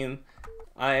also, I mean,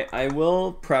 I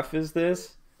will preface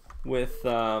this with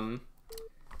I'm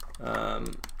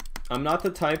not the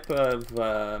type of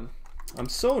I'm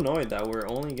so annoyed that we're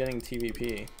only getting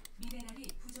TVP.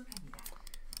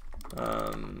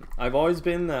 I've always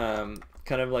been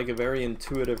kind of like a very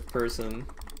intuitive person,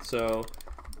 so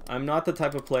I'm not the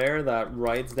type of player that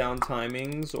writes down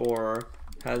timings or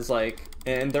has like,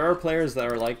 and there are players that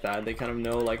are like that. They kind of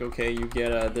know like, okay, you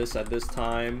get this at this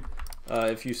time.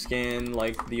 If you scan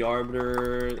like the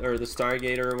Arbiter or the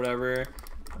Stargater or whatever,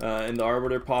 and the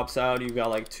Arbiter pops out, you've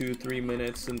got like 2-3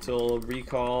 minutes until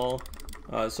recall.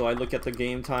 So I look at the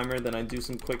game timer, then I do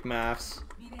some quick maths,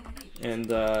 and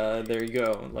there you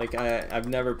go. Like I've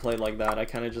never played like that. I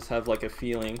kind of just have like a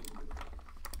feeling,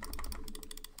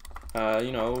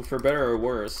 you know, for better or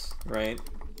worse, right?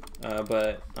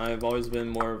 But I've always been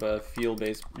more of a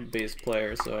feel-based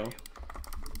player, so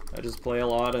I just play a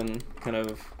lot and kind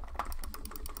of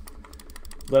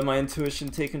let my intuition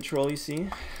take control, you see?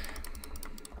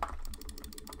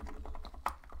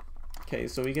 Okay,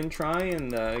 so we can try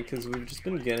and, because we've just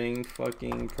been getting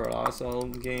fucking Protoss all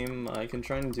game, I can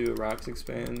try and do a Rocks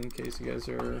expand in case you guys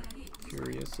are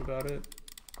curious about it.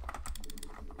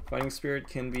 Fighting Spirit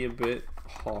can be a bit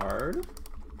hard.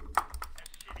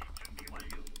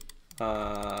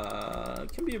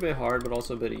 It can be a bit hard, but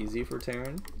also a bit easy for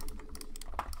Terran.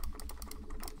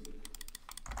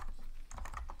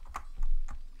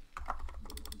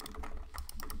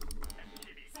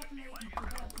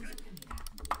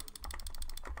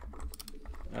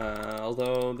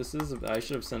 Although this is, I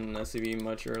should have sent an SCV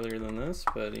much earlier than this,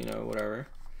 but you know, whatever.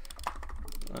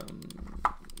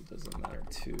 Doesn't matter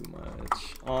too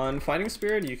much. On Fighting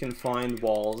Spirit, you can find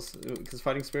walls, because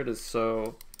Fighting Spirit is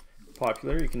so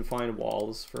popular, you can find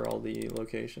walls for all the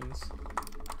locations.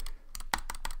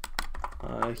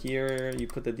 Here, you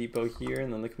put the depot here,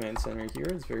 and then the command center here.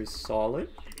 It's very solid.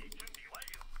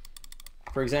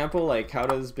 For example, like, how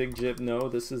does Big Jip know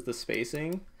this is the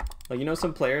spacing? Like, you know,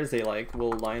 some players, they like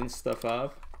will line stuff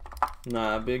up.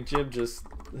 Nah, Big Jip just,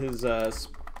 his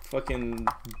fucking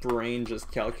brain just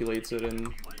calculates it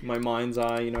in my mind's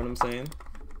eye, you know what I'm saying?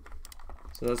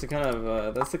 So that's the kind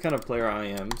of player I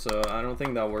am. So I don't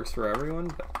think that works for everyone,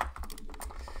 but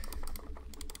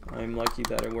I'm lucky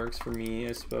that it works for me,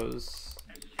 I suppose.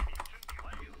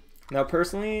 Now,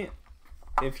 personally,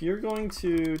 if you're going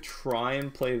to try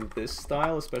and play this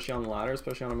style, especially on ladder,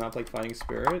 especially on a map like Fighting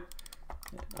Spirit,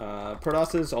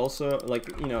 Protoss is also,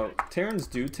 like, you know, Terrans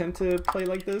do tend to play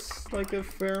like this, like, a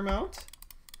fair amount.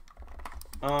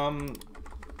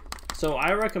 So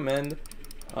I recommend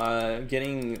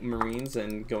getting Marines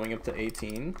and going up to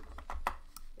 18,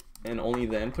 and only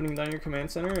then putting down your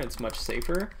command center. It's much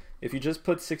safer. If you just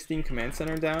put 16 command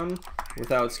center down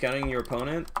without scouting your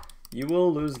opponent, you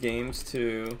will lose games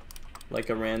to like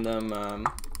a random,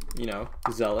 you know,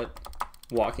 zealot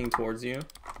walking towards you.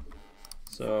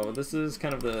 So this is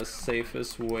kind of the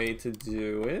safest way to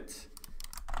do it,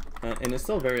 and it's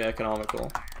still very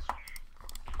economical.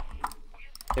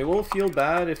 It will feel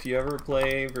bad if you ever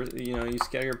play, you know, you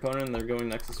scare your opponent and they're going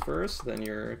Nexus first, then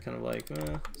you're kind of like,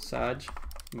 sag,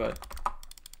 but,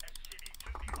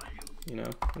 you know,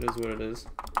 it is what it is.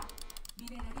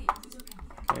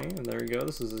 Okay, and there we go,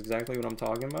 this is exactly what I'm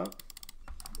talking about.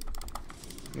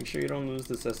 Make sure you don't lose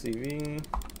this SCV.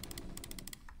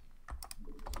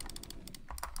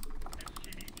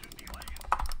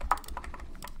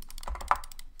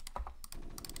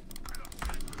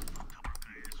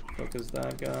 Focus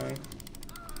that guy.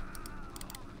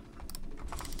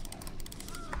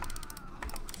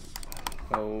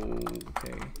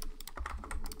 Okay.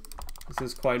 This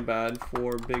is quite bad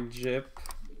for Big Jip.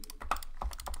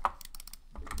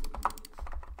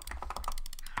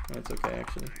 That's okay,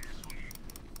 actually.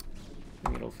 I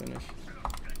think it'll finish.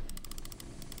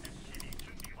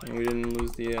 And we didn't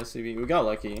lose the SCV. We got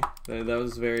lucky. That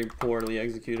was very poorly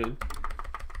executed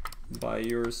by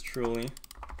yours truly.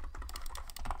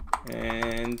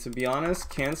 And to be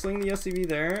honest, canceling the SCV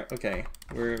there, okay,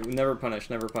 we're never punished,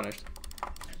 never punished.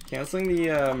 Canceling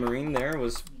the Marine there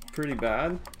was pretty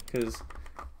bad, because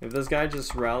if this guy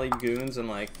just rallied goons and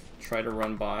like tried to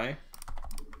run by,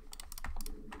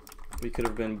 we could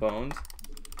have been boned.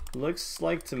 Looks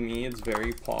like to me it's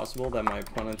very possible that my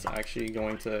opponent's actually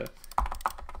going to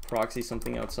proxy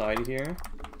something outside here.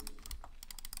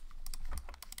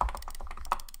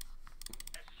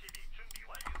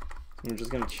 I'm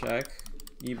just gonna check.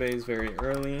 eBay is very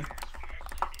early.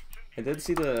 I did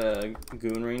see the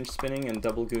goon range spinning and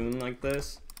double goon like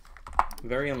this.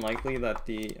 Very unlikely that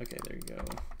the... Okay, there you go.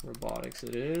 Robotics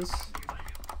it is.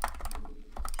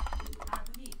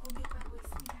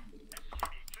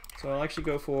 So I'll actually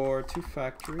go for 2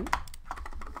 factory.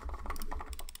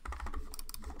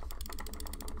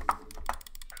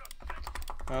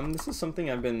 This is something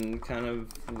I've been kind of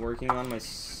working on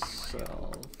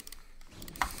myself.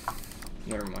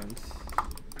 Never mind.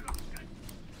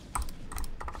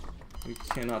 We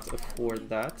cannot afford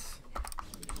that.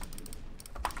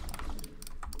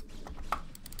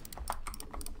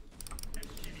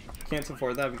 Can't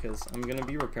afford that because I'm gonna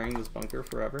be repairing this bunker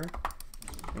forever,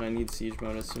 and I need siege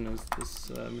mode as soon as this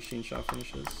machine shop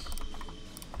finishes.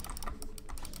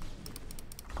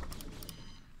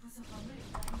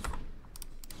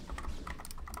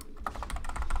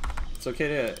 It's okay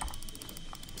to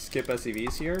skip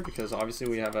SCVs here because obviously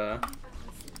we have an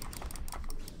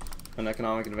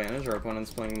economic advantage. Our opponent's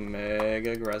playing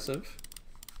mega aggressive.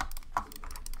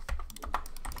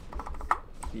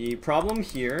 The problem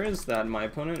here is that my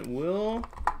opponent will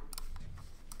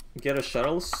get a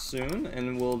shuttle soon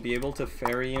and will be able to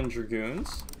ferry in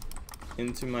Dragoons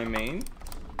into my main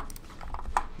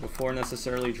before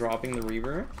necessarily dropping the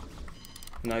Reaver.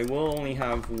 And I will only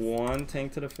have 1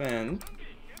 tank to defend.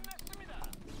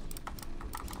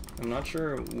 I'm not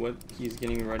sure what he's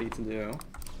getting ready to do.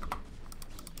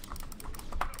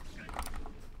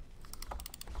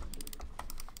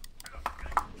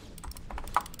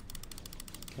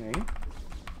 Okay.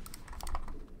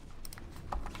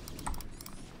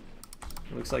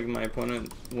 Looks like my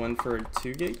opponent went for a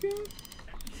 2-gate goon?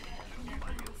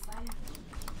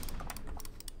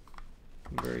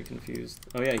 I'm very confused.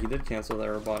 Oh yeah, he did cancel that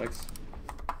robotics.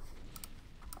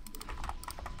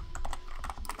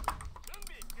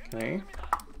 Okay.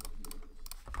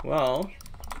 Well,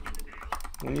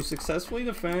 when you successfully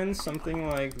defend something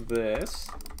like this,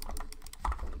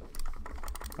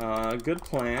 a good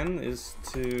plan is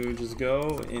to just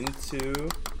go into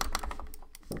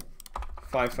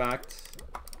 5 fact.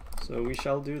 So we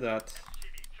shall do that.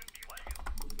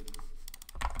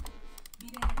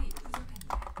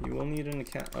 You will need an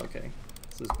account. Okay,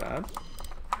 this is bad.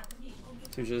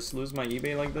 To just lose my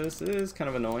eBay like this is kind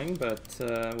of annoying, but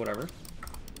whatever.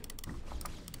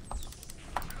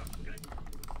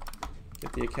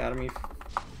 Get the academy.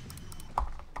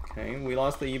 Okay, we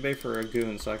lost the eBay for a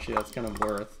goon, so actually that's kind of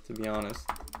worth, to be honest.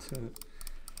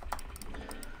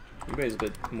 eBay is a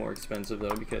bit more expensive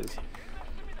though because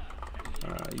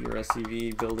your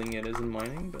SCV building it isn't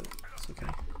mining, but it's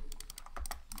okay.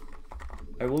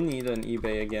 I will need an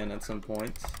eBay again at some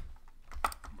point.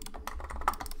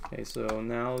 Okay, so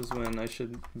now is when I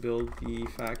should build the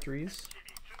factories.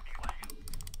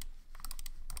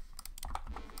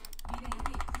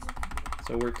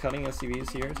 So we're cutting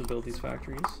SCVs here to build these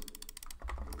factories.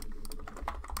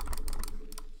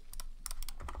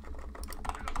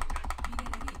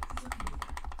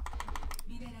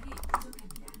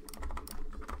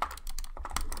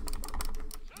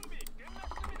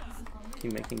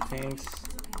 Keep making tanks.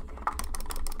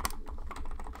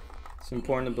 It's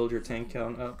important to build your tank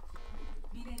count up.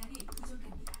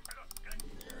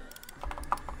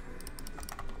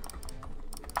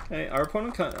 Hey, our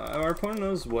opponent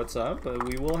knows what's up, but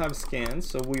we will have scans,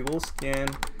 so we will scan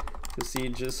to see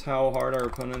just how hard our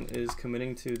opponent is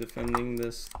committing to defending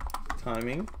this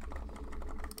timing.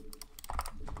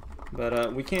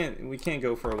 But we can't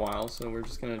go for a while, so we're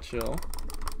just gonna chill.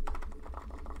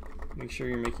 Make sure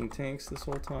you're making tanks this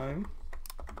whole time.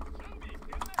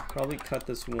 Probably cut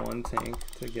this one tank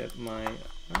to get my.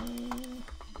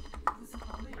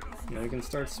 We can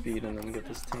start speed and then get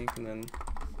this tank and then.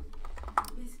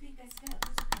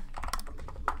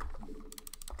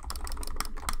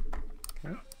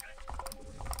 Okay.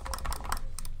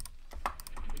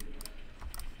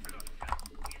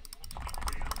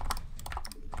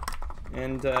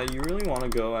 And you really want to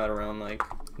go at around like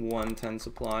 110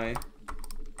 supply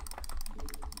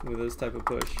with this type of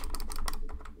push.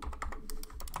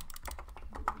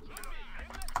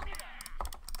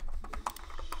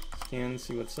 Scan,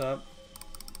 see what's up.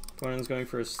 Opponent's going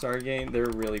for a Stargate. They're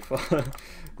really fun.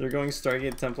 They're going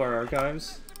Stargate Templar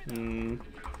Archives. I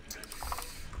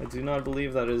do not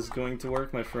believe that is going to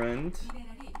work, my friend.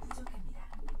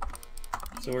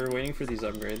 So we're waiting for these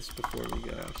upgrades before we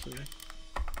go, actually.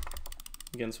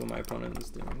 Against what my opponent is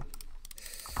doing.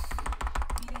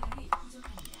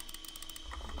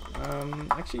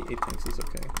 Actually 8 tanks is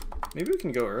okay. Maybe we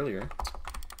can go earlier.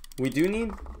 We do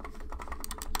need...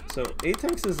 So 8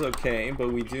 tanks is okay,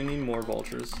 but we do need more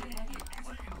vultures.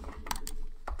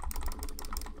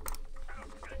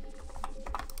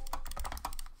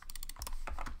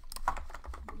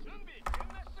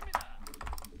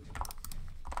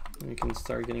 We can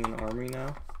start getting an army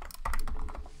now.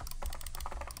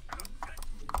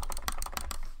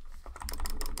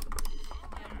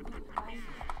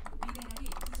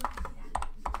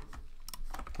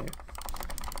 Okay.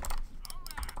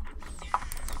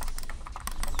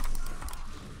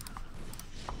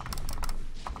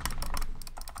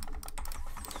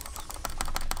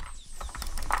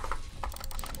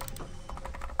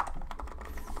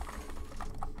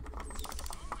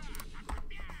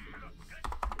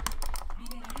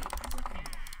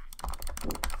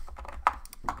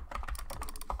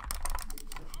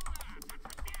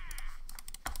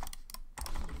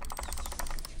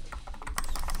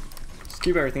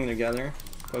 Keep everything together.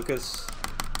 Focus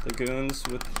the goons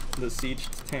with the siege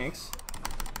tanks.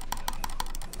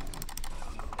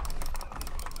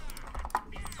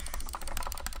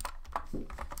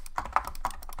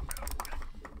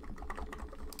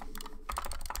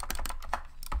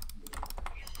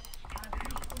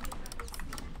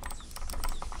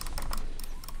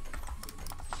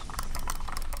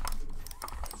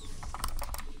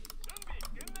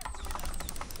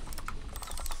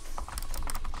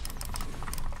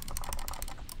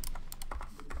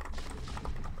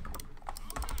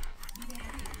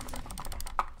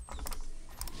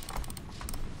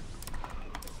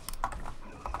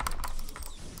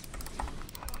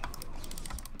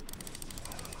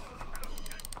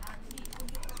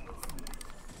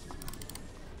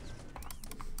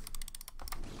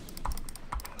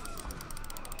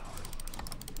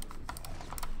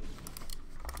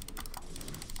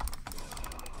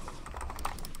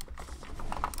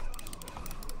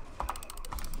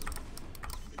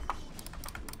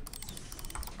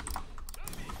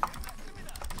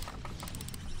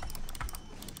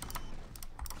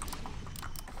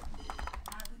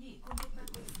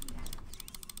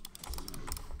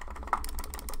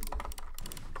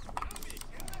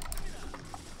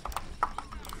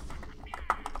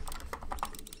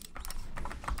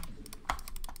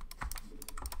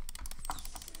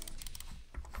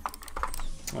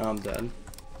 Oh, I'm dead.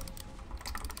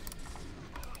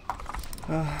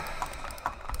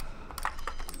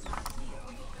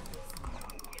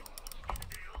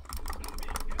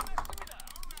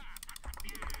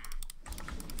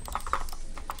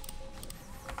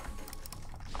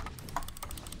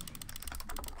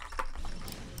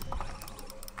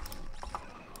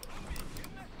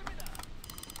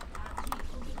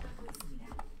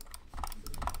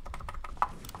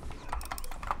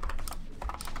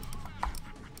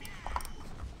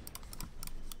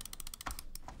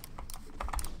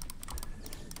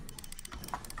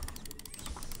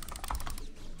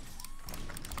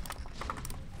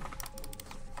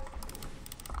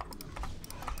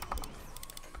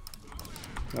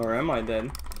 Or am I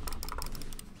dead?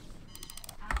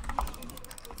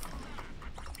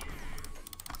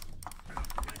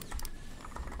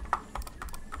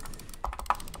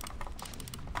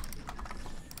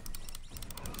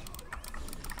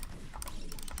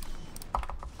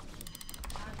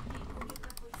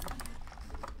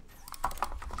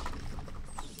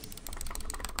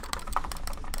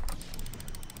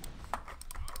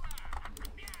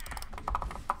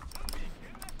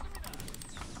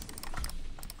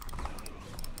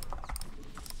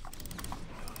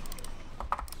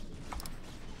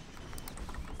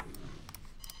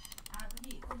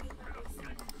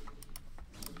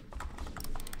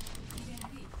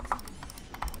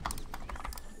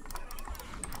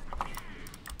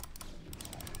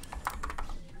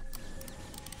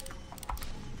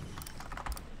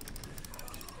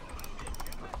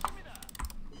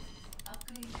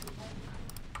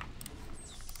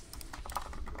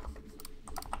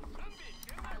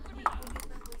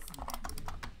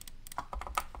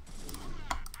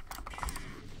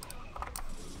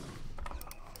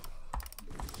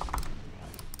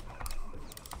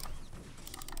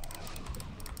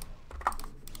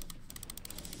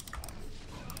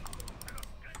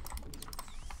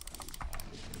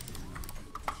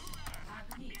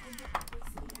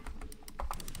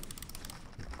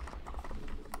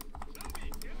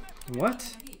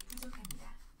 What?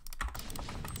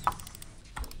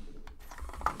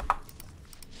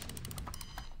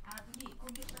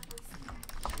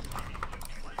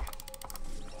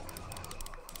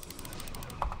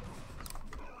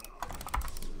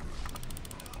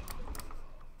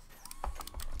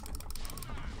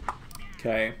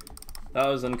 Okay, that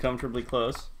was uncomfortably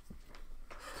close.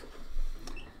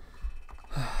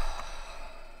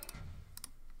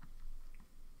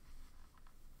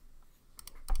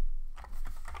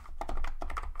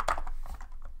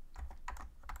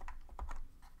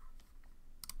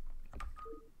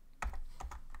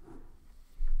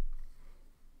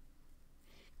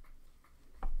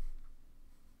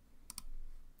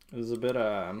 It was a bit,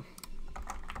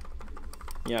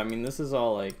 yeah, I mean, this is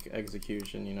all, like,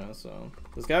 execution, you know, so...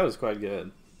 This guy was quite good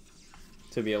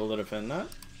to be able to defend that.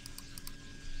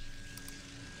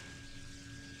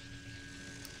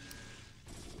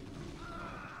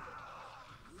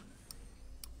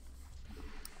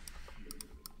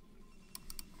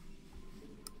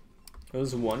 It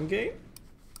was one game?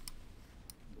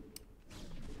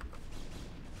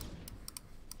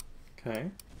 Okay.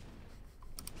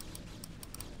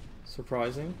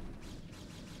 Surprising.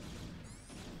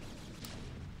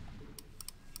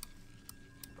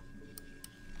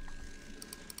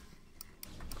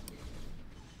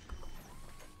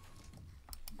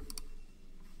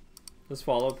 This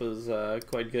follow-up is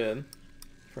quite good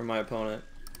for my opponent.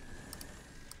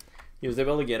 He was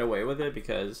able to get away with it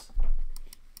because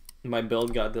my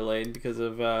build got delayed because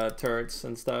of turrets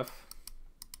and stuff.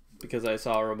 Because I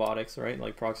saw robotics, right?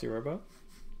 Like proxy robo.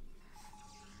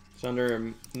 So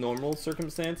under normal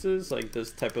circumstances, like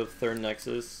this type of third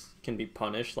nexus can be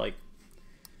punished like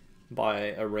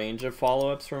by a range of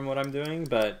follow-ups from what I'm doing,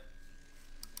 but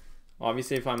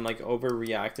obviously if I'm like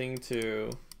overreacting to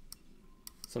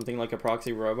something like a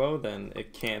proxy robo, then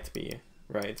it can't be,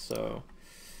 right? So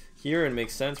here it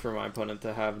makes sense for my opponent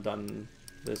to have done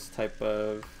this type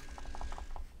of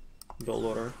build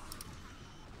order.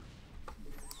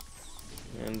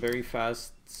 And very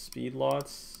fast speed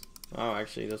lots. Oh,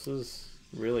 actually, this is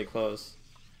really close.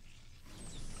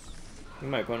 I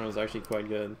think my opponent was actually quite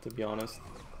good, to be honest.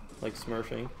 Like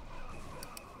smurfing.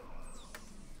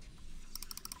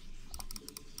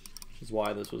 Which is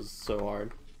why this was so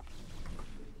hard.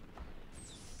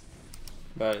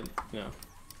 But, you know.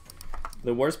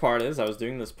 The worst part is I was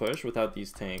doing this push without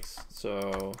these tanks.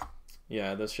 So,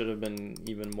 yeah, this should have been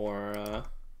even more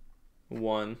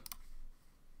won.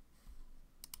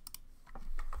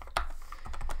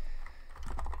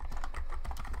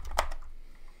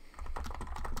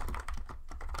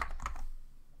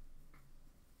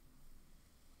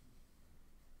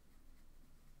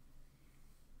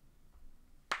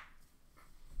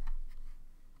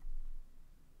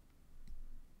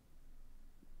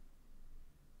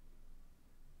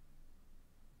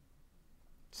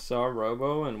 Saw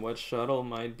robo and what shuttle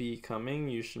might be coming.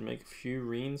 You should make a few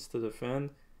marines to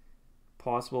defend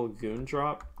possible goon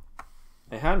drop.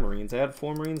 I had marines. I had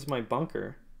 4 marines in my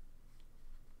bunker.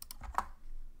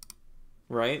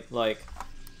 Right? Like,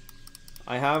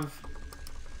 I have...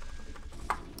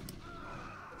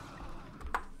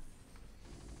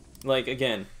 Like,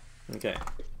 again. Okay.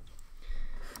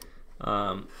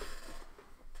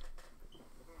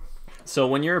 So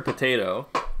when you're a potato...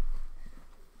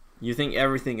 You think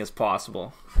everything is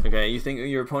possible, okay? You think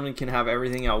your opponent can have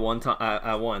everything at one time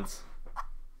at once,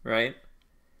 right?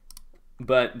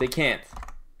 But they can't.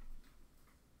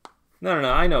 No,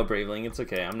 I know, Braveling. It's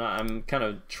okay. I'm kind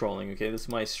of trolling, okay? This is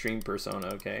my stream persona,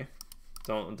 okay?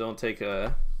 Don't take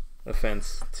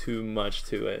offense too much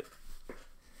to it.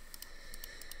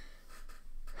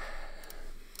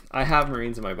 I have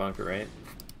Marines in my bunker, right?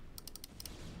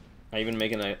 I even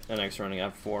make an X running. I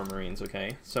have 4 Marines,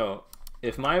 okay? So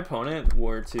if my opponent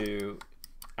were to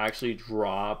actually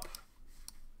drop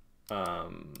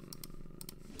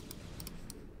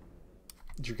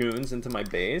Dragoons into my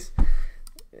base,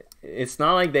 it's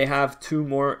not like they have 2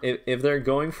 more. If they're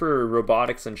going for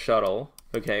robotics and shuttle,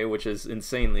 okay, which is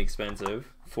insanely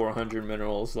expensive, 400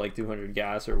 minerals, like 200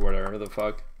 gas or whatever the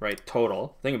fuck, right,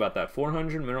 total. Think about that,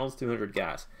 400 minerals, 200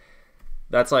 gas.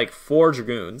 That's like 4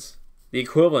 Dragoons, the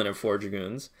equivalent of 4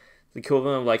 Dragoons, the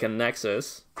equivalent of like a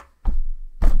Nexus.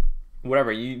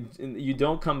 Whatever, you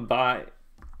don't come by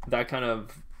that kind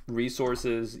of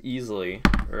resources easily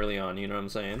early on, you know what I'm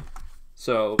saying?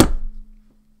 So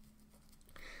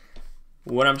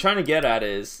what I'm trying to get at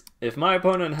is, if my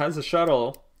opponent has a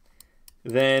shuttle,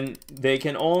 then they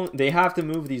have to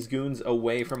move these goons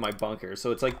away from my bunker.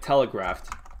 So it's like telegraphed,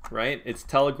 right? It's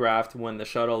telegraphed when the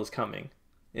shuttle is coming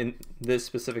in this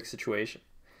specific situation.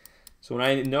 So when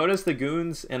I notice the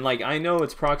goons, and like I know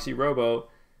it's proxy robo,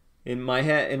 in my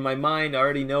head, in my mind, I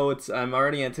already know I'm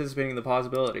already anticipating the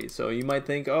possibility. So you might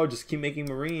think, oh, just keep making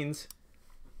Marines.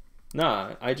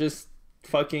 Nah, I just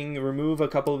fucking remove a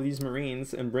couple of these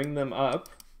Marines and bring them up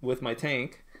with my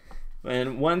tank.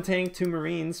 And 1 tank, 2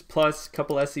 Marines, plus a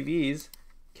couple SCVs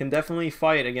can definitely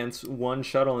fight against 1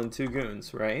 shuttle and 2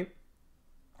 goons, right?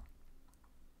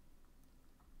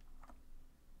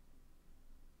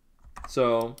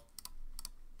 So,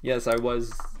 yes, I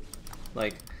was,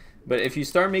 like... But if you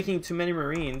start making too many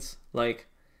Marines, like,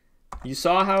 you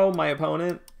saw how my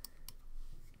opponent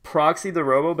proxied the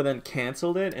robo but then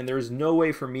canceled it, and there's no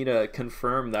way for me to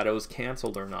confirm that it was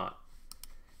canceled or not.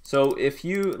 So if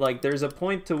you, like, there's a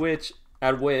point to which,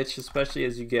 at which, especially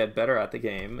as you get better at the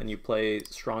game and you play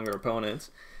stronger opponents,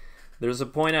 there's a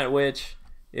point at which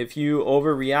if you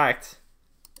overreact,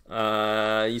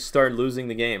 you start losing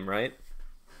the game, right?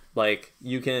 Like,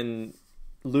 you can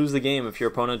lose the game if your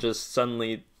opponent just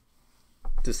suddenly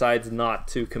decides not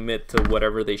to commit to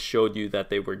whatever they showed you that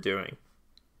they were doing,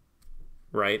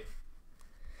 right?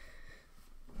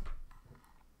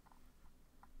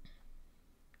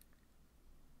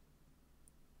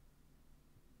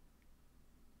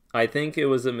 I think it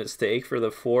was a mistake for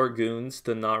the 4 goons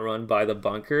to not run by the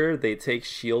bunker. They take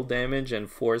shield damage and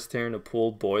force Terran to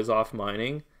pull boys off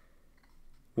mining.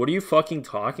 What are you fucking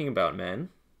talking about, man?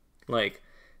 Like,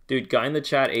 dude, guy in the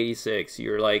chat 86,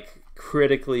 you're like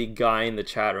critically guy in the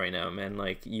chat right now, man.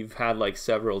 Like, you've had like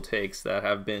several takes that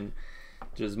have been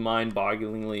just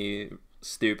mind-bogglingly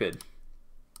stupid.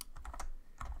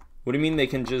 What do you mean they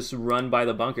can just run by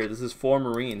the bunker? This is 4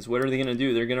 Marines. What are they gonna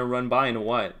do? They're gonna run by and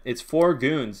what? It's 4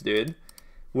 goons, dude.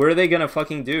 What are they gonna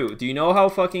fucking do? Do you know how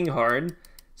fucking hard?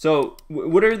 So,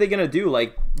 what are they gonna do?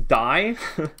 Like, die?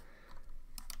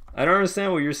 I don't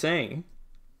understand what you're saying.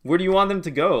 Where do you want them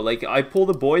to go? Like, I pull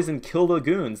the boys and kill the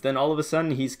goons. Then all of a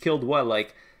sudden he's killed what?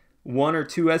 Like 1 or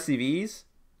 2 SCVs?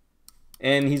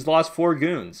 And he's lost 4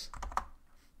 goons.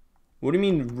 What do you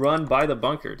mean run by the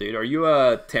bunker, dude? Are you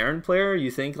a Terran player? You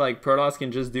think like Protoss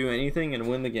can just do anything and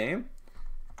win the game?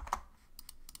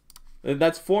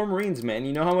 That's 4 Marines, man.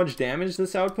 You know how much damage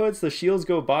this outputs? The shields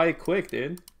go by quick,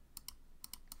 dude.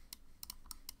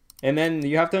 And then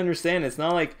you have to understand, it's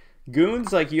not like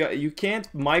goons, like you can't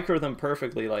micro them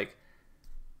perfectly. Like,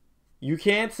 you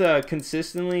can't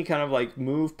consistently kind of like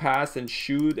move past and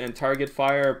shoot and target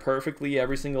fire perfectly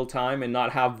every single time and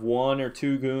not have 1 or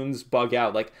 2 goons bug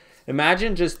out. Like,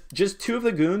 imagine just 2 of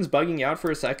the goons bugging out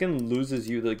for a second loses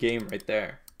you the game right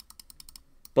there.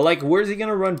 But like, where's he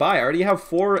gonna run by? I already have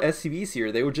 4 SCVs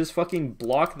here. They would just fucking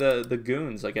block the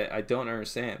goons. Like, I don't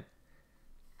understand.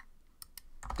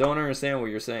 Don't understand what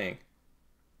you're saying.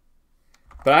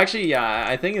 But actually, yeah,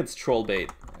 I think it's troll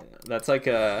bait. That's like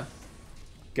a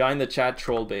guy in the chat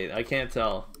troll bait. I can't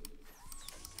tell.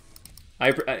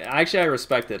 Actually, I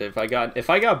respect it. If I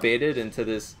got baited into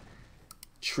this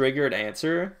triggered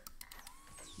answer,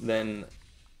 then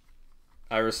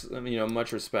you know,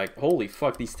 much respect. Holy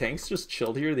fuck, these tanks just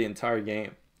chilled here the entire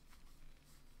game.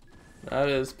 That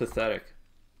is pathetic.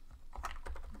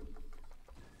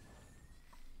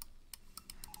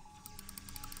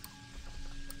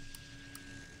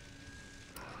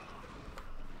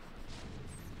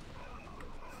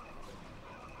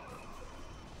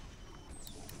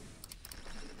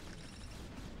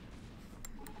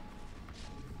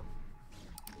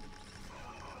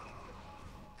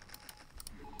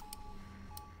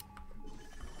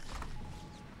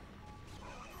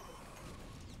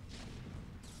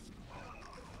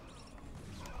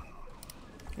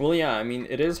 Well, yeah, I mean,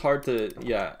 it is hard to,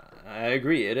 yeah, I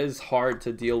agree. It is hard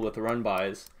to deal with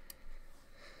run-bys.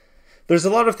 There's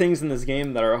a lot of things in this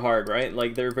game that are hard, right?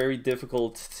 Like, they're very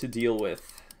difficult to deal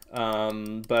with.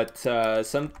 But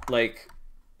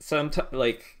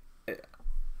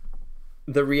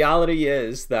the reality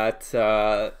is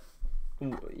that,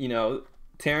 you know,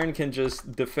 Terran can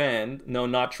just defend. No,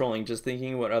 not trolling, just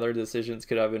thinking what other decisions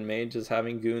could have been made. Just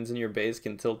having goons in your base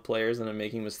can tilt players into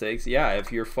making mistakes. Yeah,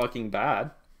 if you're fucking bad.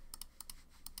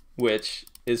 Which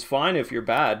is fine if you're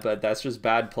bad, but that's just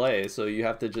bad play, so you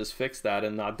have to just fix that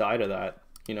and not die to that.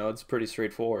 You know, it's pretty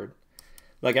straightforward.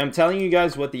 Like, I'm telling you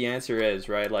guys what the answer is,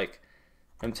 right? Like,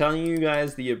 I'm telling you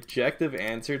guys the objective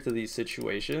answer to these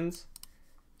situations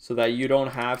so that you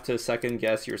don't have to second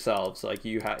guess yourselves. Like,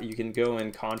 you can go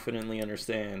and confidently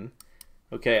understand,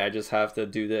 okay, I just have to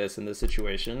do this in this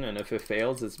situation, and if it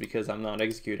fails, it's because I'm not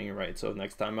executing it right. So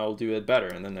next time I'll do it better,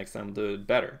 and then next time I'll do it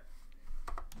better.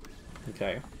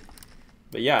 Okay.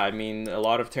 But yeah, I mean, a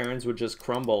lot of Terrans would just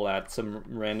crumble at some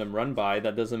random run-by.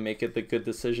 That doesn't make it the good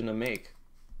decision to make.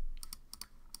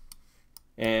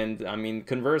 And I mean,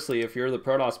 conversely, if you're the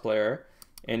Protoss player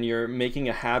and you're making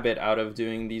a habit out of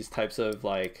doing these types of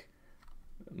like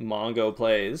Mongo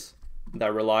plays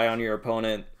that rely on your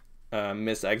opponent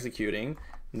mis-executing,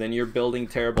 then you're building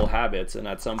terrible habits, and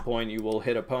at some point you will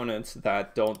hit opponents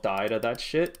that don't die to that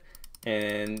shit,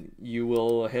 and you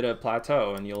will hit a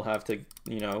plateau, and you'll have to,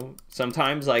 you know,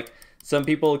 sometimes like some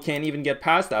people can't even get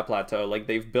past that plateau. Like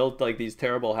they've built like these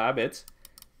terrible habits,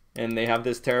 and they have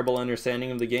this terrible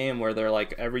understanding of the game where they're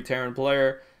like, every Terran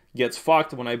player gets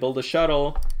fucked when I build a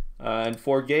shuttle and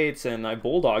 4 gates and I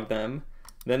bulldog them.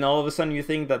 Then all of a sudden you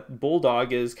think that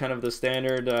bulldog is kind of the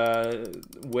standard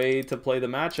way to play the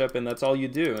matchup, and that's all you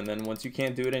do. And then once you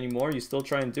can't do it anymore, you still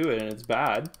try and do it, and it's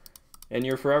bad. And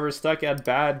you're forever stuck at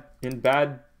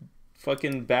bad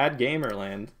fucking bad gamer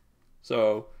land.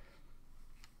 So,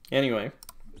 anyway.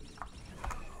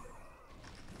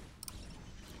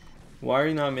 Why are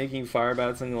you not making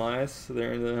Firebats and Goliaths?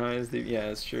 They're the highest. Yeah,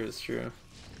 it's true, it's true.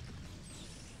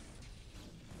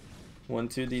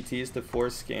 1-2 DTs to 4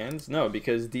 scans? No,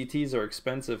 because DTs are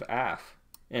expensive AF,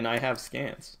 and I have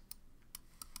scans.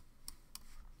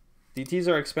 DTs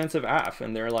are expensive AF,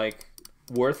 and they're like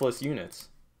worthless units.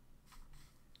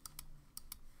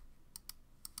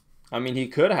 I mean, he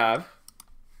could have,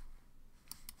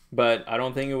 but I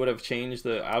don't think it would have changed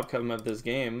the outcome of this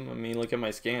game. I mean, look at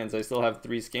my scans. I still have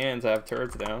 3 scans. I have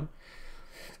turrets down.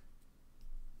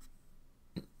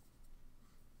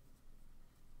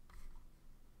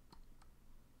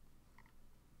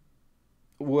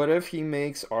 What if he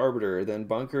makes Arbiter? Then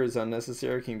Bunker is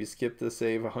unnecessary. Can be skipped to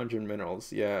save 100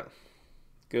 minerals. Yeah.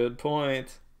 Good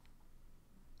point.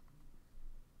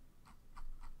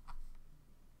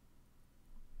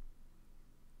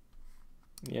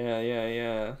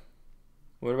 Yeah.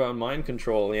 What about mind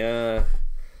control? Yeah.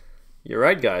 You're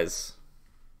right, guys.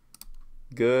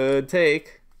 Good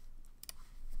take.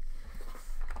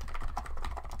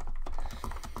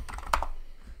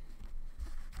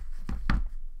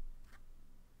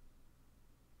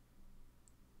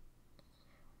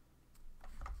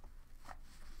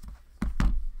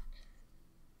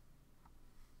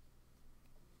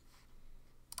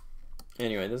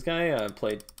 Anyway, this guy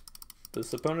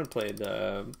this opponent played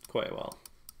quite well.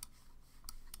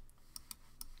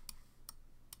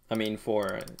 I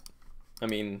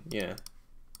mean, yeah.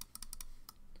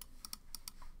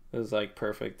 It was like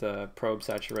perfect probe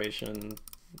saturation,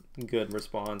 good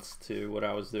response to what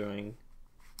I was doing.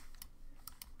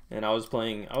 And I was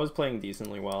playing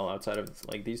decently well outside of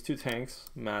like these 2 tanks,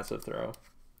 massive throw.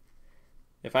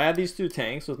 If I had these 2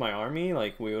 tanks with my army,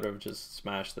 like we would have just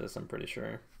smashed this, I'm pretty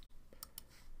sure.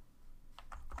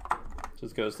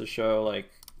 Just goes to show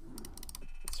like